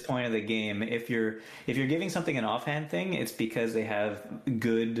at this point of the game, if you're giving something an offhand thing, it's because they have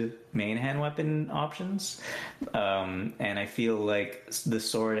good main hand weapon options, and I feel like the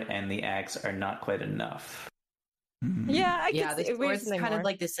sword and the axe are not quite enough. Yeah, the sword's kind of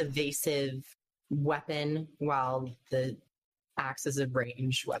like this evasive weapon, while the axe is a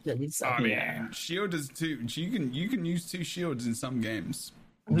ranged weapon. So. I mean, shield is two. You can use two shields in some games.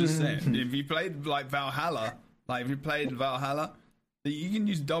 I'm just saying. If you played like Valhalla, you can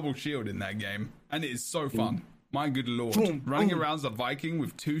use double shield in that game, and it is so fun. My good lord, running around as a Viking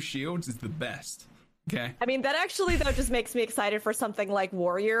with two shields is the best. Okay. I mean, that actually, though, just makes me excited for something like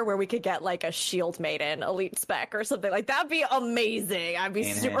Warrior, where we could get, like, a Shield Maiden Elite Spec or something. Like, that'd be amazing. I'd be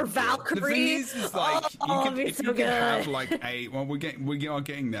super Valkyrie. The thing is like, you could have, like, well, we are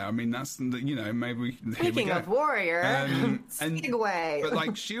getting there. I mean, that's, maybe we... Speaking of Warrior, segue. But,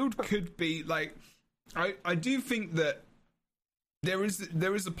 like, Shield could be, like... I do think that there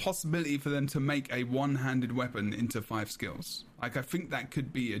is a possibility for them to make a one-handed weapon into 5 skills. Like, I think that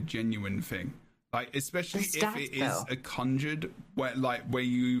could be a genuine thing. Like, especially if it is a conjured, where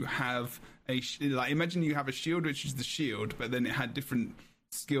you have imagine you have a shield, which is the shield, but then it had different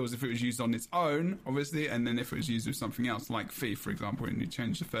skills if it was used on its own, obviously, and then if it was used with something else, like Thief, for example, and you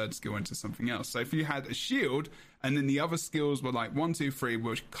change the third skill into something else. So if you had a shield, and then the other skills were like 1, 2, 3,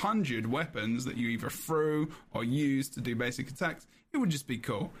 which conjured weapons that you either threw or used to do basic attacks, it would just be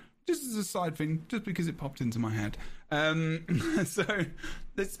cool. Just as a side thing, just because it popped into my head. So I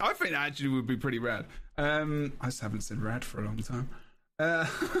think that actually would be pretty rad. I just haven't said rad for a long time.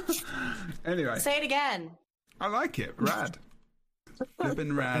 Anyway. Say it again. I like it. Rad.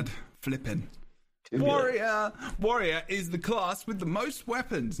 Flippin' rad. Flippin'. Warrior is the class with the most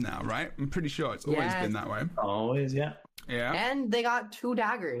weapons now, right? I'm pretty sure it's always been that way. Always, yeah. Yeah. And they got 2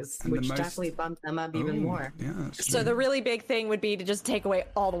 daggers, which definitely bumped them up even more. Yeah, so the really big thing would be to just take away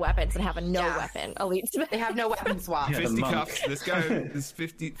all the weapons and have a weapon elite. They have no weapon swap. Fisticuffs. Let's go. There's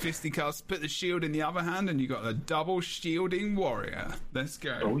fisticuffs. Put the shield in the other hand, and you got a double shielding warrior. Let's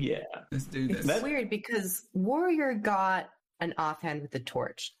go. Oh yeah. Let's do this. It's weird because Warrior got an offhand with the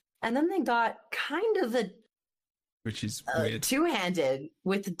torch, and then they got kind of a which is weird. Two-handed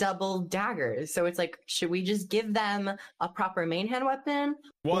with double daggers. So it's like, should we just give them a proper main hand weapon?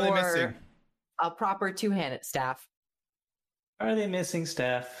 What are they missing? A proper two-handed staff. Are they missing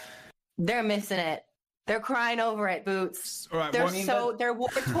staff? They're missing it. They're crying over it, Boots. All right, they're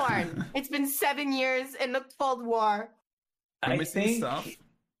war-torn. It's been 7 years in the Cold War. I think stuff.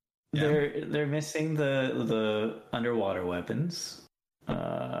 They're missing the underwater weapons.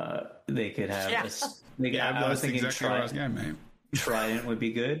 They could have. I was thinking Trident would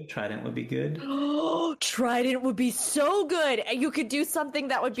be good. Trident would be so good. You could do something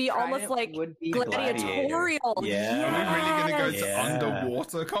that would be almost like gladiatorial. Yeah. Are we really going to go to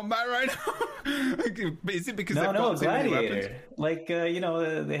underwater combat right now? Is it because they've got too many weapons? Like,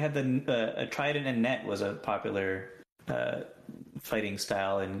 they had a Trident and Net was a popular fighting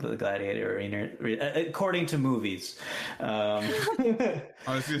style in the gladiator arena, according to movies. I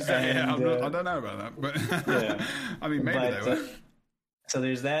was going to say, I don't know about that, but I mean, maybe they were. So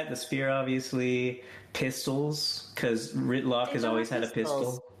there's that. The spear, obviously, pistols, because Ritlock has always had a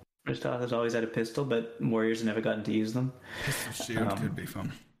pistol. Ritlock has always had a pistol, but warriors have never gotten to use them. Pistol shield could be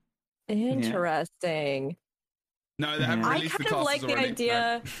fun. Interesting. No, they haven't released the classes like the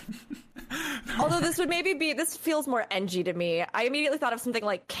idea. Although this feels more NG to me. I immediately thought of something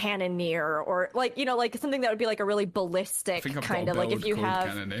like Cannoneer, or like something that would be like a really ballistic kind of like if you have.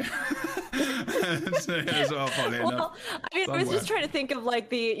 I was just trying to think of like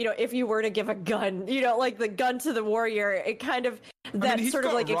the if you were to give a gun, like the gun to the warrior, it kind of sort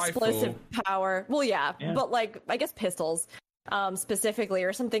of like explosive power. Well, yeah, but like I guess pistols, specifically,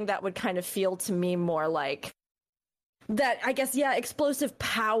 or something that would kind of feel to me more like. That, I guess, explosive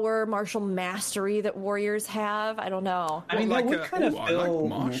power, martial mastery that warriors have. I don't know. I mean, that would kind of fill... I like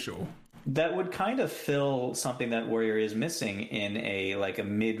martial. That would kind of fill something that warrior is missing in a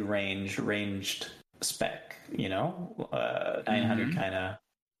mid-range ranged spec, 900 kind of.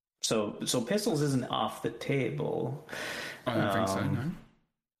 So pistols isn't off the table. I don't think so, no.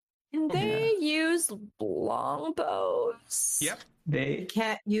 Can they use longbows? Yep. They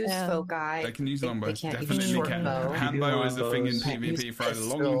can't use foci. They can use longbows. Definitely can. Handbow is a thing in PvP for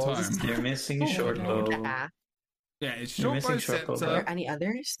a long time. They're missing shortbow. Yeah, it's shortbow, scepter. Are there any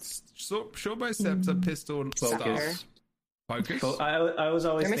others? Shortbow, scepter, pistol, staff. Focus. I was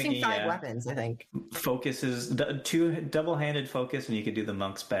always They're missing thinking 5 weapons, I think. Focus is two double-handed focus, and you could do the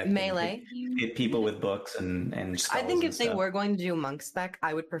monk spec. Melee. Hit people with books and I think if stuff. they were going to do monk spec,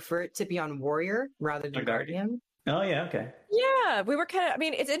 I would prefer it to be on warrior rather than guardian. Oh yeah, okay. Yeah, we were kind of. I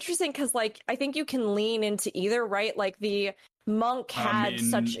mean, it's interesting because like I think you can lean into either, right? Like the monk had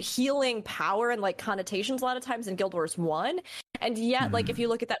such healing power and like connotations a lot of times in Guild Wars 1, and yet like if you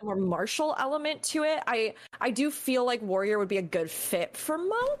look at that more martial element to it, I do feel like warrior would be a good fit for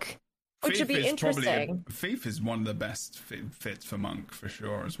monk, which would be interesting. Thief is one of the best fits for monk for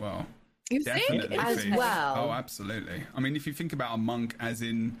sure as well. You Definitely think as Thief. well? Oh, absolutely. I mean, if you think about a monk as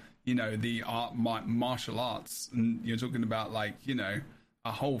in, you know, the martial arts, and you're talking about like, you know,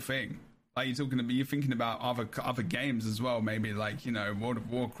 a whole thing. Like you're thinking about other games as well. Maybe like, you know, World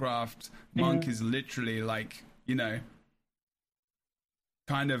of Warcraft. Monk is literally like, you know,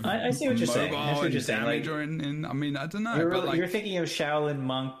 kind of. I see what you're saying. I see what you're saying. Like, I mean, I don't know. You're thinking of Shaolin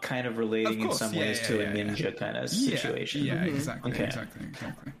monk kind of relating in some ways to a ninja kind of situation. Yeah, exactly. Okay.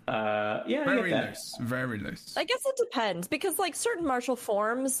 Exactly. Yeah, very loose. Very loose. I guess it depends because like certain martial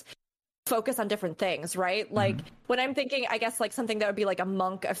forms focus on different things, right? Like when I'm thinking, I guess like something that would be like a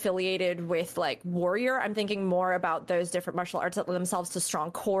monk affiliated with like warrior, I'm thinking more about those different martial arts that lend themselves to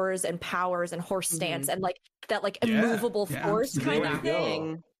strong cores and powers and horse stance and like that like immovable force kind of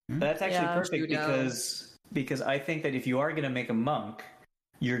thing. That's actually perfect because I think that if you are going to make a monk,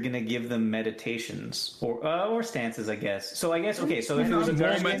 you're going to give them meditations or stances, I guess. So I guess, okay, so if it was a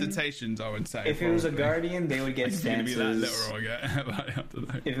guardian... More meditations, I would say. If it was a guardian, they would get stances. Be that literal, I don't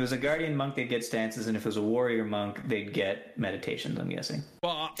know. If it was a guardian monk, they'd get stances, and if it was a warrior monk, they'd get meditations, I'm guessing.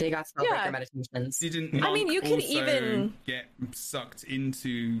 But they got spellbreaker meditations. Didn't monk you could also even get sucked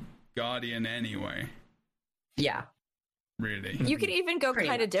into guardian anyway? Yeah. Really? You could even go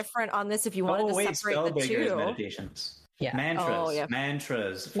kind of different on this if you wanted to separate the two. Meditations. Yeah.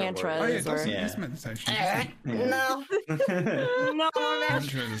 Mantras. It's meditation. No. No,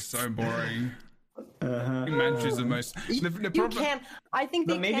 mantras are so boring. Mantras are the most. The problem. I think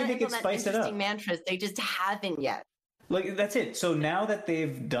they maybe they could spice it up. Mantras. They just haven't yet. Like that's it. So now that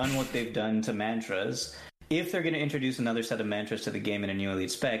they've done what they've done to mantras, if they're going to introduce another set of mantras to the game in a new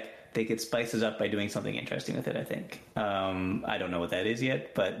Elite Spec, they could spice it up by doing something interesting with it, I think. I don't know what that is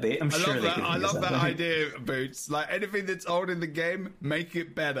yet, but I'm sure they could. I love that idea, Boots. Like anything that's old in the game, make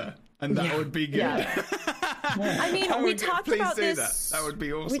it better. And that would be good. Yeah. I mean, we talked about this. That would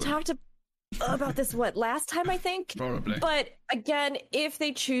be awesome. We talked about this, last time, I think? Probably. But again, if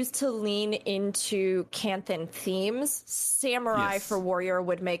they choose to lean into Canthan themes, Samurai for Warrior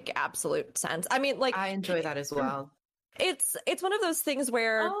would make absolute sense. I mean, like... I enjoy that as well. It's one of those things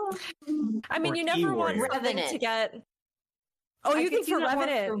where, I mean, you never want something to get... Oh, you think for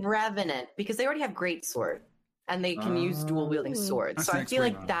Revenant? For Revenant, because they already have great sword, and they can use dual wielding swords. So I feel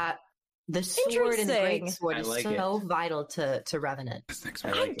like that the sword and great sword is so vital to Revenant.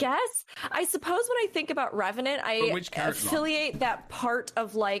 I guess. I suppose when I think about Revenant, I affiliate that part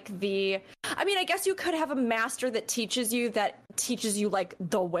of like the. I mean, I guess you could have a master that teaches you like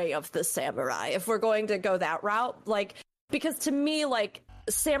the way of the samurai. If we're going to go that route, like because to me, like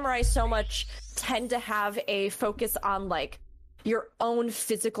samurai so much tend to have a focus on like your own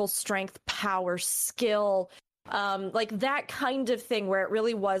physical strength, power, skill. Like that kind of thing where it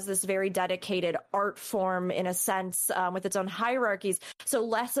really was this very dedicated art form in a sense, with its own hierarchies. So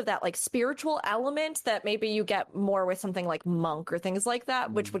less of that like spiritual element that maybe you get more with something like monk or things like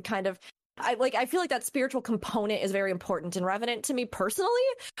that, which would kind of, I feel like that spiritual component is very important in Revenant to me personally,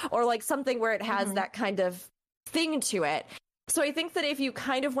 or like something where it has that kind of thing to it. So I think that if you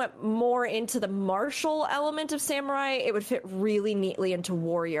kind of went more into the martial element of samurai, it would fit really neatly into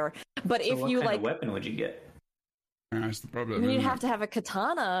warrior. But so if you what weapon would you get? That's the problem. You'd have to have a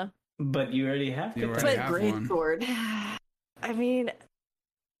katana. But you already have katana. But great sword. I mean...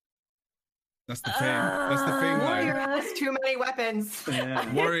 That's the thing. That's the thing, Warrior has too many weapons.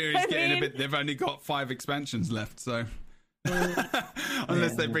 Yeah. Warrior is getting a bit... They've only got 5 expansions left, so...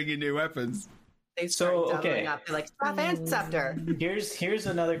 Unless they bring in new weapons. They start doubling up. They're like, Staff and Scepter. Here's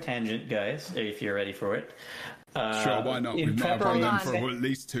another tangent, guys, if you're ready for it. Sure, why not? We've not run them for at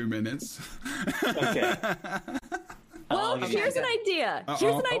least 2 minutes. Okay. Well, here's an idea.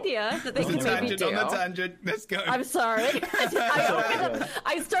 Here's an idea that they can maybe do. On the tangent. Let's go. I'm sorry.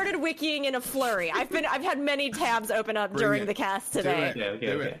 I started wikiing in a flurry. I've had many tabs open up during the cast today.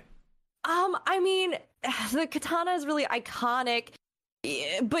 Do it. I mean, the katana is really iconic.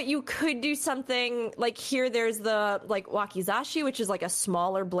 But you could do something like here. There's the like wakizashi, which is like a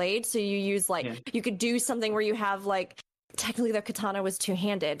smaller blade. So you use you could do something where you have like technically their katana was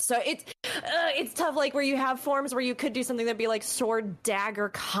two-handed. So it's tough, like where you have forms where you could do something that'd be like sword dagger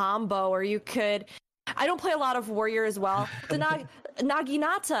combo, or you could. I don't play a lot of warrior as well. The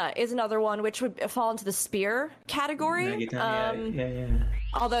Naginata is another one which would fall into the spear category. Yeah.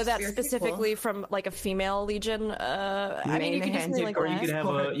 Although that's specifically from like a female legion. I mean, you could do something like or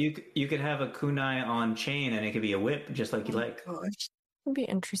that. you could have a kunai on chain, and it could be a whip, just like you like. Would be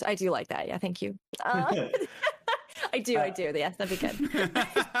interesting. I do like that. Yeah, thank you. I do. Yes, that'd be good.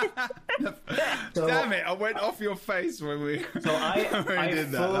 Damn it! I went off your face when we. So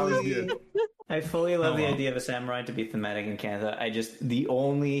I fully love the idea of a samurai to be thematic in Canada. The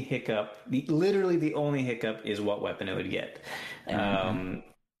only hiccup is what weapon it would get.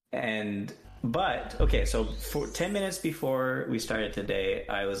 But okay, so for 10 minutes before we started today,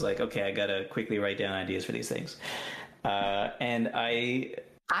 I was like, okay, I gotta quickly write down ideas for these things, and I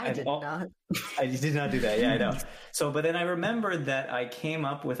did not do that. Yeah, I know. So, but then I remembered that I came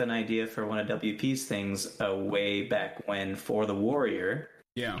up with an idea for one of WP's things way back when for the warrior.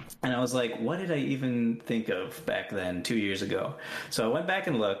 Yeah. And I was like, what did I even think of back then, 2 years ago? So I went back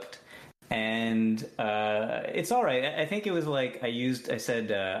and looked, and it's all right. I think it was like I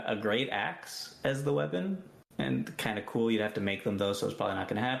said a great axe as the weapon, and kind of cool. You'd have to make them though, so it's probably not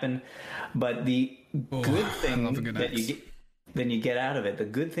going to happen. But the good thing that you get out of it, the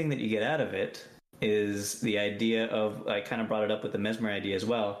good thing that you get out of it is the idea of, I kind of brought it up with the Mesmer idea as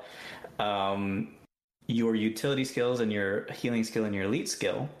well. Your utility skills and your healing skill and your elite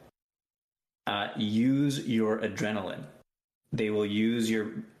skill use your adrenaline. They will use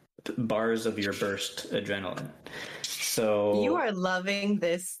your bars of your burst adrenaline. So you are loving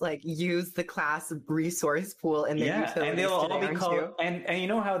this, like, use the class resource pool in the utilities. And they'll all be called. And you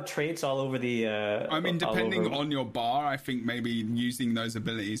know how traits all over the. I mean, depending on your bar, I think maybe using those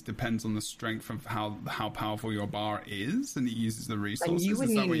abilities depends on the strength of how powerful your bar is, and it uses the resources. And you would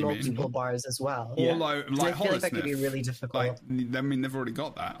need multiple bars as well. Although, like I feel like that could be really difficult. They've already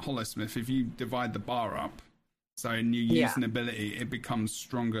got that. Holosmith, if you divide the bar up. So, and you use an ability, it becomes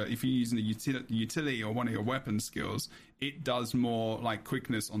stronger. If you're using a utility or one of your weapon skills, it does more like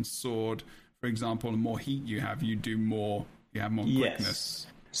quickness on sword. For example, the more heat you have more quickness.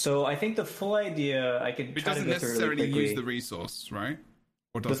 So I think the full idea, I could try to go through really quickly. It doesn't necessarily use the resource, right?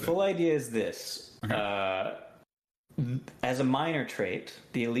 Or does the full idea is this. Okay. As a minor trait,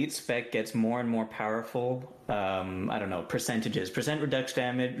 the elite spec gets more and more powerful. I don't know, percentages. Percent reduced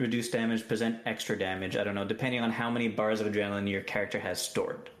damage, percent extra damage. I don't know, depending on how many bars of adrenaline your character has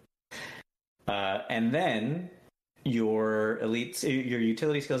stored. And then your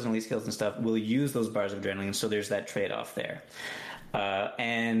utility skills and elite skills and stuff will use those bars of adrenaline, so there's that trade-off there.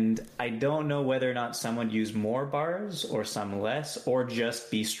 And I don't know whether or not some would use more bars or some less, or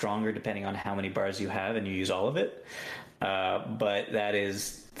just be stronger depending on how many bars you have and you use all of it. But that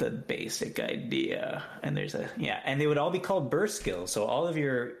is the basic idea. And and they would all be called burst skills. So all of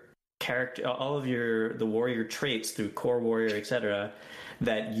your the warrior traits through core warrior, etc.,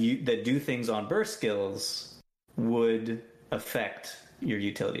 that do things on burst skills would affect your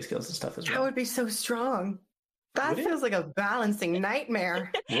utility skills and stuff as well. That would be so strong. That feels like a balancing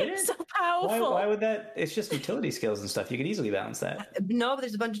nightmare. It's so powerful. Why would that? It's just utility skills and stuff. You could easily balance that. No, but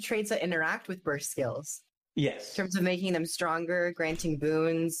there's a bunch of traits that interact with burst skills. Yes. In terms of making them stronger, granting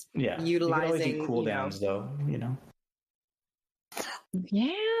boons, utilizing. You can always do cooldowns, though, you know.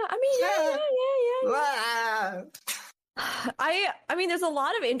 Yeah, I mean, yeah. I mean, there's a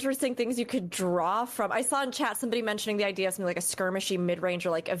lot of interesting things you could draw from. I saw in chat somebody mentioning the idea of something like a skirmishy mid-range or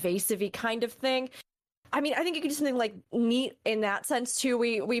like evasive-y kind of thing. I mean, I think you could do something like neat in that sense too.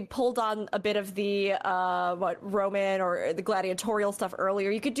 We pulled on a bit of the Roman or the gladiatorial stuff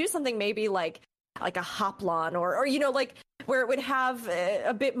earlier. You could do something maybe like a hoplon or you know, like where it would have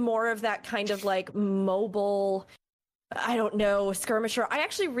a bit more of that kind of like mobile, I don't know, skirmisher. I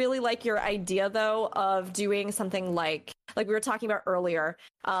actually really like your idea though of doing something like we were talking about earlier,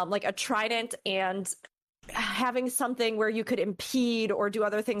 like a trident and having something where you could impede or do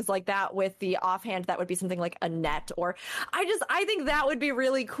other things like that with the offhand. That would be something like a net, or I think that would be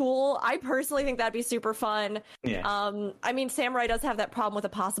really cool. I personally think that'd be super fun. I mean, samurai does have that problem with a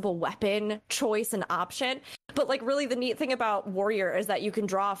possible weapon choice and option, but like really the neat thing about warrior is that you can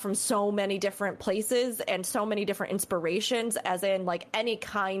draw from so many different places and so many different inspirations, as in like any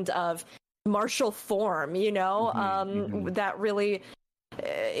kind of martial form, you know, that really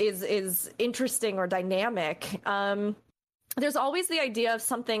is interesting or dynamic. There's always the idea of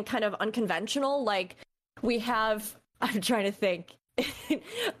something kind of unconventional, like we have, I'm trying to think,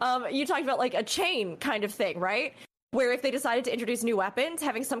 you talked about like a chain kind of thing, right? Where if they decided to introduce new weapons,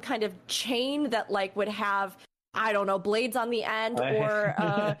 having some kind of chain that like would have I don't know, blades on the end,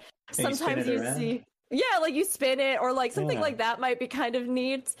 or sometimes you see, like you spin it, or like something like that might be kind of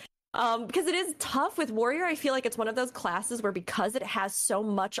neat. Because it is tough with Warrior. I feel like it's one of those classes where, because it has so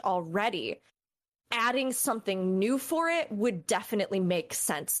much already, adding something new for it would definitely make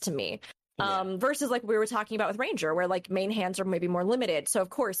sense to me. Versus like we were talking about with Ranger, where like main hands are maybe more limited. So of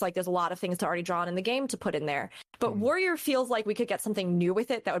course, like there's a lot of things to already drawn in the game to put in there. But Warrior feels like we could get something new with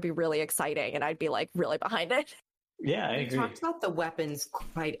it that would be really exciting, and I'd be like really behind it. Yeah, I agree. We talked about the weapons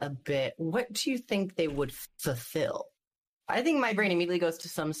quite a bit. What do you think they would fulfill? I think my brain immediately goes to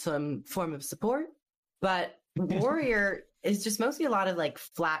some form of support, but Warrior is just mostly a lot of like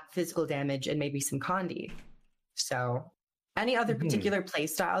flat physical damage and maybe some condi. So any other particular play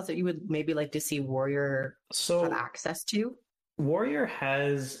styles that you would maybe like to see Warrior have access to? Warrior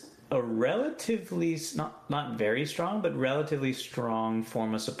has a relatively, not very strong, but relatively strong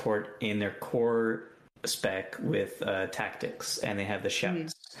form of support in their core spec with tactics, and they have the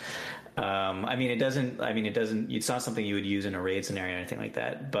shouts. It's not something you would use in a raid scenario or anything like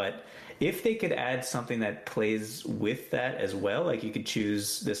that, but if they could add something that plays with that as well, like you could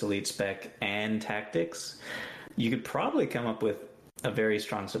choose this elite spec and tactics, you could probably come up with a very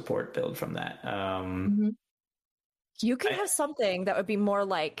strong support build from that. You could have something that would be more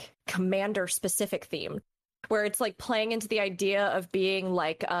like commander specific themed, where it's like playing into the idea of being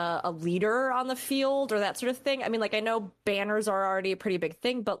like a leader on the field or that sort of thing. I mean, like I know banners are already a pretty big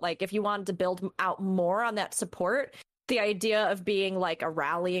thing, but like if you wanted to build out more on that support, the idea of being like a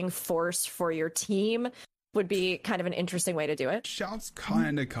rallying force for your team would be kind of an interesting way to do it. Shouts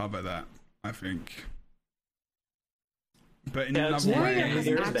kind of cover that, I think. But in another way,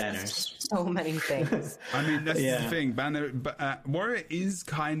 there's banners. So many things. I mean, that's the thing. Warrior is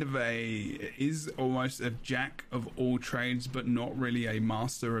kind of is almost a jack of all trades, but not really a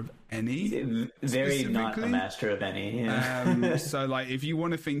master of any. Very not a master of any. Yeah. So, like, if you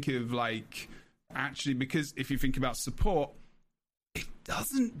want to think of like, actually, because if you think about support, it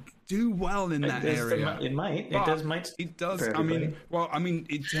doesn't do well in that area. It might. It does. I mean,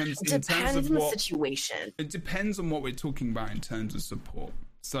 it depends on the situation. It depends on what we're talking about in terms of support.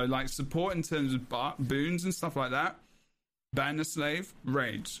 So, like, support in terms of boons and stuff like that. Banner slave,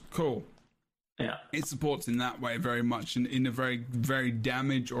 raids, cool. Yeah, it supports in that way very much, in a very, very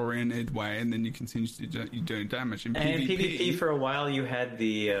damage-oriented way, and then you continue to do damage. In PvP for a while, you had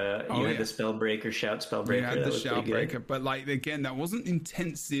the the Spellbreaker, Shout Spellbreaker. You had the Shoutbreaker, but like again, that wasn't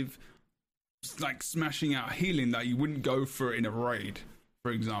intensive, like smashing out healing that you wouldn't go for in a raid.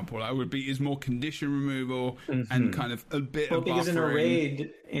 For example, that would be more condition removal and kind of a bit of buffering. Because in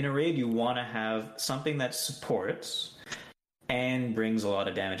a raid, you want to have something that supports and brings a lot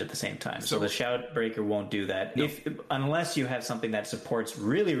of damage at the same time. So the Shoutbreaker won't do that. No. Unless you have something that supports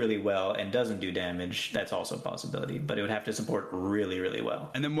really, really well and doesn't do damage, that's also a possibility. But it would have to support really, really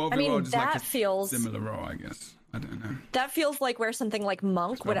well. And then World is like a similar role, I guess. I don't know. That feels like where something like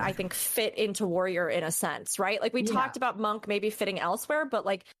Monk would, I think, fit into Warrior in a sense, right? Like we talked about Monk maybe fitting elsewhere, but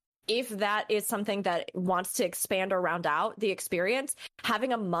like if that is something that wants to expand or round out the experience,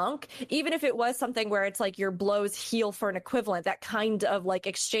 having a Monk, even if it was something where it's like your blows heal for an equivalent, that kind of like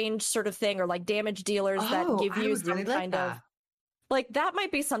exchange sort of thing, or like damage dealers that give you some kind of like that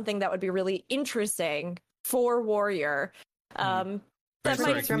might be something that would be really interesting for Warrior. That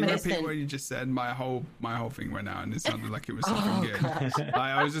might can you repeat what you just said? My whole thing went out and it sounded like it was something good. Like,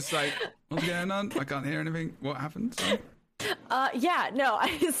 I was just like, what's going on? I can't hear anything. What happened? Sorry.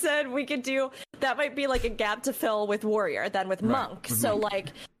 I said we could do that. Might be like a gap to fill with Warrior than with Monk. So like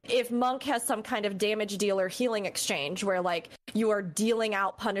if Monk has some kind of damage dealer healing exchange where like you are dealing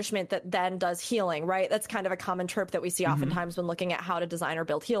out punishment that then does healing, right? That's kind of a common trope that we see oftentimes when looking at how to design or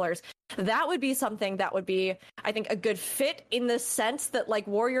build healers. That would be something that would be, I think, a good fit in the sense that like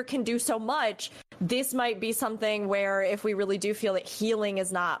Warrior can do so much. This might be something where if we really do feel that healing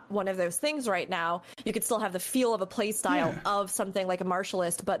is not one of those things right now, you could still have the feel of a play style of something like a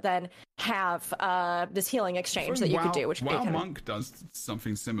martialist, but then have this healing exchange that you could do. Which Monk does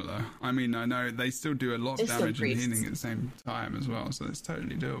something similar. I mean, I know they still do a lot of damage and healing at the same time as well, so it's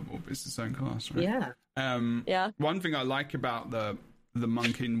totally doable. But it's its own class, right? Yeah. One thing I like about the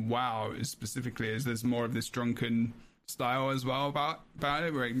Monk in WoW is there's more of this drunken style as well about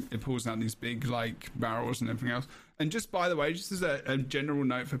it, where it pulls out these big like barrels and everything else. And just by the way, just as a general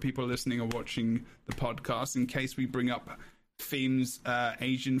note for people listening or watching the podcast, in case we bring up themes,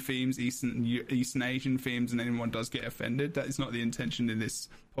 Asian themes, Eastern Asian themes, and anyone does get offended, that is not the intention in this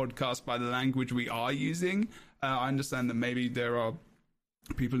podcast by the language we are using. I understand that maybe there are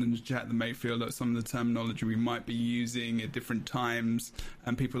people in the chat that may feel that some of the terminology we might be using at different times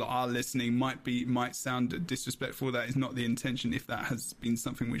and people that are listening might sound disrespectful. That is not the intention. If that has been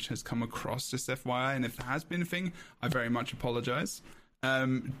something which has come across, just FYI, and if it has been a thing, I very much apologize.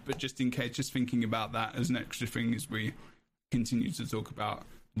 But just in case, just thinking about that as an extra thing as we continue to talk about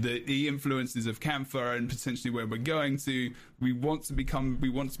the influences of Camphor and potentially where we're going to, we want to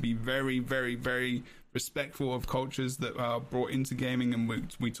be very, very, very respectful of cultures that are brought into gaming and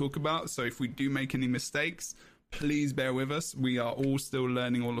we talk about. So if we do make any mistakes, please bear with us. We are all still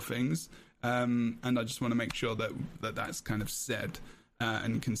learning all the things. And I just want to make sure that's kind of said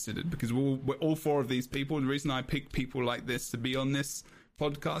and considered, because we're all four of these people. The reason I pick people like this to be on this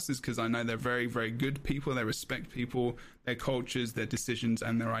podcast is because I know they're very, very good people. They respect people, their cultures, their decisions,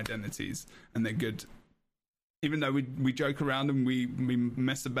 and their identities, and they're good. Even though we joke around and we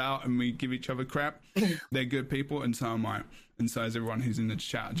mess about and we give each other crap, they're good people, and so am I. And so is everyone who's in the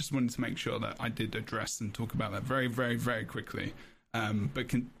chat. I just wanted to make sure that I did address and talk about that very, very, very quickly.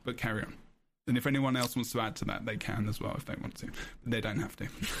 But carry on. And if anyone else wants to add to that, they can as well if they want to. But they don't have to.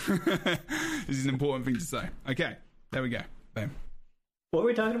 This is an important thing to say. Okay, there we go. Boom. What were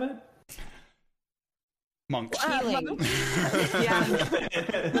we talking about? Monks. Healing. Yeah.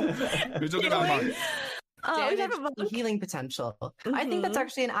 We're talking about monks. The healing potential. Mm-hmm. I think that's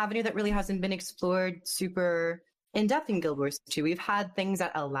actually an avenue that really hasn't been explored super in depth in Guild Wars 2. We've had things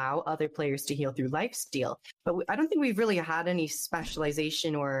that allow other players to heal through lifesteal, but I don't think we've really had any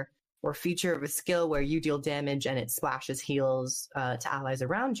specialization or feature of a skill where you deal damage and it splashes heals to allies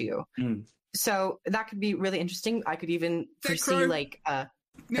around you. So that could be really interesting. I could even foresee like a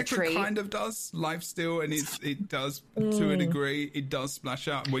trait. Kind of does lifesteal, and it does to a degree. It does splash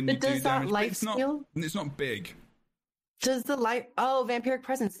out when you do damage. It's not big. Does the vampiric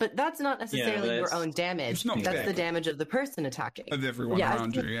presence? But that's not necessarily your own damage. That's big. The damage of the person attacking. Of everyone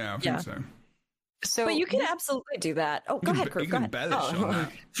around you. Yeah, I think so. But you can absolutely do that. Oh, go ahead, Kurt. Go ahead.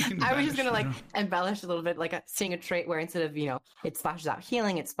 I was just gonna embellish a little bit, like seeing a trait where instead of it splashes out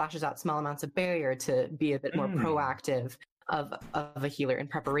healing, it splashes out small amounts of barrier to be a bit more proactive of a healer in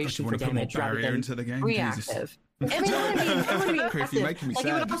preparation for damage rather than into the game. Reactive. I mean, it would be effective.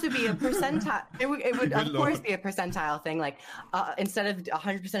 It would also be a percentile. It would of course be a percentile thing. Like instead of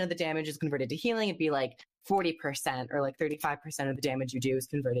 100% of the damage is converted to healing, it'd be like 40% or like 35% of the damage you do is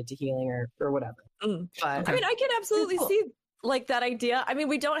converted to healing or whatever. But, I mean, I can absolutely see like that idea. I mean,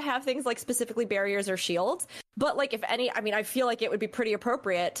 we don't have things like specifically barriers or shields, but like if any, I mean, I feel like it would be pretty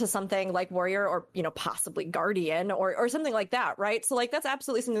appropriate to something like warrior or, possibly guardian or something like that, right? So like that's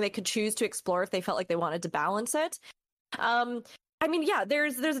absolutely something they could choose to explore if they felt like they wanted to balance it. I mean, yeah,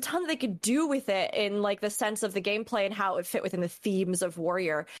 there's a ton that they could do with it in like the sense of the gameplay and how it would fit within the themes of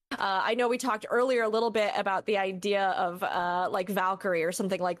Warrior. I know we talked earlier a little bit about the idea of like Valkyrie or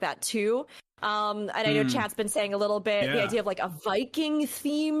something like that too. And I know chat's been saying a little bit the idea of like a Viking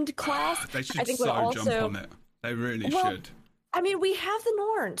themed class. They should jump on it. They really should. I mean, we have the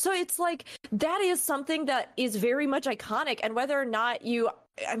Norn, so it's like that is something that is very much iconic. And whether or not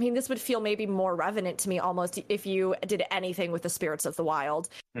this would feel maybe more revenant to me almost if you did anything with the Spirits of the Wild.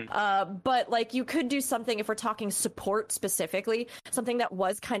 But like you could do something, if we're talking support specifically, something that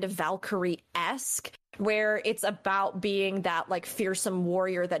was kind of Valkyrie-esque, where it's about being that like fearsome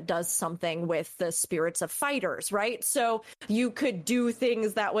warrior that does something with the spirits of fighters, right? So you could do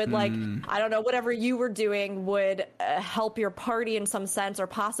things that would like, I don't know, whatever you were doing would help your party in some sense, or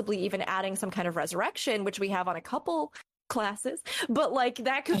possibly even adding some kind of resurrection, which we have on a couple classes. But like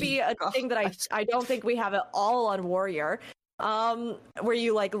that could be a thing that I don't think we have at all on Warrior. Where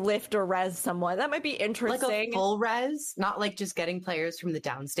you like lift or res someone. That might be interesting. Like a full res, not like just getting players from the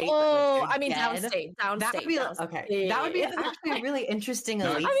downstate. Oh, I mean downstate. That would be okay. That would be actually a really interesting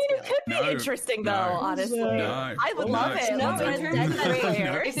elite. I mean, it could be interesting though. Honestly, I would love it.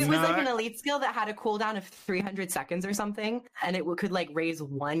 If it was like an elite skill that had a cooldown of 300 seconds or something, and it could like raise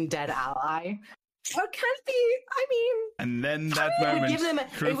one dead ally. What could be? I mean, and then that moment,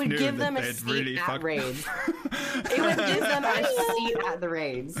 it would give them a seat at raids. It would give them a seat at the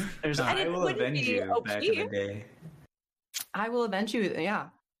raids. There's I Will Avenge You back in the day. I Will Avenge You, yeah.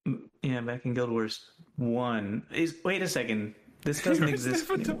 Yeah, back in Guild Wars 1. Wait a second. This doesn't exist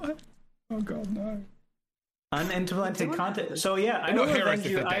anymore. Oh god, no. Unimplemented content. So yeah, I Will Avenge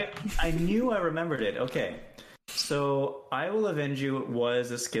You. I knew I remembered it. Okay. So, I Will Avenge You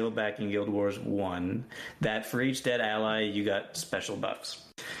was a skill back in Guild Wars 1 that for each dead ally, you got special buffs.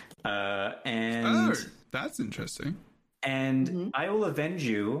 And that's interesting. And I Will Avenge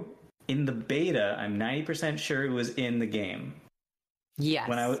You, in the beta, I'm 90% sure it was in the game. Yes.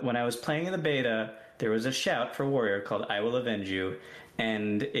 When I was playing in the beta, there was a shout for Warrior called I Will Avenge You,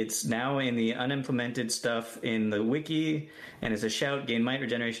 and it's now in the unimplemented stuff in the wiki, and it's a shout: gain might,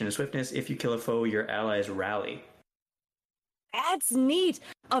 regeneration, and swiftness. If you kill a foe, your allies rally. That's neat.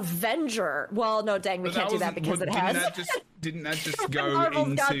 Avenger. Well, no, dang, we can't do that because it has. Didn't that just go Marvel's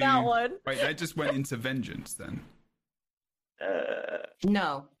into? got that one. Wait, that just went into vengeance then.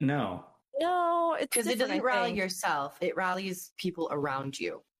 No, it's because it doesn't rally yourself; it rallies people around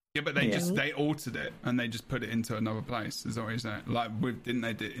you. Yeah, but they altered it and they just put it into another place. Is always that didn't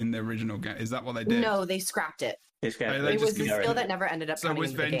they do it in the original game? Is that what they did? No, they scrapped it. It was the skill that never ended up. So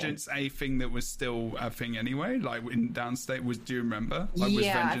was vengeance a thing that was still a thing anyway? Like in downstate, do you remember? Like, was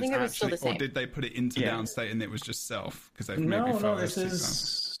I think it was still the same. Or did they put it into downstate and it was just self? Because they no, maybe felt this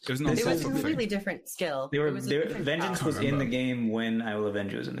is. It was not. It was a completely different skill. Vengeance was in the game when I Will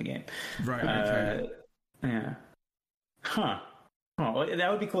Avenge was in the game. Right. Okay. Yeah. Huh. Oh, well, that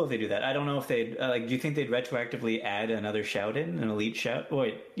would be cool if they do that. I don't know if they'd do you think they'd retroactively add another shout in, an elite shout?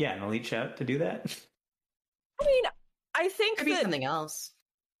 An elite shout to do that. I mean, I think could be something else.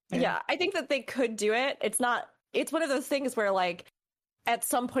 Yeah, I think that they could do it. It's one of those things where like at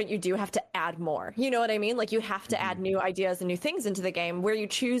some point you do have to add more. You know what I mean? Like you have to add new ideas and new things into the game. Where you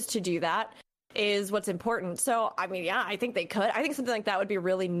choose to do that is what's important. So, I mean, yeah, I think they could. I think something like that would be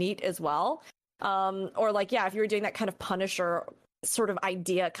really neat as well. Or like, yeah, if you were doing that kind of Punisher sort of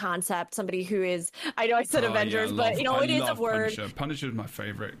idea concept, somebody who is, I know I said Avengers, but it is a word. Punisher's my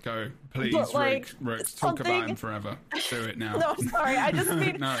favorite. Go, please, Rook, talk about him forever. Do it now. No, sorry, I just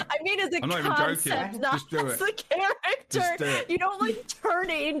mean, I mean as a I'm not concept, even joking. not just do as it. the character. Just do it. You don't like turn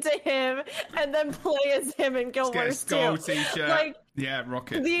into him and then play as him in Guild Wars 2. Get a skull t-shirt. Like, yeah,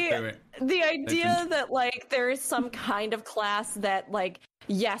 rock it. do it. The idea that like there is some kind of class that like,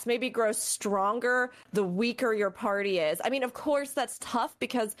 yes, maybe grows stronger the weaker your party is. I mean, of course, that's tough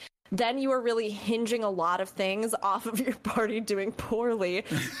because then you are really hinging a lot of things off of your party doing poorly.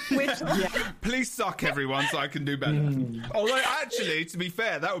 Which, please suck, everyone, so I can do better. Although, actually, to be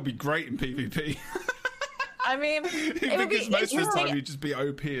fair, that would be great in PvP. I mean, it would be most of the time you'd just be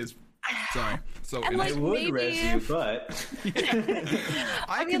OP as. Sorry. So and like, I would res you, but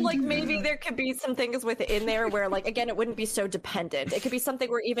I mean, like maybe there could be some things within there where, like, again, it wouldn't be so dependent. It could be something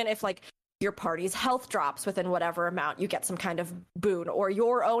where even if like your party's health drops within whatever amount, you get some kind of boon, or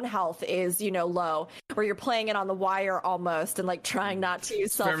your own health is, low, or you're playing it on the wire almost and like trying not to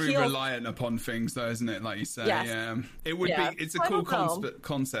use self-heal. Very reliant upon things, though, isn't it? Like you say, yes. It would be. It's a cool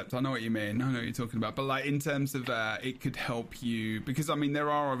concept. I know what you mean. I know what you're talking about. But like in terms of, it could help you because I mean there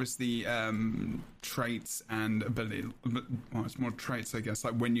are obviously traits and ability. Well, it's more traits, I guess.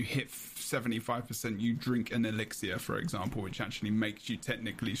 Like when you hit 75%, you drink an elixir, for example, which actually makes you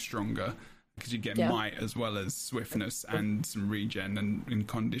technically stronger. Because you get might as well as swiftness and some regen and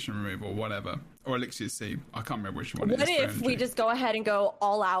condition removal or whatever. Or Elixir C. I can't remember which one it is. What if we just go ahead and go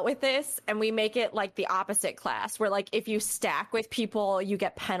all out with this and we make it like the opposite class where like if you stack with people, you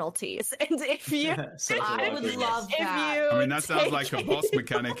get penalties. And if you... I would love that. I mean, that sounds like a boss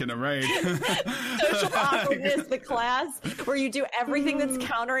mechanic in a raid. Social awkwardness, the class, where you do everything that's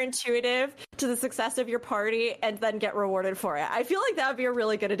counterintuitive to the success of your party and then get rewarded for it. I feel like that would be a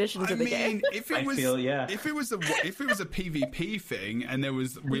really good addition to the game. If it was a PvP thing and there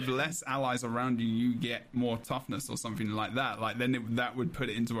was with less allies around you get more toughness or something like that. Like then that would put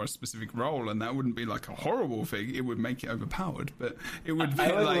it into a specific role, and that wouldn't be like a horrible thing. It would make it overpowered, but it would be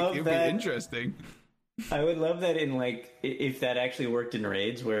it'd be interesting. I would love that in like if that actually worked in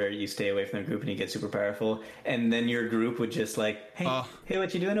raids where you stay away from the group and you get super powerful, and then your group would just like, hey,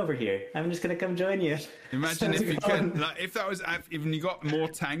 what you doing over here? I'm just gonna come join you. Imagine if you could, like, if you got more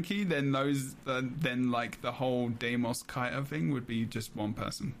tanky, then then like the whole Deimos Kaita thing would be just one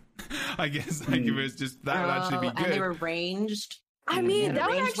person. I guess like if it was just that would actually be good. And they were ranged. I mean, that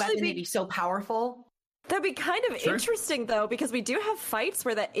would actually be so powerful. That'd be kind of interesting, though, because we do have fights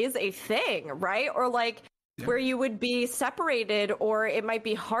where that is a thing, right? Or like where you would be separated, or it might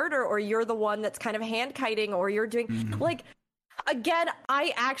be harder, or you're the one that's kind of hand kiting, or you're doing like. Again,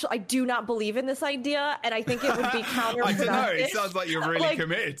 I do not believe in this idea, and I think it would be counterproductive. I don't know. It sounds like you're really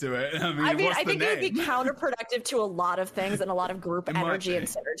committed to it. I mean I think it would be counterproductive to a lot of things and a lot of group energy and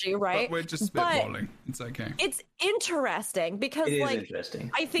synergy, right? But we're just spitballing. It's okay. It's interesting because,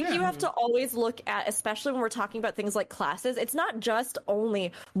 I think you have to always look at, especially when we're talking about things like classes, it's not just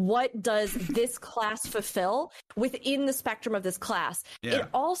only what does this class fulfill within the spectrum of this class. Yeah. It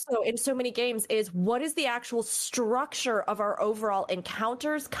also, in so many games, is what is the actual structure of our overall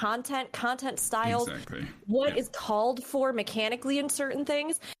encounters, content styles, what is called for mechanically in certain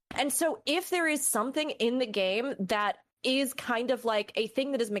things. And so if there is something in the game that is kind of like a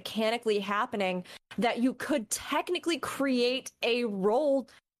thing that is mechanically happening that you could technically create a role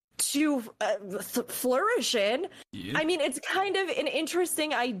to flourish in. Yeah. I mean, it's kind of an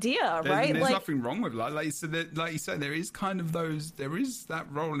interesting idea, right? There's nothing wrong with like you said, there is kind of there is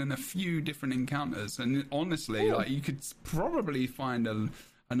that role in a few different encounters, and honestly, like you could probably find an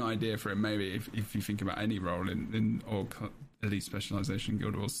idea for it. Maybe if you think about any role in or elite specialization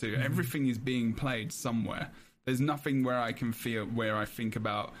Guild Wars 2, everything is being played somewhere. There's nothing where I think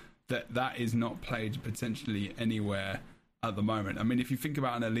about that is not played potentially anywhere at the moment. I mean, if you think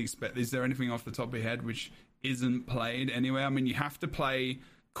about an elite spec, is there anything off the top of your head which isn't played anywhere? I mean, you have to play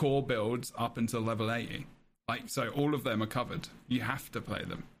core builds up until level 80. Like, so all of them are covered. You have to play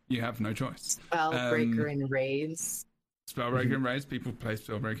them. You have no choice. Spellbreaker and raids. Spellbreaker and raids. People play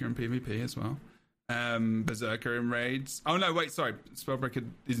Spellbreaker in PvP as well. Berserker in raids. Oh no, wait, sorry. Spellbreaker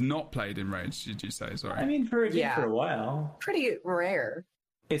is not played in raids. Did you say? Sorry. I mean, for a while. Pretty rare.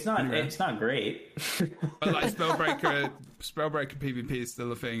 It's not. Yeah. It's not great. But like Spellbreaker PvP is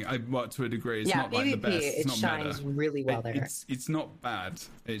still a thing. To a degree. It's not PvP, like the best. It's not shines meta. Really well there. It's not bad.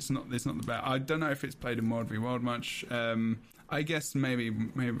 It's not the bad. I don't know if it's played in World v World much. I guess maybe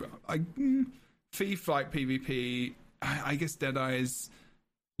Thief like PvP. I guess Deadeye is.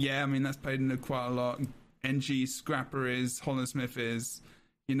 Yeah, I mean that's played in quite a lot. NG Scrapper is. Hollowsmith is.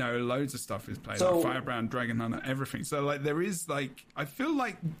 You know, loads of stuff is played, so, like Firebrand, Dragon Hunter, everything. So, like, there is, like, I feel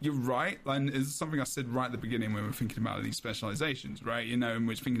like you're right, and it's something I said right at the beginning when we were thinking about these specializations, right? You know, and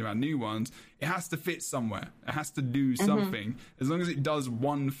we're thinking about new ones. It has to fit somewhere. It has to do something. As long as it does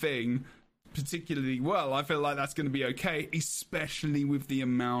one thing particularly well, I feel like that's going to be okay, especially with the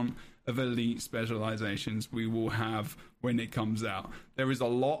amount of elite specializations we will have when it comes out. There is a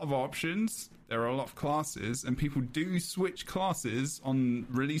lot of options. There are a lot of classes, and people do switch classes on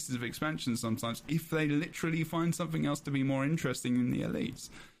releases of expansions sometimes if they literally find something else to be more interesting in the elites.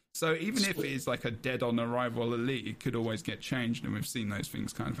 So even if it is like a dead on arrival elite, it could always get changed, and we've seen those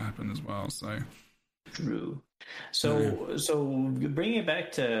things kind of happen as well. So true. So bringing it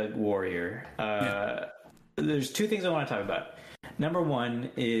back to Warrior, there's two things I want to talk about. Number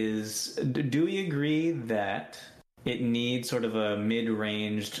one is, do we agree that it needs sort of a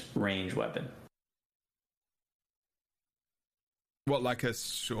mid-ranged range weapon? What, like a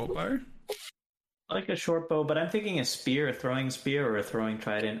short bow? Like a short bow, but I'm thinking a spear, a throwing spear, or a throwing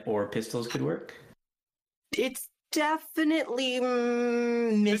trident, or pistols could work. It's definitely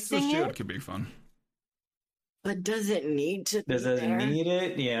missing Pistol shield it. Could be fun. But does it need to Does it need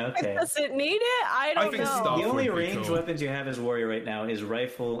it? Yeah, okay. Does it need it? I don't know. The only ranged weapons you have as Warrior right now is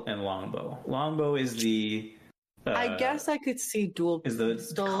rifle and longbow. Longbow is the... I guess I could see dual is the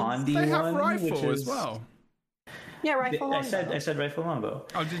Condi they have one, rifle as well. Yeah, rifle. I said rifle longbow.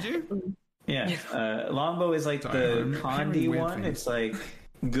 Oh, did you? Yeah, longbow is like the Condi one. It's like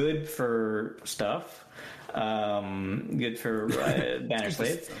good for stuff, good for banner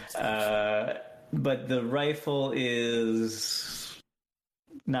slave. But the rifle is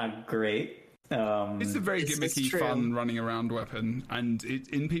not great. It's a very gimmicky, fun running around weapon, and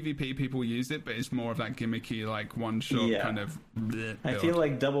in PvP people use it, but it's more of that gimmicky, like one shot kind of. I feel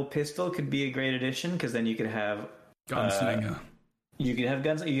like double pistol could be a great addition, because then you could have gunslinger. You could have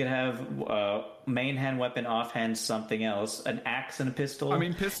guns. You could have main hand weapon, offhand something else, an axe and a pistol. I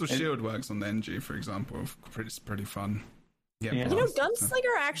mean, pistol shield works on the NG, for example. It's pretty fun. Yeah. You know,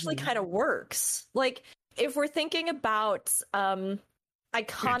 gunslinger actually kind of works. Like if we're thinking about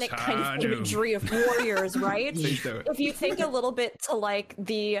iconic kind of imagery of warriors, right? If you think a little bit to like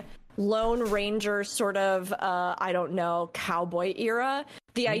the Lone Ranger sort of I don't know, cowboy era,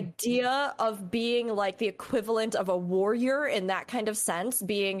 the idea of being like the equivalent of a warrior in that kind of sense,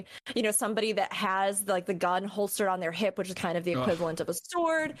 being, you know, somebody that has like the gun holstered on their hip, which is kind of the equivalent of a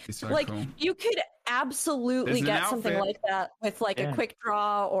sword. So like cool. You could absolutely get something like that with like a quick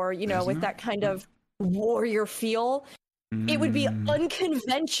draw, or you know, with that kind of warrior feel. It would be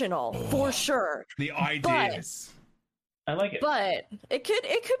unconventional for sure. The ideas. I like it. But it could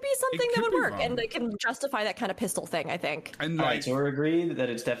be something that would work, and it can justify that kind of pistol thing, I think. And all right, so we're agreed that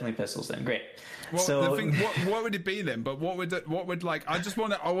it's definitely pistols then. Great. Well, so the thing, what would it be then? But what would like? I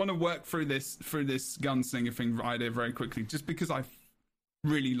want to work through this gunslinger thing idea very quickly, just because I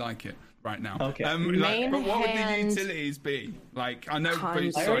really like it right now. Okay. But what would the utilities be? Like, I know.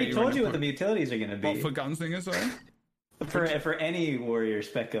 I already told you what the utilities are going to be. What, for gunslingers, sorry? For any warrior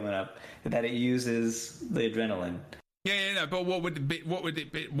spec coming up, that it uses the adrenaline. Yeah, but what would it be? What would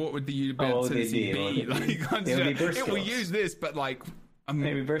the utility be? Like, it will use this, but like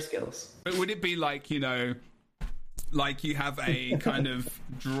maybe burst skills. But would it be like, you know, like you have a kind of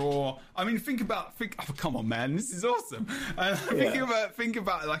draw. I mean, oh, come on, man, this is awesome. Think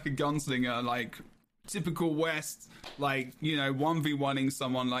about like a gunslinger, like typical West, like, you know, 1v1ing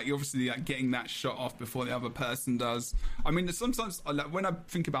someone, like you're obviously like getting that shot off before the other person does. I mean, sometimes like, when I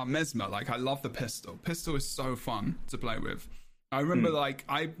think about Mesmer, like I love the pistol. Pistol is so fun to play with. I remember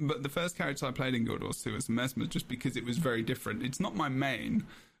but the first character I played in Guild Wars 2 was Mesmer, just because it was very different. It's not my main,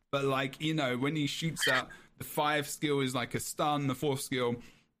 but like, you know, when he shoots out, the 5 skill is like a stun, the 4th skill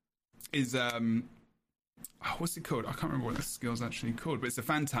is what's it called? I can't remember what the skill's actually called, but it's a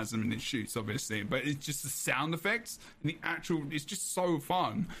phantasm and it shoots, obviously. But it's just the sound effects and it's just so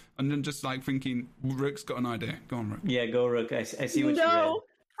fun. And then just like thinking, Rook's got an idea. Go on, Rook. Yeah, go Rook. I see what you read.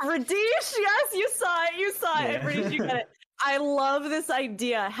 Radish, yes, you saw it. Radish, you get it. I love this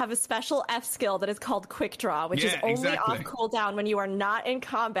idea. Have a special F skill that is called Quick Draw, which is only off cooldown when you are not in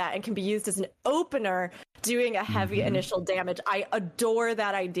combat and can be used as an opener doing a heavy initial damage. I adore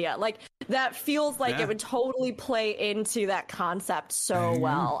that idea. Like, that feels like it would totally play into that concept so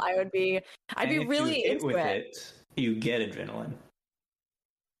well. I'd be really into it. You get adrenaline.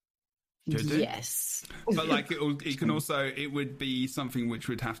 Yes. But like it would be something which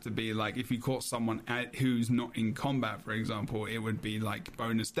would have to be like, if you caught someone who's not in combat, for example, it would be like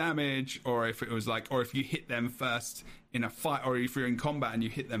bonus damage, or if it was like, or if you hit them first in a fight, or if you're in combat and you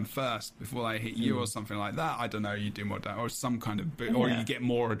hit them first before they hit you or something like that. I don't know, you do more damage or some kind of or you get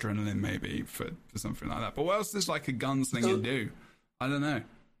more adrenaline maybe for something like that. But what else does like a gunslinger do? I don't know.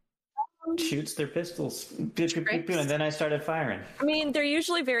 Shoots their pistols, and then I started firing. I mean, they're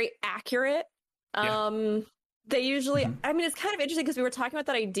usually very accurate. They usually, I mean, it's kind of interesting because we were talking about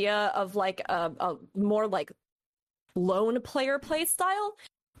that idea of like a more like lone player play style.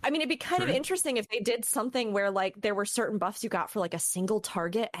 I mean, it'd be kind of interesting if they did something where like there were certain buffs you got for like a single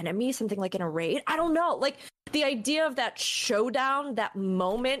target enemy, something like in a raid. I don't know. Like, the idea of that showdown, that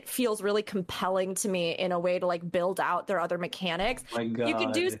moment, feels really compelling to me in a way to like build out their other mechanics. My God. You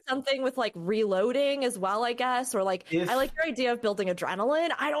could do something with like reloading as well, I guess, or like I like your idea of building adrenaline.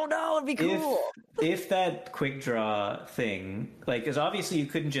 I don't know, it'd be cool. If that quick draw thing, like, because obviously you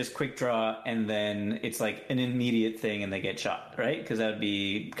couldn't just quick draw and then it's like an immediate thing and they get shot, right? Because that would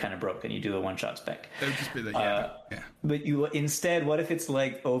be kind of broken. You do a one-shot spec. It would just be that, But you instead, what if it's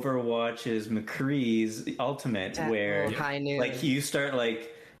like Overwatch's McCree's Ultimate, where like you start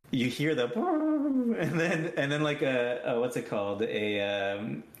like you hear the and then like a what's it called,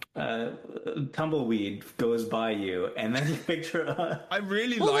 a tumbleweed goes by you and then you picture I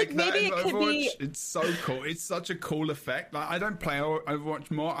really like that in Overwatch. It's so cool. It's such a cool effect. Like, I don't play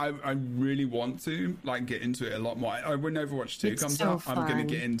Overwatch more. I really want to like get into it a lot more. When Overwatch 2 comes out, I'm gonna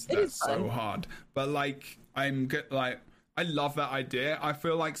get into that so hard. But like, I love that idea. I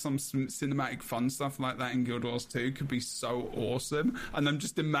feel like some cinematic fun stuff like that in Guild Wars 2 could be so awesome. And I'm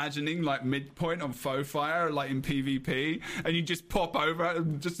just imagining like midpoint on Foe Fire, like in PvP, and you just pop over.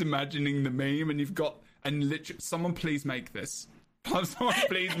 I'm just imagining the meme, and you've got, and literally, someone please make this. Someone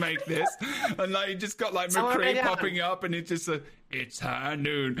please make this. And like, you just got like McCree popping up, and it's just it's high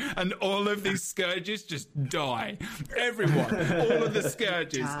noon, and all of these scourges just die. Everyone, all of the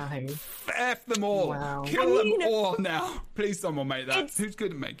scourges, F them all, kill them all now. Please, someone make that. Who's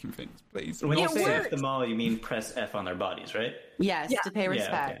good at making things? Please. When you say F them all, you mean press F on their bodies, right? Yes, to pay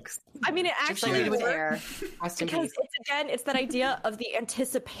respects. Yeah, okay. I mean, it actually with air. Because it's that idea of the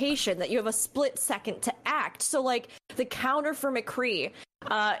anticipation that you have a split second to act. So like the counter for McCree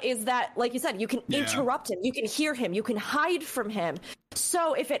is that, like you said, you can interrupt him, you can hear him, you can hide from him.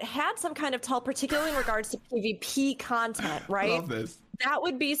 So if it had some kind of tell, particularly in regards to PvP content, right? Love this. That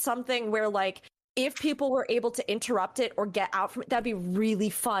would be something where like, if people were able to interrupt it or get out from it, that'd be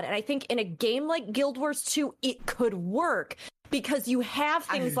really fun. And I think in a game like Guild Wars 2, it could work because you have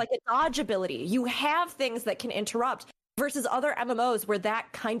things like a dodge ability. You have things that can interrupt versus other MMOs where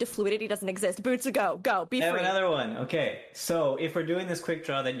that kind of fluidity doesn't exist. Boots, go, be free. I have another one. Okay, so if we're doing this quick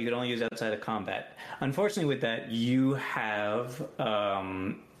draw that you can only use outside of combat, unfortunately with that, you have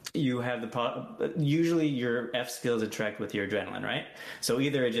usually your F skills interact with your adrenaline, right? So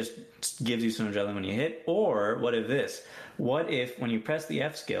either it just gives you some adrenaline when you hit, or what if when you press the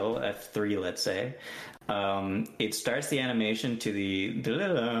F skill, F3 let's say, it starts the animation to the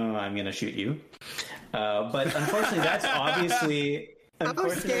I'm gonna shoot you. But unfortunately that's obviously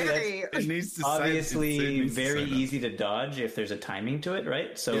very easy to dodge if there's a timing to it,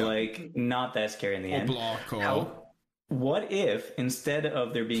 right? So like not that scary in the end. What if, instead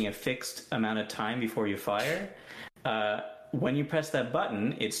of there being a fixed amount of time before you fire, when you press that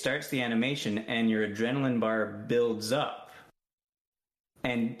button, it starts the animation and your adrenaline bar builds up.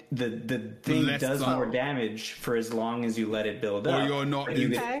 and the thing does more damage for as long as you let it build up. Or you're not. But you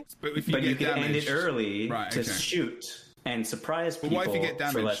can end it early to shoot and surprise people. But what if you get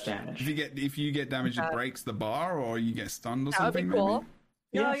damaged? For less damage? If you get damaged, it breaks the bar, or you get stunned or that something. Would be cool.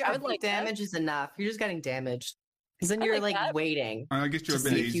 Maybe? No, I would like damage is enough. You're just getting damaged. Because then you're like waiting. I guess your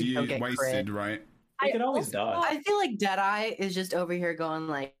ability is wasted, right? You can always dodge. I feel like Deadeye is just over here going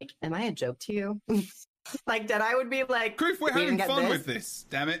like, am I a joke to you? Like Deadeye would be like, Griff, we're having fun with this,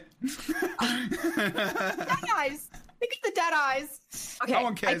 damn it. Deadeyes. Look at the Deadeyes. Okay, no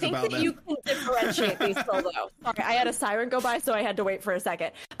one cares I think about that them. you can differentiate these still though. Sorry, I had a siren go by, so I had to wait for a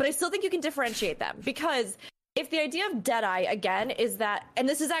second. But I still think you can differentiate them, because if the idea of Deadeye, again, is that, and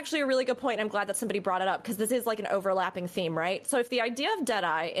this is actually a really good point, and I'm glad that somebody brought it up, because this is like an overlapping theme, right? So if the idea of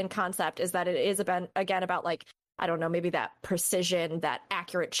Deadeye in concept is that it is, again, about like, I don't know, maybe that precision, that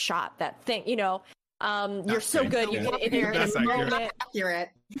accurate shot, that thing, you know, you're so good, you get it in a moment.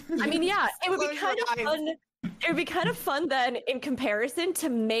 Accurate. I mean, yeah, it would be kind of fun. It would be kind of fun then, in comparison, to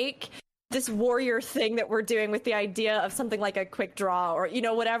make this warrior thing that we're doing with the idea of something like a quick draw, or, you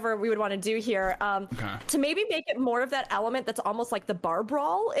know, whatever we would want to do here, to maybe make it more of that element that's almost like the bar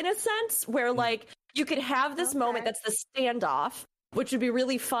brawl in a sense, where like you could have this moment that's the standoff, which would be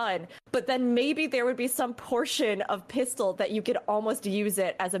really fun, but then maybe there would be some portion of pistol that you could almost use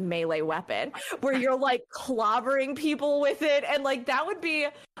it as a melee weapon, where you're like clobbering people with it, and like that would be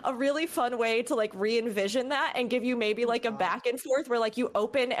a really fun way to like re-envision that and give you maybe like a back and forth where like you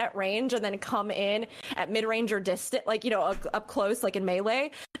open at range and then come in at mid-range or distant, like, you know, up close, like in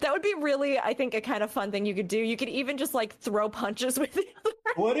melee. That would be really, I think, a kind of fun thing you could do. You could even just like throw punches with the other.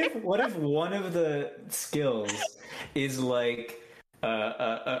 What if one of the skills is like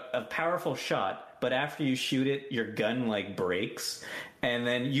a powerful shot, but after you shoot it, your gun like breaks, and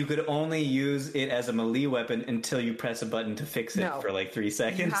then you could only use it as a melee weapon until you press a button to fix it for like 3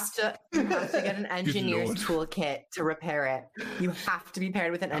 seconds. You have to get an engineer's toolkit to repair it. You have to be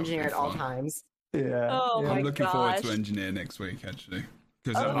paired with an engineer at all times. Yeah. Oh my I'm looking gosh. forward to engineer next week, actually.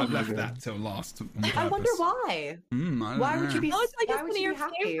 Because I've left that till last. I wonder why. Why would you be? Oh, it's like why it's would one of you your be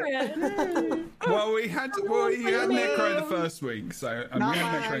happy? favorite. Well, you had Necro the first week, so we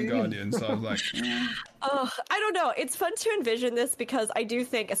had Necro and Guardian, so I was like, Oh, I don't know. It's fun to envision this, because I do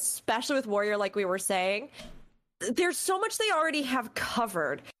think, especially with Warrior, like we were saying, there's so much they already have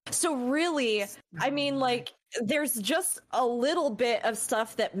covered. So really, I mean, like, there's just a little bit of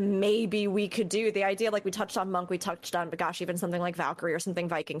stuff that maybe we could do. The idea, like we touched on Monk, we touched on, but gosh, even something like Valkyrie or something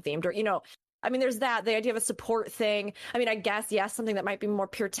Viking themed, or, you know, I mean, there's that, the idea of a support thing. I mean, I guess, yes, something that might be more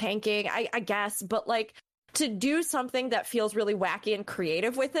pure tanking, I guess, but like to do something that feels really wacky and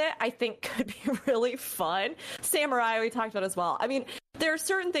creative with it, I think could be really fun. Samurai, we talked about as well. I mean, there are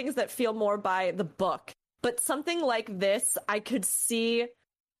certain things that feel more by the book, but something like this, I could see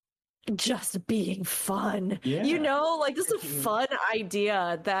just being fun. Yeah. You know, like this is a fun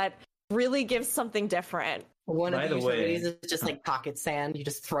idea that really gives something different. One of the utilities is just like pocket sand. You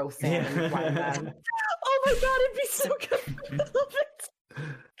just throw sand and fly them. Oh my god, it'd be so good. I love it.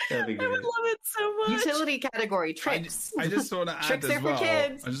 That'd be good. I would love it so much. Utility category tricks. I just want to add Tricks as are well. for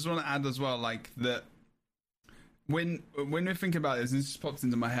kids. I just want to add as well, like that. When we're thinking about this just pops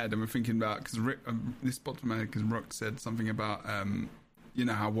into my head, and we're thinking about, because this popped in my head because Rook said something about you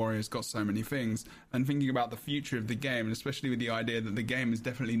know, how Warrior's got so many things, and thinking about the future of the game, and especially with the idea that the game is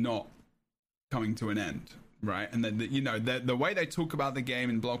definitely not coming to an end, right? And then, you know, the way they talk about the game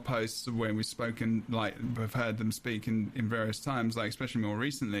in blog posts when we've spoken, like, we've heard them speak in various times, like, especially more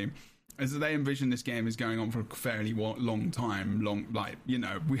recently, is that they envision this game is going on for a fairly long time, like, you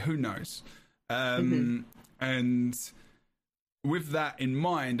know, who knows? And with that in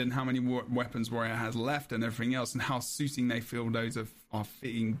mind, and how many weapons Warrior has left and everything else, and how suiting they feel those are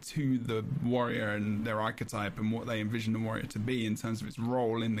fitting to the Warrior and their archetype and what they envision the Warrior to be in terms of its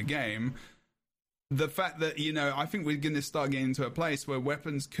role in the game, the fact that, you know, I think we're going to start getting to a place where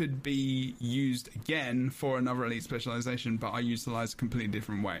weapons could be used again for another elite specialization, but are utilized a completely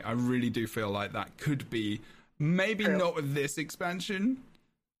different way. I really do feel like that could be, maybe not with this expansion,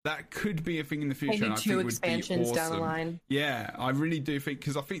 that could be a thing in the future. Maybe and I 2 think expansions would be awesome down the line. Yeah, I really do think,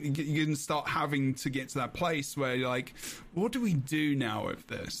 because I think you can start having to get to that place where you're like, what do we do now with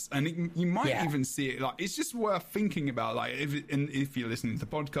this? And you might even see it, like, it's just worth thinking about, like, if you're listening to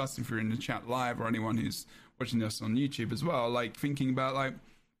the podcast, if you're in the chat live, or anyone who's watching us on YouTube as well, like, thinking about, like,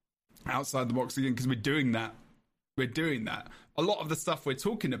 outside the box again, because we're doing that. A lot of the stuff we're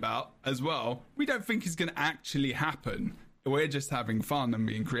talking about as well, we don't think is going to actually happen. We're just having fun and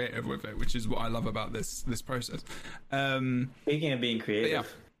being creative with it, which is what I love about this process. Speaking of being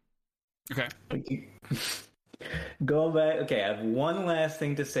creative, okay. Go back. Okay, I have one last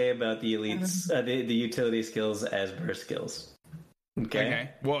thing to say about the elites, the utility skills as burst skills. Okay.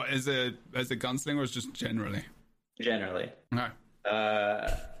 What as a gunslinger or just generally? Generally. No.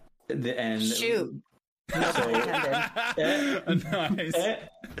 Shoot. Nice.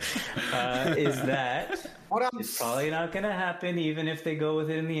 Is that it's probably not going to happen, even if they go with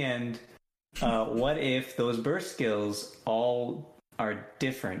it in the end. What if those burst skills all are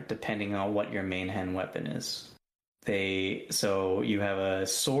different depending on what your main hand weapon is? So you have a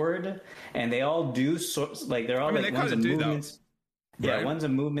sword, and they all do like they're all like one's a movement. Yeah, right. One's a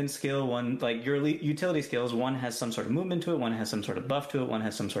movement skill. One like your utility skills. One has some sort of movement to it. One has some sort of buff to it. One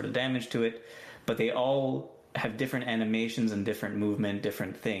has some sort of damage to it. But they all have different animations and different movement,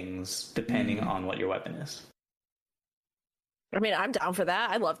 different things depending on what your weapon is. I mean, I'm down for that.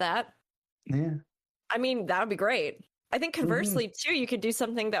 I love that. Yeah. I mean, that would be great. I think conversely, too, you could do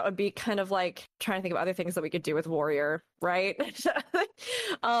something that would be kind of like trying to think of other things that we could do with Warrior, right?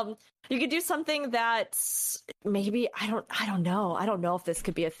 You could do something that maybe, I don't know. I don't know if this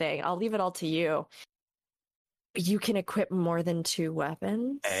could be a thing. I'll leave it all to you. You can equip more than 2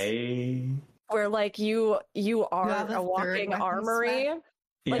 weapons. Hey. Where like you are a walking armory.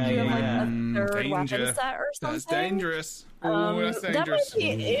 Like you have like a third weapon set or something. That's dangerous. That's dangerous. That might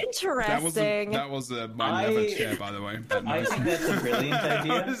be interesting. That was my leather chair, by the way. I think that's a brilliant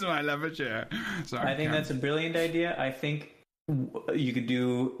idea. This is my leather chair. Sorry, I think that's a brilliant idea. I think you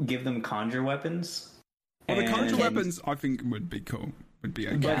could give them conjure weapons. Well, the conjure weapons I think would be cool. Would be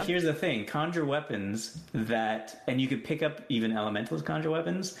okay. But here's the thing: conjure weapons and you could pick up even elementals conjure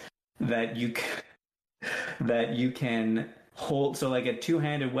weapons that you can hold. So like a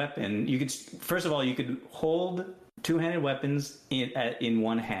two-handed weapon, you could hold two-handed weapons in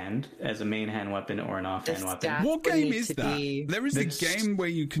one hand as a main hand weapon or an offhand weapon. What game is that? There is a game where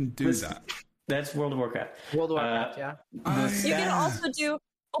you can do that. That's World of Warcraft. World of Warcraft, yeah. You can also do.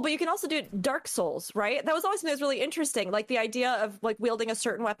 Oh, but you can also do Dark Souls, right? That was always something that was really interesting. Like the idea of like wielding a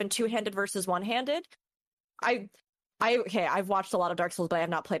certain weapon two-handed versus one-handed. I've watched a lot of Dark Souls, but I have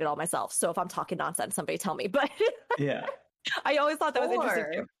not played it all myself. So if I'm talking nonsense, somebody tell me. But yeah, I always thought that was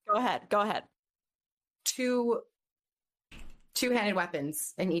interesting. Go ahead. Two-handed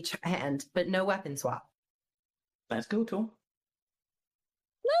weapons in each hand, but no weapon swap. That's cool too.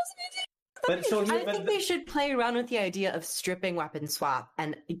 I think they should play around with the idea of stripping weapon swap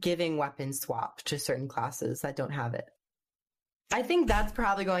and giving weapon swap to certain classes that don't have it. I think that's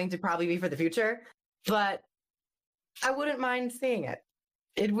probably going to be for the future, but I wouldn't mind seeing it.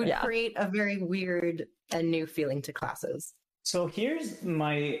 It would create a very weird and new feeling to classes. So here's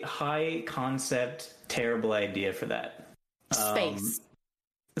my high concept, terrible idea for that. Space.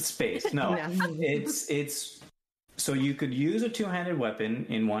 No, it's. So you could use a two-handed weapon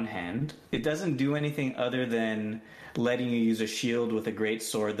in one hand. It doesn't do anything other than letting you use a shield with a great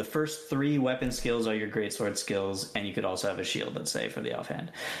sword. The first 3 weapon skills are your great sword skills, and you could also have a shield, let's say, for the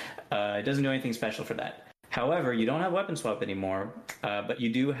offhand. It doesn't do anything special for that. However, you don't have weapon swap anymore, but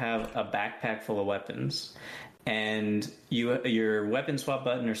you do have a backpack full of weapons. And your weapon swap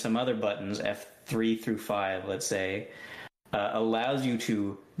button or some other buttons, F3 through 5, let's say, allows you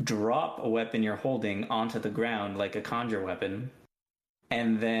to drop a weapon you're holding onto the ground like a conjure weapon,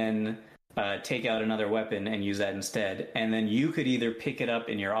 and then take out another weapon and use that instead. And then you could either pick it up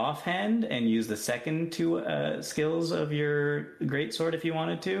in your offhand and use the second 2 skills of your greatsword if you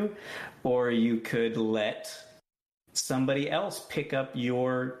wanted to, or you could let somebody else pick up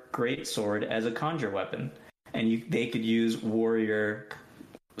your greatsword as a conjure weapon, and they could use warrior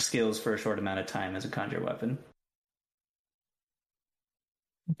skills for a short amount of time as a conjure weapon.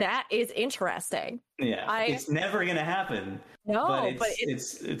 That is interesting. Yeah, it's never going to happen. No, but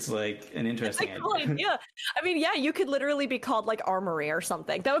it's like an interesting idea. Cool idea. I mean, yeah, you could literally be called like Armory or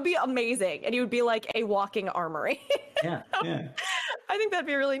something. That would be amazing, and you would be like a walking armory. Yeah. I think that'd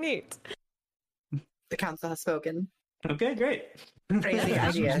be really neat. The council has spoken. Okay, great. Crazy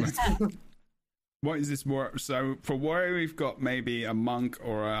ideas. What is this war? So for warrior, we've got maybe a monk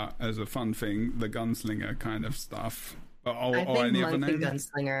or as a fun thing, the gunslinger kind of stuff. I think monk and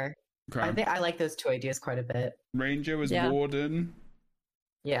gunslinger. Okay. I think I like those 2 ideas quite a bit. Ranger was warden.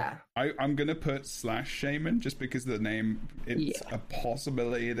 Yeah. I'm going to put /shaman just because of the name. It's a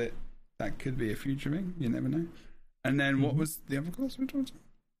possibility that could be a future thing. You never know. And then what was the other class we talked about?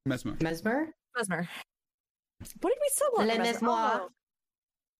 Mesmer. What did we still want? Mesmer. Oh.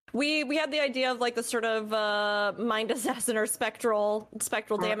 We had the idea of like the sort of mind assassin or spectral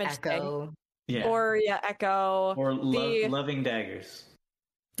damage echo. Thing. Yeah. Or Echo. Or loving daggers.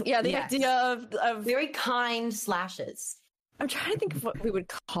 Yeah, the idea of very kind slashes. I'm trying to think of what we would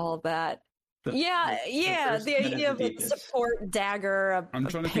call that. The idea of like support dagger, I'm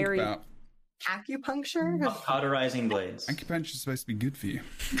trying to think about acupuncture, cauterizing blades. Acupuncture is supposed to be good for you.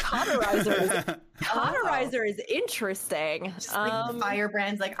 Cauterizer is interesting. Just like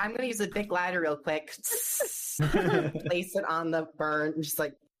firebrand's like, I'm gonna use a big ladder real quick. Place it on the burn and just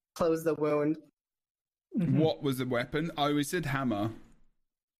like close the wound. What was the weapon? Oh, we said hammer.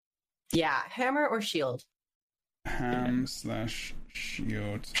 Yeah, hammer or shield.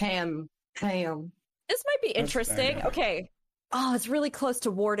 Ham/shield. Ham. This might be interesting. Okay. Oh, it's really close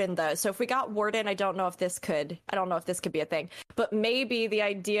to Warden though. So if we got Warden, I don't know if this could be a thing. But maybe the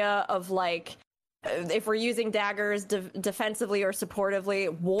idea of like, if we're using daggers defensively or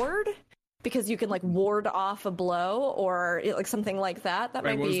supportively, ward, because you can like ward off a blow or like something like that. That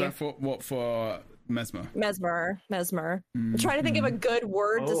might be. What was that for? What for? Mesmer. I'm trying to think of a good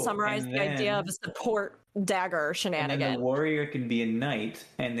word to summarize the idea of a support dagger shenanigan. And then the warrior could be a knight,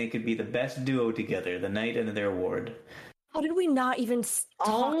 and they could be the best duo together, the knight and their ward. How did we not even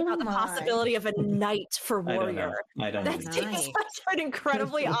talk about the possibility of a knight for warrior? I don't know. That seems such an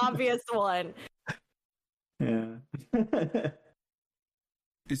incredibly obvious one. Yeah.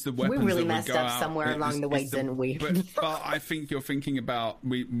 It's the weapons we really that messed would go up out. somewhere along the way, didn't we? But I think you're thinking about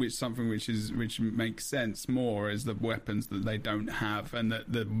something which makes sense more is the weapons that they don't have, and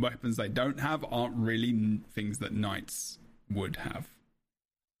that the weapons they don't have aren't really things that knights would have,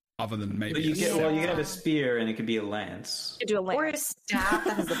 other than maybe. You could have a spear, and it could be a lance. You do a lance. Or a staff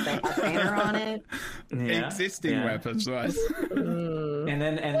that has a banner on it. Yeah, existing weapons, right? And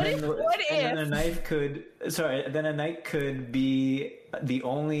then a knight could. Then a knight could be the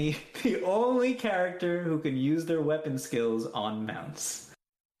only character who can use their weapon skills on mounts.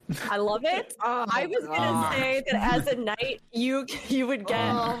 I love it. I was gonna say that as a knight, you would get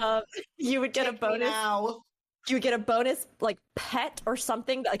a bonus. You would get a bonus like pet or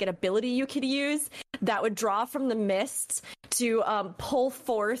something, like an ability you could use that would draw from the mists to pull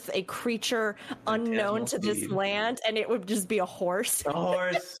forth a creature unknown to this land, and it would just be a horse. A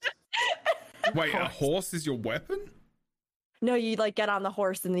horse. Wait, a horse is your weapon? No, you like get on the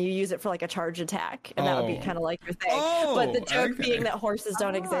horse and then you use it for like a charge attack, and that would be kind of like your thing. But the joke being that horses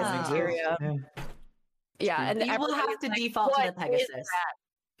don't exist in Syria. Yeah, and you will have to default to the Pegasus.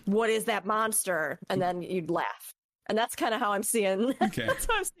 What is that monster? And then you'd laugh. And that's kind of how I'm seeing. Okay. That's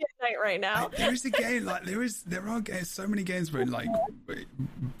how I'm seeing Knight right now. There is a game like there are games, so many games where like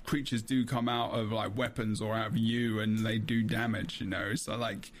creatures do come out of like weapons or out of you, and they do damage. You know, so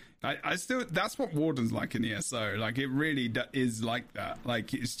like. I still, that's what Warden's like in ESO. Like, it really is like that.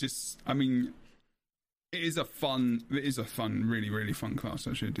 Like, it's just, I mean, it is a fun, really, really fun class.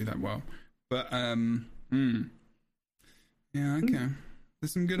 I should do that well. But, yeah, okay.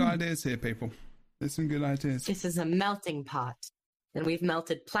 There's some good ideas here, people. There's some good ideas. This is a melting pot. And we've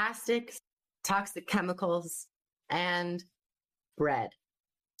melted plastics, toxic chemicals, and bread.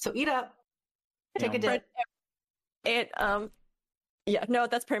 So eat up. Take a dip. Yeah, no,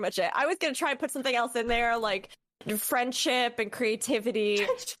 that's pretty much it. I was going to try and put something else in there, like friendship and creativity,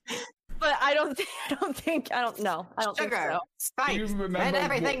 but I don't think so. Spice, and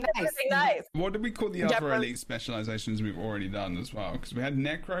everything nice. What did we call the other elite specializations we've already done as well? Because we had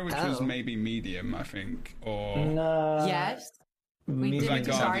Necro, which was maybe medium, I think, or... Yes. We did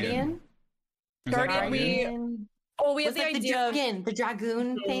Guardian. Guardian, we had the idea of... The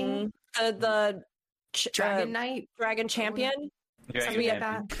Dragoon thing. The Dragon Knight. Dragon Champion.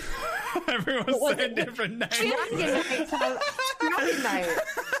 Everyone's saying different names. Dragon Knight.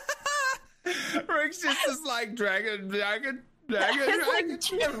 Rick's just like dragon. Dragon. Are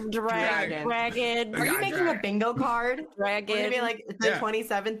you making a bingo card? Dragon. Maybe like the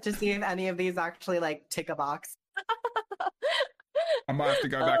 27th to see if any of these actually like tick a box. I might have to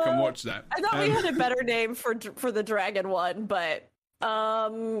go back and watch that. I thought we had a better name for the dragon one, but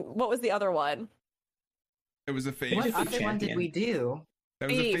what was the other one? It was a thief. What other one did we do? There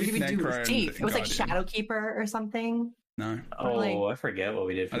was a thief, thief. It was like Shadowkeeper or something. No. I forget what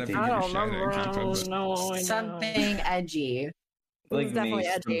we did for thief. I don't remember. Something edgy. Like definitely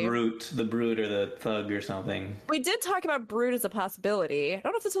edgy. The brute or the thug or something. We did talk about brute as a possibility. I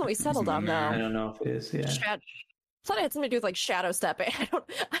don't know if this is what we settled on though. I don't know if it is. Yeah. I thought it had something to do with like shadow stepping. I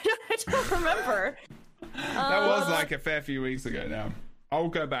don't remember. That was like a fair few weeks ago now. I'll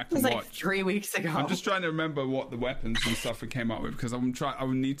go back and watch. Like 3 weeks ago. I'm just trying to remember what the weapons and stuff we came up with, because I will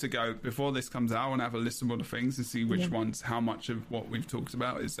need to go before this comes out. I want to have a list of all the things and see which ones, how much of what we've talked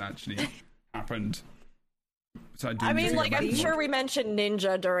about is actually happened. So I'm sure we mentioned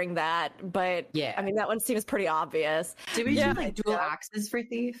ninja during that, but I mean that one seems pretty obvious. Did we do like dual axes for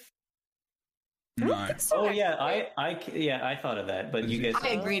thief? No. So, Oh yeah, actually. I thought of that, but you guys. I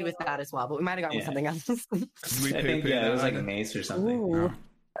agreed with that as well, but we might have gone with something else. I think it was like a mace or something. Ooh.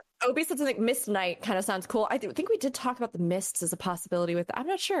 Obi said something Mist Knight kind of sounds cool. I think we did talk about the mists as a possibility with I'm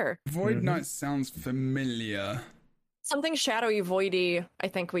not sure. Void Knight sounds familiar. Something shadowy, voidy, I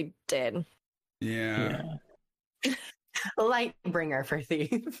think we did. Yeah. Lightbringer for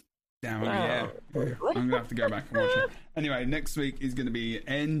Thief. Damn it, yeah. I'm going to have to go back and watch it. Anyway, next week is going to be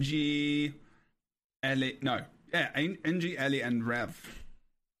NG, Ellie, and Rev.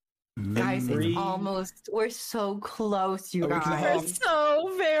 Guys, it's almost, we're so close, you guys. We're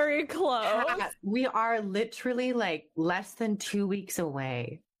so very close. We are literally like less than 2 weeks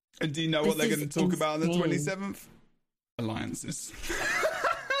away. And do you know what they're going to talk about on the 27th? Alliances.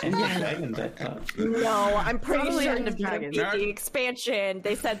 Dragons, I thought. No, I'm pretty Probably sure End of it's going to be Dragons. the expansion.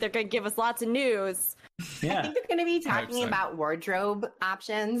 They said they're going to give us lots of news. I Yeah, think they're going to be hope talking so. about wardrobe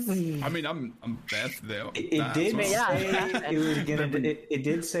options. I mean, I'm there for that. it did as well. say it was gonna. It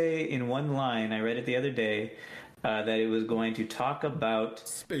did say in one line. I read it the other day that it was going to talk about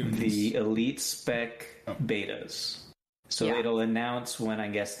Spoons. the Elite Spec betas. So Yeah. it'll announce when I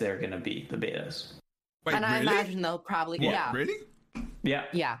guess they're going to be the betas. Wait, And I really? imagine they'll probably, What, really? Yeah.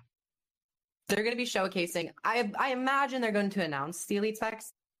 Yeah. They're going to be showcasing. I imagine they're going to announce the Elite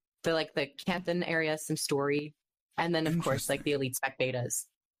Specs for like the Canton area, some story, and then of course like the Elite Spec betas.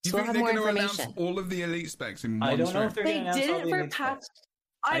 Do you So we'll think have they're more going to announce information. all of the Elite Specs in one I don't know stream? if they're They going to announce did all it the for Elite past. Specs.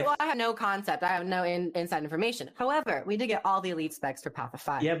 I have no concept. I have no inside information. However, we did get all the Elite Specs for Path of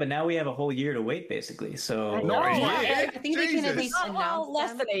Fire. Yeah, but now we have a whole year to wait, basically. So I know. Not a Yeah, year. I think they can at Jesus. least announce Well, less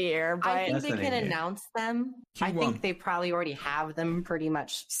them. than a year, but I think Less they than a can year. announce them. I Q1. think they probably already have them pretty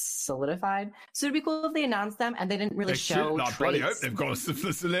much solidified. So it'd be cool if they announced them and they didn't really They should. show I bloody hope traits. they've got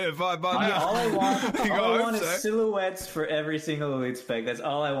solidified by now. all I want, You all gotta I hope want is so. silhouettes for every single Elite Spec. That's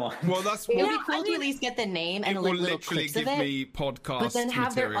all I want. Well, that's It would what be cool to at least get the name it and will like little literally clips give of it, me podcast but then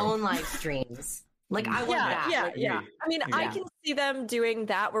have their material. own live streams. Like I want that. Yeah. I mean, I Yeah. can see them doing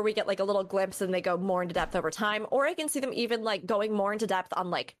that where we get like a little glimpse and they go more into depth over time, or I can see them even like going more into depth on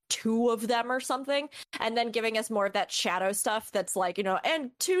like 2 of them or something, and then giving us more of that shadow stuff that's like,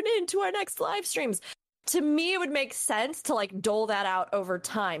 and tune in to our next live streams. To me, it would make sense to like dole that out over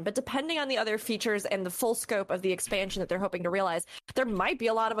time, but depending on the other features and the full scope of the expansion that they're hoping to realize, there might be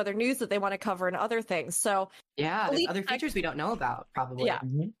a lot of other news that they want to cover and other things. So Yeah, there's Elite other Specs- features we don't know about, probably. Yeah.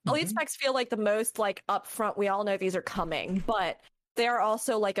 Mm-hmm. Elite Specs feel like the most like upfront. We all know these are coming, but they're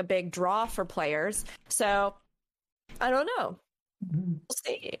also like a big draw for players. So I don't know. We'll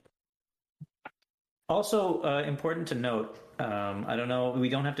see. Also, important to note, I don't know, we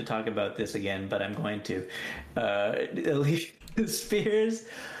don't have to talk about this again, but I'm going to. Spears,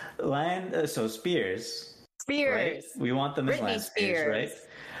 Spears. Right? We want them as Britney land Spears, right?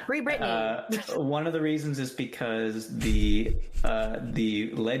 Free Britney. One of the reasons is because the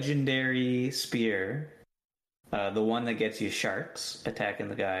legendary spear, the one that gets you sharks attacking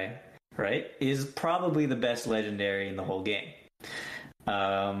the guy, right, is probably the best legendary in the whole game.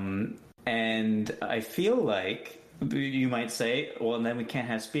 And I feel like you might say, well, then we can't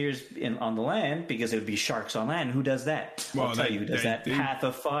have spears on the land because it would be sharks on land. Who does that? Well, I'll tell you who does they that. do. Path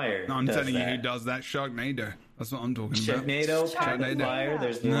of Fire. No, I'm does telling you that. who does that. Sharknado. That's what I'm talking about. Sharknado, Path of Sharknado. Fire.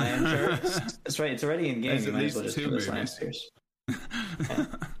 There's the land sharks. That's right. It's already in game. There's You at might as least well just 2 put those land movies. spears. Yeah.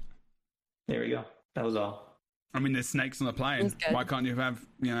 There we go. That was all. I mean, there's snakes on the plane. That's good. Why can't you have,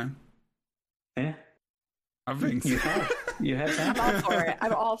 Yeah. other things? You have. You have I'm time. all for it.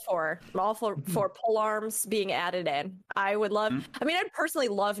 I'm all for pole arms being added in. I would love. I mean, I'd personally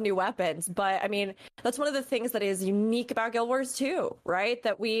love new weapons, but I mean, that's one of the things that is unique about Guild Wars 2, right?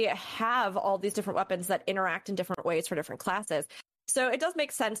 That we have all these different weapons that interact in different ways for different classes. So it does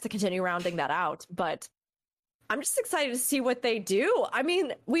make sense to continue rounding that out, but I'm just excited to see what they do. I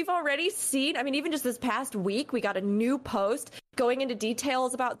mean, we've already seen, even just this past week, we got a new post going into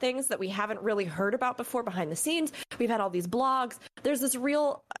details about things that we haven't really heard about before behind the scenes. We've had all these blogs. There's this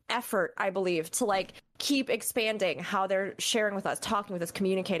real effort, I believe, to like keep expanding how they're sharing with us, talking with us,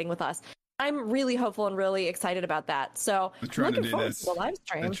 communicating with us. I'm really hopeful and really excited about that. So They're trying to looking do forward this. to the live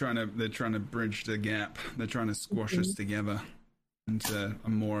stream. They're trying to bridge the gap. They're trying to squash us together into a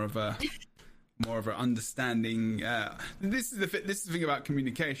more of an understanding. This is the thing about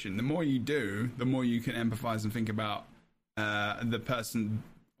communication. The more you do, the more you can empathize and think about the person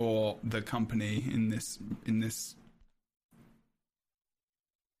or the company in this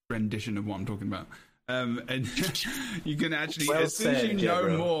rendition of what I'm talking about. And you can actually, Well as soon as said, you know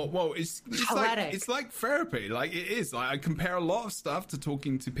Deborah. more, well, it's like therapy. Like it is. Like I compare a lot of stuff to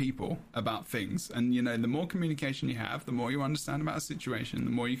talking to people about things. And you know, the more communication you have, the more you understand about a situation,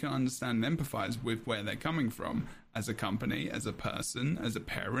 the more you can understand and empathize with where they're coming from as a company, as a person, as a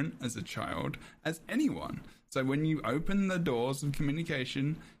parent, as a child, as anyone. So when you open the doors of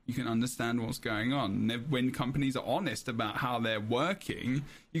communication, you can understand what's going on. And when companies are honest about how they're working,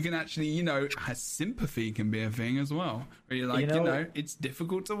 you can actually, you know, sympathy can be a thing as well. Where you're like, you know, it's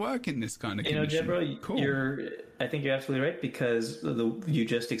difficult to work in this kind of condition. You know, Deborah, cool. I think you're absolutely right, because you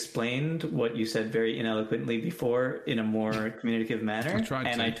just explained what you said very ineloquently before in a more communicative manner.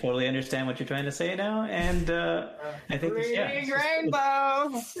 I totally understand what you're trying to say now. And I think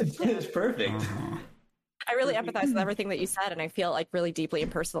rainbow. It's perfect. Uh-huh. I really empathize with everything that you said, and I feel like really deeply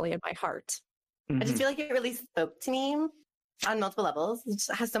and personally in my heart. I just feel like it really spoke to me on multiple levels. It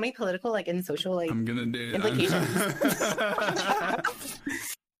just has so many political, like, and social, like, I'm gonna do implications.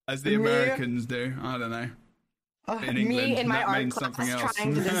 As the Americans do. I don't know. In England, me in my that art means class something else.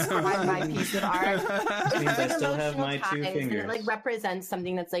 trying to describe my piece of art. It means I still have my two fingers. It like represents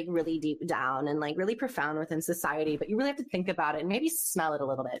something that's like really deep down and like really profound within society, but you really have to think about it and maybe smell it a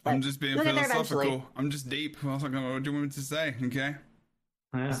little bit. I'm just being philosophical. I'm just deep. What do you want me to say? Okay,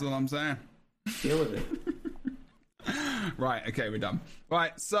 that's all I'm saying. Deal with it. Right. Okay, we're done.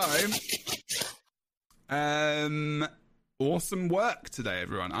 Right. So, awesome work today,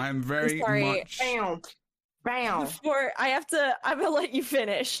 everyone. I am very much. Before I'm gonna let you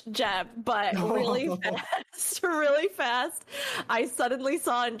finish, Jeb, but really fast. I suddenly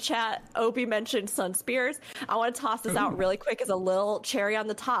saw in chat Opie mentioned Sun Spears. I want to toss this out really quick as a little cherry on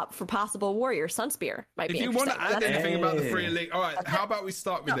the top for possible warrior. Sun Spear might be If you want to add anything about the Free Elite, all right. How about we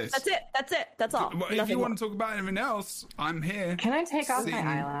start with this? That's it. That's all. If you want to talk about anything else, I'm here. Can I take off my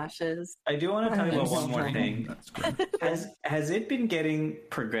eyelashes? I do want to tell you about one more thing. That's great. Has it been getting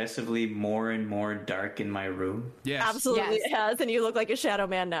progressively more and more dark in my room? Yes. Absolutely, it has, and you look like a shadow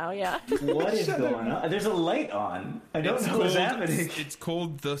man now. Yeah. What is going on? There's a light on. I don't know what's happening. It's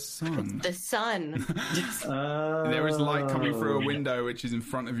called the sun. The sun. There is light coming through a window, which is in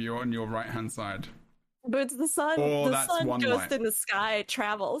front of you on your right-hand side. But it's the sun. The sun goes light. in the sky, it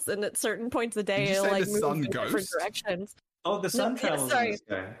travels, and at certain points of the day, it'll like move in different directions. Oh, the sun travels in the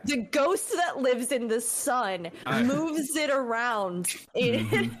sky. The ghost that lives in the sun moves it around.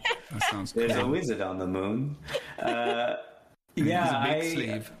 That sounds cool. There's a wizard on the moon. A big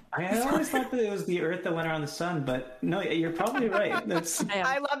sleeve. I always thought that it was the Earth that went around the sun, but no, you're probably right. I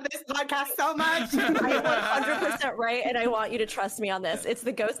love this podcast so much. I'm 100% right, and I want you to trust me on this. It's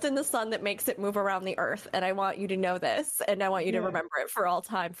the ghost in the sun that makes it move around the Earth, and I want you to know this, and I want you to remember it for all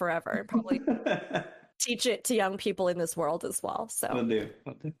time, forever, and probably teach it to young people in this world as well. So Will do.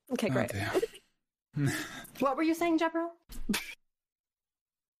 Okay, great. What were you saying, Jebro?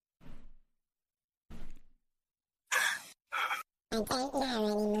 I don't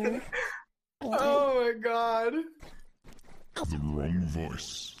know anymore. Oh my god. The wrong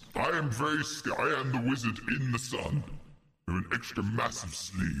voice. I am I am the wizard in the sun. With an extra massive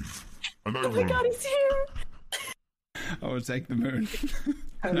sleeve. And I Oh my god, he's here! I will take the moon.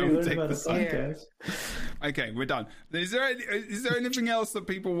 I will take the sun, guys. Okay, we're done. Is there anything else that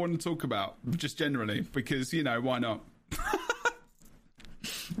people want to talk about, just generally? Because, you know, why not?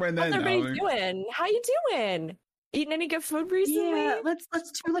 How's everybody doing? How you doing? Eating any good food recently? Yeah, let's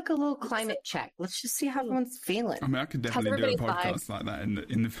do like a little climate check. Let's just see how everyone's feeling. I mean, I could definitely do a podcast like that in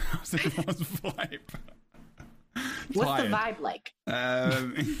the how's everyone's vibe. What's the vibe like?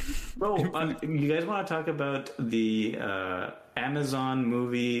 You guys want to talk about the Amazon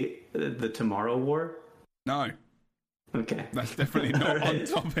movie, The Tomorrow War? No. Okay. That's definitely not on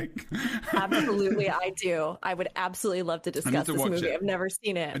topic. Absolutely, I do. I would absolutely love to discuss this movie. I've never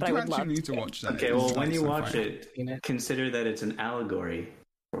seen it, but I would love to watch that. Okay, well, when you watch it, consider that it's an allegory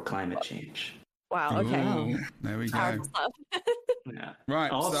for climate change. Wow, okay. Ooh, there we go. Yeah.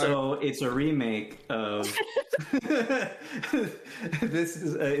 Right. Also, it's a remake of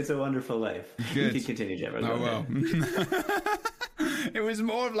It's a Wonderful Life. Good. You can continue, Jebra. Oh, well. It was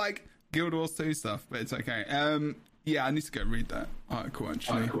more of like Guild Wars 2 stuff, but it's okay. Yeah, I need to go read that article,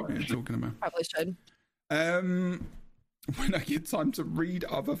 actually. What you're talking about. Probably should. When I get time to read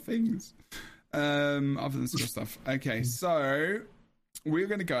other things. Other than sort of stuff. Okay, so we're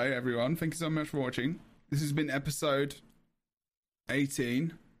going to go, everyone. Thank you so much for watching. This has been episode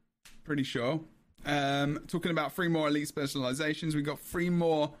 18. Pretty sure. Talking about 3 more elite specializations. We got 3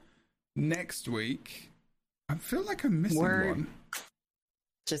 more next week. I feel like I'm missing one.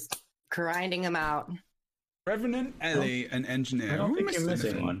 Just grinding them out. Revenant, Ellie, and Engineer. I don't think you're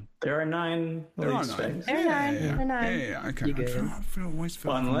missing one. There are 9. There are 9. specs. They're 9. Yeah, okay. You good. Always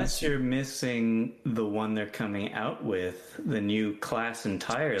feel Well, unless you're missing the one they're coming out with, the new class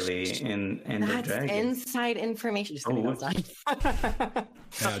entirely in End of That's Dragon. inside information. Just kidding, whoops.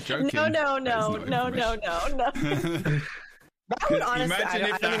 joking. No. That would honestly, Imagine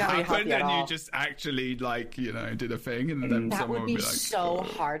if I don't that think that would help happened you at and all. you just actually, like, you know, did a thing and then That someone would be like, so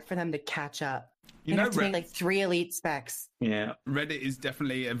hard for them to catch up. You You'd know, have to make like 3 elite specs. Yeah. Reddit is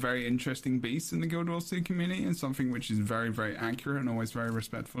definitely a very interesting beast in the Guild Wars 2 community and something which is very, very accurate and always very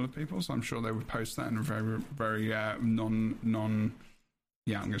respectful of people. So I'm sure they would post that in a very, very yeah, I'm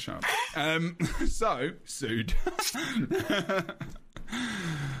gonna shut up. So sued.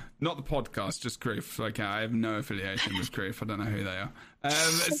 Not the podcast, just Grief. Like, I have no affiliation with Grief. I don't know who they are.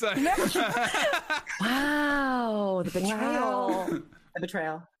 Wow, the betrayal. The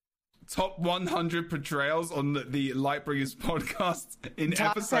betrayal. Top 100 portrayals on the Lightbringers podcast in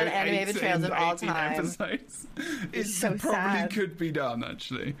Top 10 episode anime 8 betrayals of all 18 time. episodes. It so probably sad. could be done,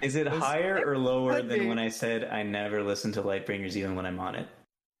 actually. Is it higher or lower could than be. when I said I never listen to Lightbringers even when I'm on it?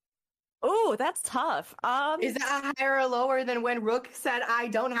 Oh, that's tough. Is that higher or lower than when Rook said, I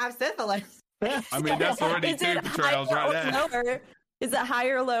don't have syphilis? I mean, that's already Is 2 it portrayals higher right or there. lower? Is it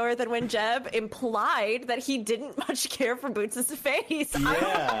higher or lower than when Jeb implied that he didn't much care for Boots' face?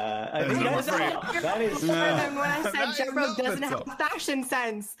 Yeah, I think number that's 3. that is. And then when I That said is Jebro not the doesn't have top. fashion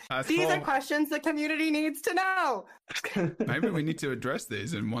sense. That's These are 4. questions the community needs to know. Maybe we need to address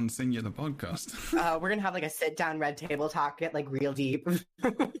these in one singular podcast. We're going to have like a sit down red table talk, get like real deep.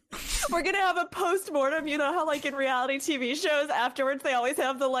 We're gonna have a post-mortem. You know how like in reality TV shows afterwards they always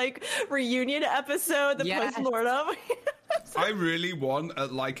have the like reunion episode, the Yes. post-mortem. I really want at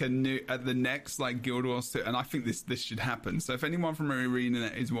the next like Guild Wars 2, and I think this should happen. So if anyone from Arena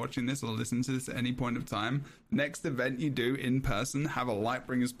is watching this or listening to this at any point of time, next event you do in person, have a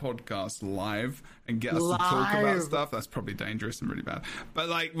Lightbringers podcast live and get us to talk about Live. stuff. That's probably dangerous and really bad, but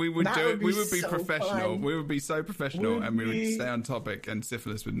like we would That do would it. be We would be so professional. fun. We would be so professional, Would and we would we? stay on topic. And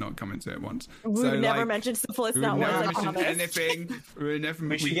syphilis would not come into it once. We So, would never like, mention syphilis, we would not once. never I mention promise. anything.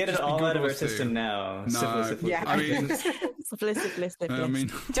 We should get it just be all Guild out of our Wars 2. system now. No. Syphilis. Yeah. I mean, Syphilis. I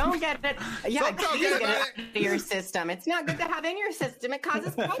mean. Don't get it. Yeah, Don't please get get it. it out of your system. It's not good to have in your system. It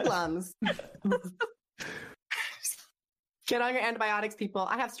causes problems. Get on your antibiotics, people.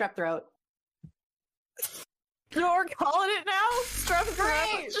 I have strep throat. You're calling it now? Strep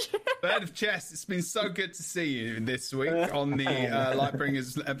throat. Bird of Chess, it's been so good to see you this week on the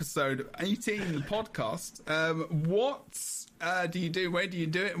Lightbringers episode 18, the podcast. What do you do? Where do you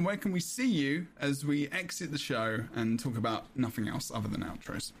do it? And where can we see you as we exit the show and talk about nothing else other than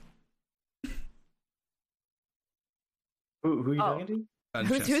outros? Who are you Oh. talking to? Bird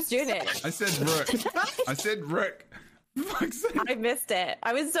of Chess. Who's doing it? I said Rook. I said Rook. For fuck's sake. I missed it.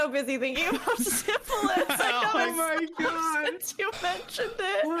 I was so busy thinking about syphilis. Oh my God. Since you mentioned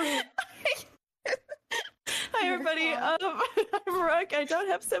it. Hi everybody. I'm Rook. I don't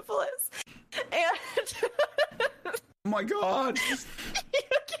have syphilis. And Oh my God.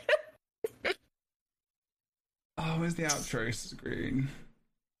 Oh, where's the outro screen?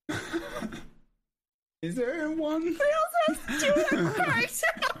 Is there one?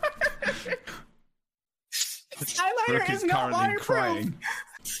 Eyeliner Rook is is not currently waterproof. crying.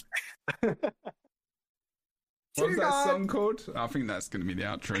 What's that God. song called? I think that's going to be the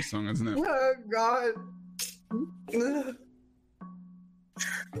outro song, isn't it? Oh God.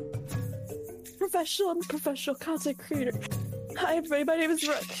 Professional content creator. Hi everybody, my name is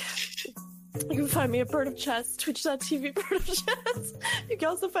Rook. You can find me at Bird of Chess, twitch.tv Bird of Chess. You can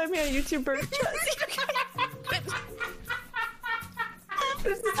also find me on YouTube Bird of Chess.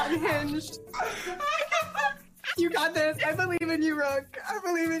 This is unhinged. You got this. I believe in you, Rook. I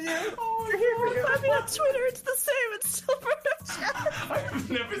believe in you. We're here for you. Find me on Twitter, it's the same, it's still Bird of Chess.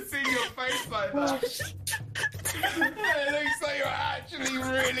 I've never seen your face like that. It looks like you're actually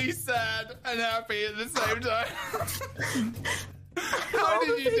really sad and happy at the same time. How All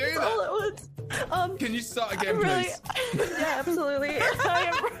did the you do things all that? at once. Can you start again, Really, please? yeah, absolutely.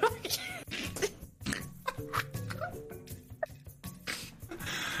 I am Rook.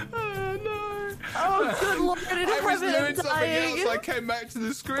 Oh, no. Oh, good lord, in I was heaven, doing I'm something dying. else. I came back to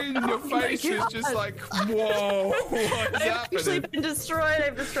the screen and your Oh my face was just God. like, whoa, what's I've actually happening? been destroyed.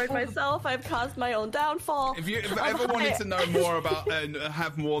 I've destroyed myself. I've caused my own downfall. If you ever wanted to know more about and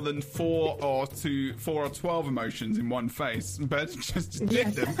have more than 4 or 12 emotions in one face, but just did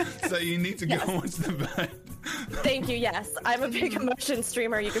them. So you need to go watch the bird. Thank you. Yes, I'm a big emotion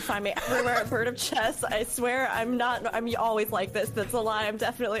streamer. You can find me everywhere at Bird of Chess. I swear, I'm always like this. That's a lie. I'm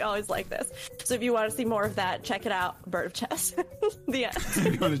definitely always like this. So if you want to see more of that, check it out. Bird of Chess. The end.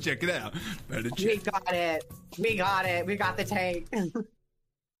 If you want to check it out, Bird of Chess. We got it. We got the tank.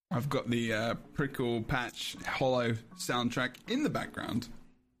 I've got the Prickle Patch Hollow soundtrack in the background.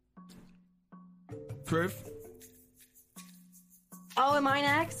 Proof? Oh, am I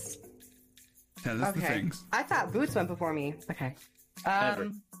next? Tell us the things. I thought Boots went before me. Okay.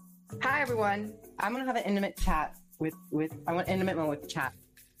 Hi everyone. I'm gonna have an intimate chat with I want intimate moment with the chat.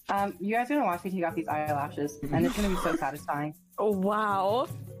 You guys are gonna watch me take off these eyelashes, and it's gonna be so satisfying. Oh wow.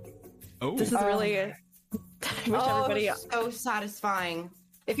 Oh. This is really. I wish everybody. So satisfying.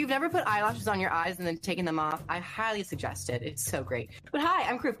 If you've never put eyelashes on your eyes and then taken them off, I highly suggest it. It's so great. But hi,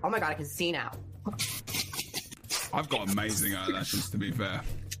 I'm Kroof. Oh my god, I can see now. I've got amazing eyelashes, to be fair.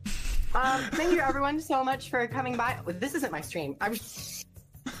 Thank you everyone so much for coming by. This isn't my stream.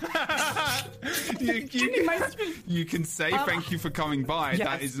 You can say thank you for coming by. Yes,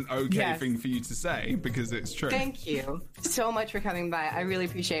 that is an okay thing for you to say because it's true. Thank you so much for coming by. I really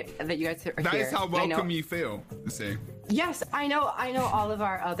appreciate that you guys are here. That is how welcome you feel. See. Yes, I know all of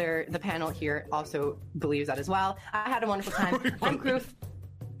the panel here also believes that as well. I had a wonderful time. I'm Kroof.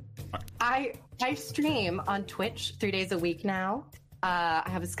 I stream on Twitch 3 days a week now. I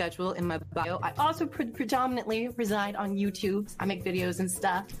have a schedule in my bio. I also predominantly reside on YouTube. I make videos and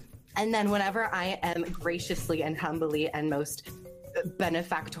stuff. And then whenever I am graciously and humbly and most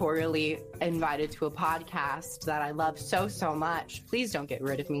benefactorially invited to a podcast that I love so much, please don't get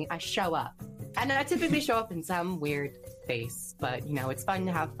rid of me. I show up. And I typically show up in some weird face, but it's fun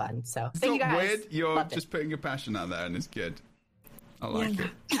to have fun. So thank you guys. Weird. You're just putting your passion out there and it's good. I like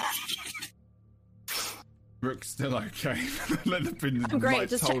it. Rook's still okay. I'm great,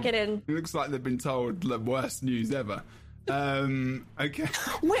 just check it in. It looks like they've been told the worst news ever. Okay.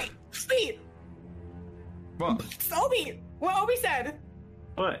 Wait, Speed! What? Obi! What Obi said!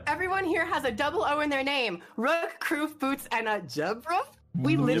 What? Everyone here has a double O in their name. Rook, Kroof, Boots, and a Jebra?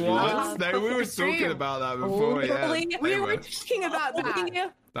 We literally we were talking about that before. Literally, we were talking about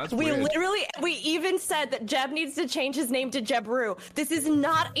that. That's weird. We even said that Jeb needs to change his name to Jebru. This is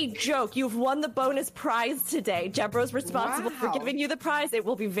not a joke. You've won the bonus prize today. Jebro's responsible for giving you the prize. It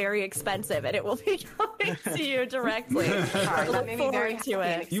will be very expensive, and it will be coming to you directly. I look forward to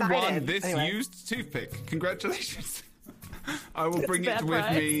it. You won this used toothpick. Congratulations. I will bring it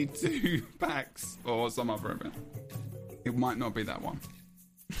with me to PAX or some other event. It might not be that one.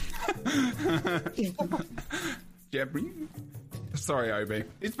 Jebru? Sorry, Obi.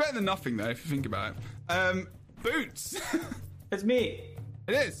 It's better than nothing, though, if you think about it. Boots! It's me.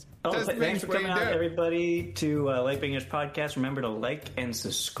 It is. Thanks for coming out, everybody, to Lightbringers podcast. Remember to like and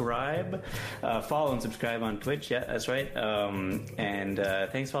subscribe. Follow and subscribe on Twitch. Yeah, that's right. And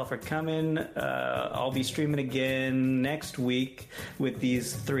thanks all for coming. I'll be streaming again next week with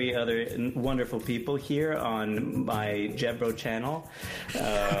these 3 other wonderful people here on my Jebro channel.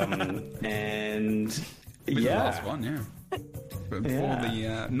 And the last one, yeah. But before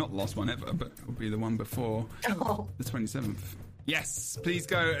the not the last one ever, but it'll be the one before the 27th. Yes, please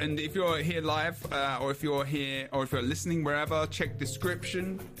go, and if you're here live, or if you're here, or if you're listening wherever, check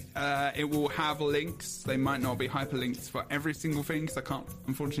description. It will have links. They might not be hyperlinks for every single thing, because I can't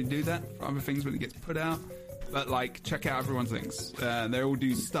unfortunately do that for other things when it gets put out. But check out everyone's links. They all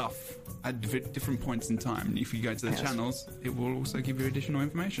do stuff at different points in time. And if you go to the channels, it will also give you additional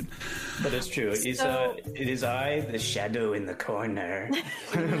information. But it's true. It is I, the shadow in the corner.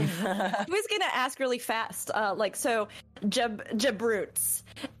 I was going to ask really fast, Jabroots,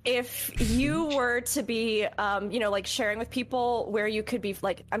 if you were to be, sharing with people where you could be,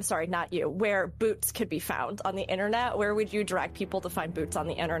 I'm sorry, not you, where Boots could be found on the internet, where would you direct people to find Boots on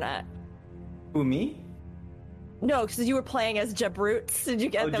the internet? Who, me? No, because you were playing as Jabroots. Did you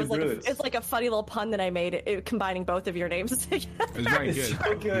get that? It's like a funny little pun that I made, combining both of your names together. It was very good.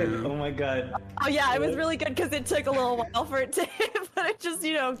 So good. Yeah. Oh my god. Oh yeah, it was really good because it took a little while for it to hit, but it just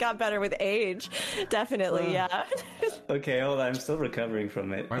got better with age. Definitely, yeah. Okay, hold on. I'm still recovering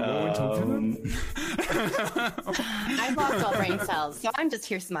from it. Wait, what were we talking about? I've lost all brain cells, so I'm just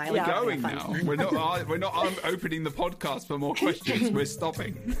here smiling. We're going now. We're not opening the podcast for more questions. We're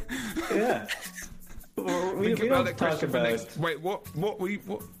stopping. Yeah. We don't talk about. Wait, what?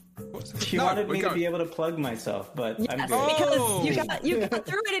 She wanted me to be able to plug myself, but yes, I'm good. Because you got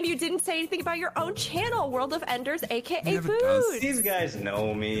through it and you didn't say anything about your own channel, World of Enders, aka Boots. These guys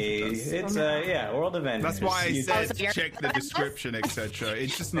know me. It's World of Enders. That's why I said check the description, etc.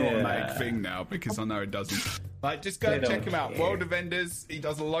 It's just an automatic thing now because I know it doesn't. Just go check him out. World of Enders. He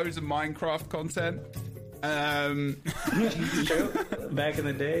does loads of Minecraft content. True. Back in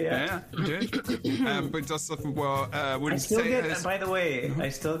the day, Yeah, you did. But just well, would I you still say get. By the way, I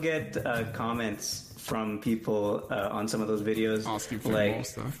still get comments from people on some of those videos asking for like, more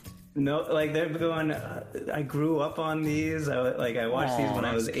stuff? No, like they're going. I grew up on these. I watched these when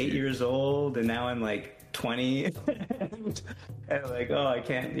I was 8 years old, and now I'm like 20. and like, oh, I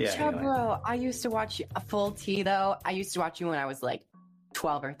can't. Yeah. Chubro, I used to watch a full T though. I used to watch you when I was like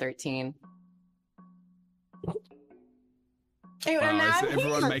 12 or 13. Wow, is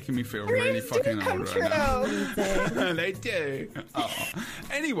everyone making me feel really fucking old right now? They do. Oh.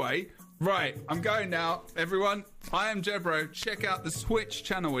 Anyway, right, I'm going now. Everyone, I am Jebro. Check out the Twitch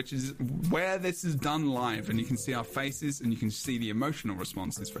channel, which is where this is done live, and you can see our faces and you can see the emotional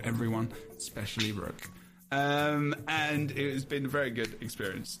responses for everyone, especially Rook. And it has been a very good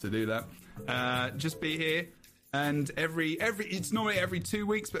experience to do that. Just be here. And it's normally every 2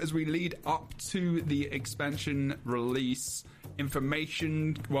 weeks, but as we lead up to the expansion release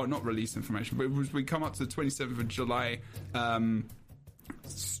information, well, not release information, but as we come up to the 27th of July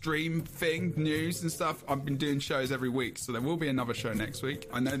stream thing, news and stuff, I've been doing shows every week, so there will be another show next week.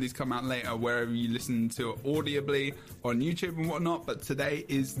 I know these come out later wherever you listen to it audibly on YouTube and whatnot, but today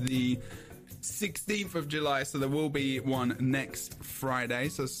is the 16th of July, so there will be one next Friday,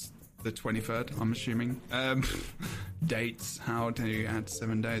 so the 23rd, I'm assuming. Dates, how do you add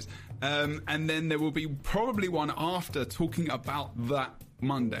 7 days? And then there will be probably one after talking about that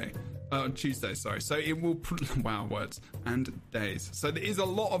Monday. Tuesday, sorry. So it will, wow, words and days. So there is a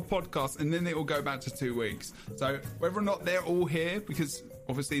lot of podcasts, and then it will go back to 2 weeks. So whether or not they're all here, because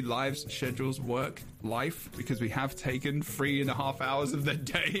obviously lives, schedules, work, life, because we have taken 3.5 hours of their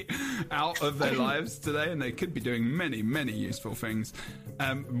day out of their lives today, and they could be doing many, many useful things.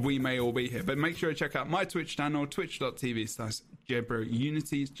 We may all be here, but make sure to check out my Twitch channel,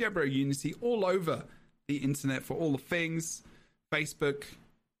 twitch.tv/JebroUnity. It's Jebro Unity all over the internet for all the things. Facebook,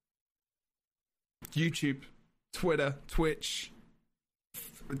 YouTube, Twitter, Twitch,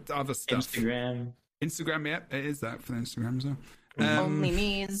 other stuff. Instagram, yeah, it is that for Instagram as well. Only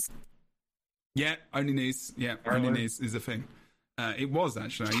Knees. Yeah, Only Knees. Yeah, Only Knees is a thing. It was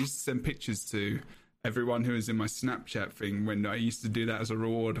actually. I used to send pictures to everyone who was in my Snapchat thing when I used to do that as a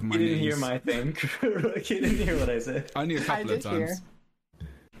reward of my You didn't knees. hear my thing. You didn't hear what I said. Only a couple of times.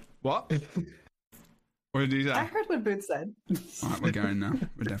 What? What did you say? I heard what Boots said. Alright, we're going now.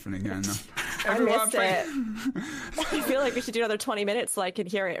 We're definitely going now. I missed it. I feel like we should do another 20 minutes so I can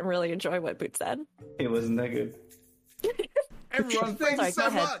hear it and really enjoy what Boot said. It wasn't that good. Everyone, thanks so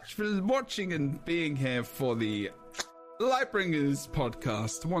much for watching and being here for the Lightbringers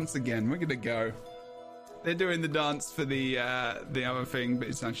podcast. Once again, we're going to go. They're doing the dance for the other thing, but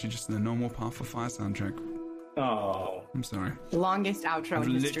it's actually just the normal Path of Fire soundtrack. Oh. I'm sorry. Longest outro I've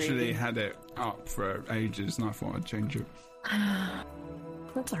in history. literally had it up for ages, and I thought I'd change it.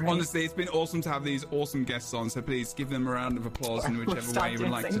 That's all right. Honestly, it's been awesome to have these awesome guests on, so please give them a round of applause in whichever way you would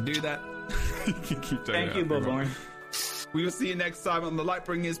like to do that. You can keep doing Thank you, Billborn. We will see you next time on the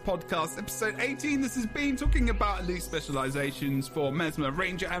Lightbringers podcast, episode 18. This has been talking about elite specializations for Mesmer,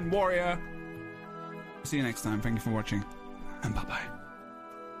 Ranger, and Warrior. See you next time. Thank you for watching, and bye-bye.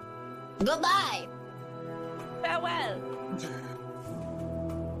 Goodbye. Farewell.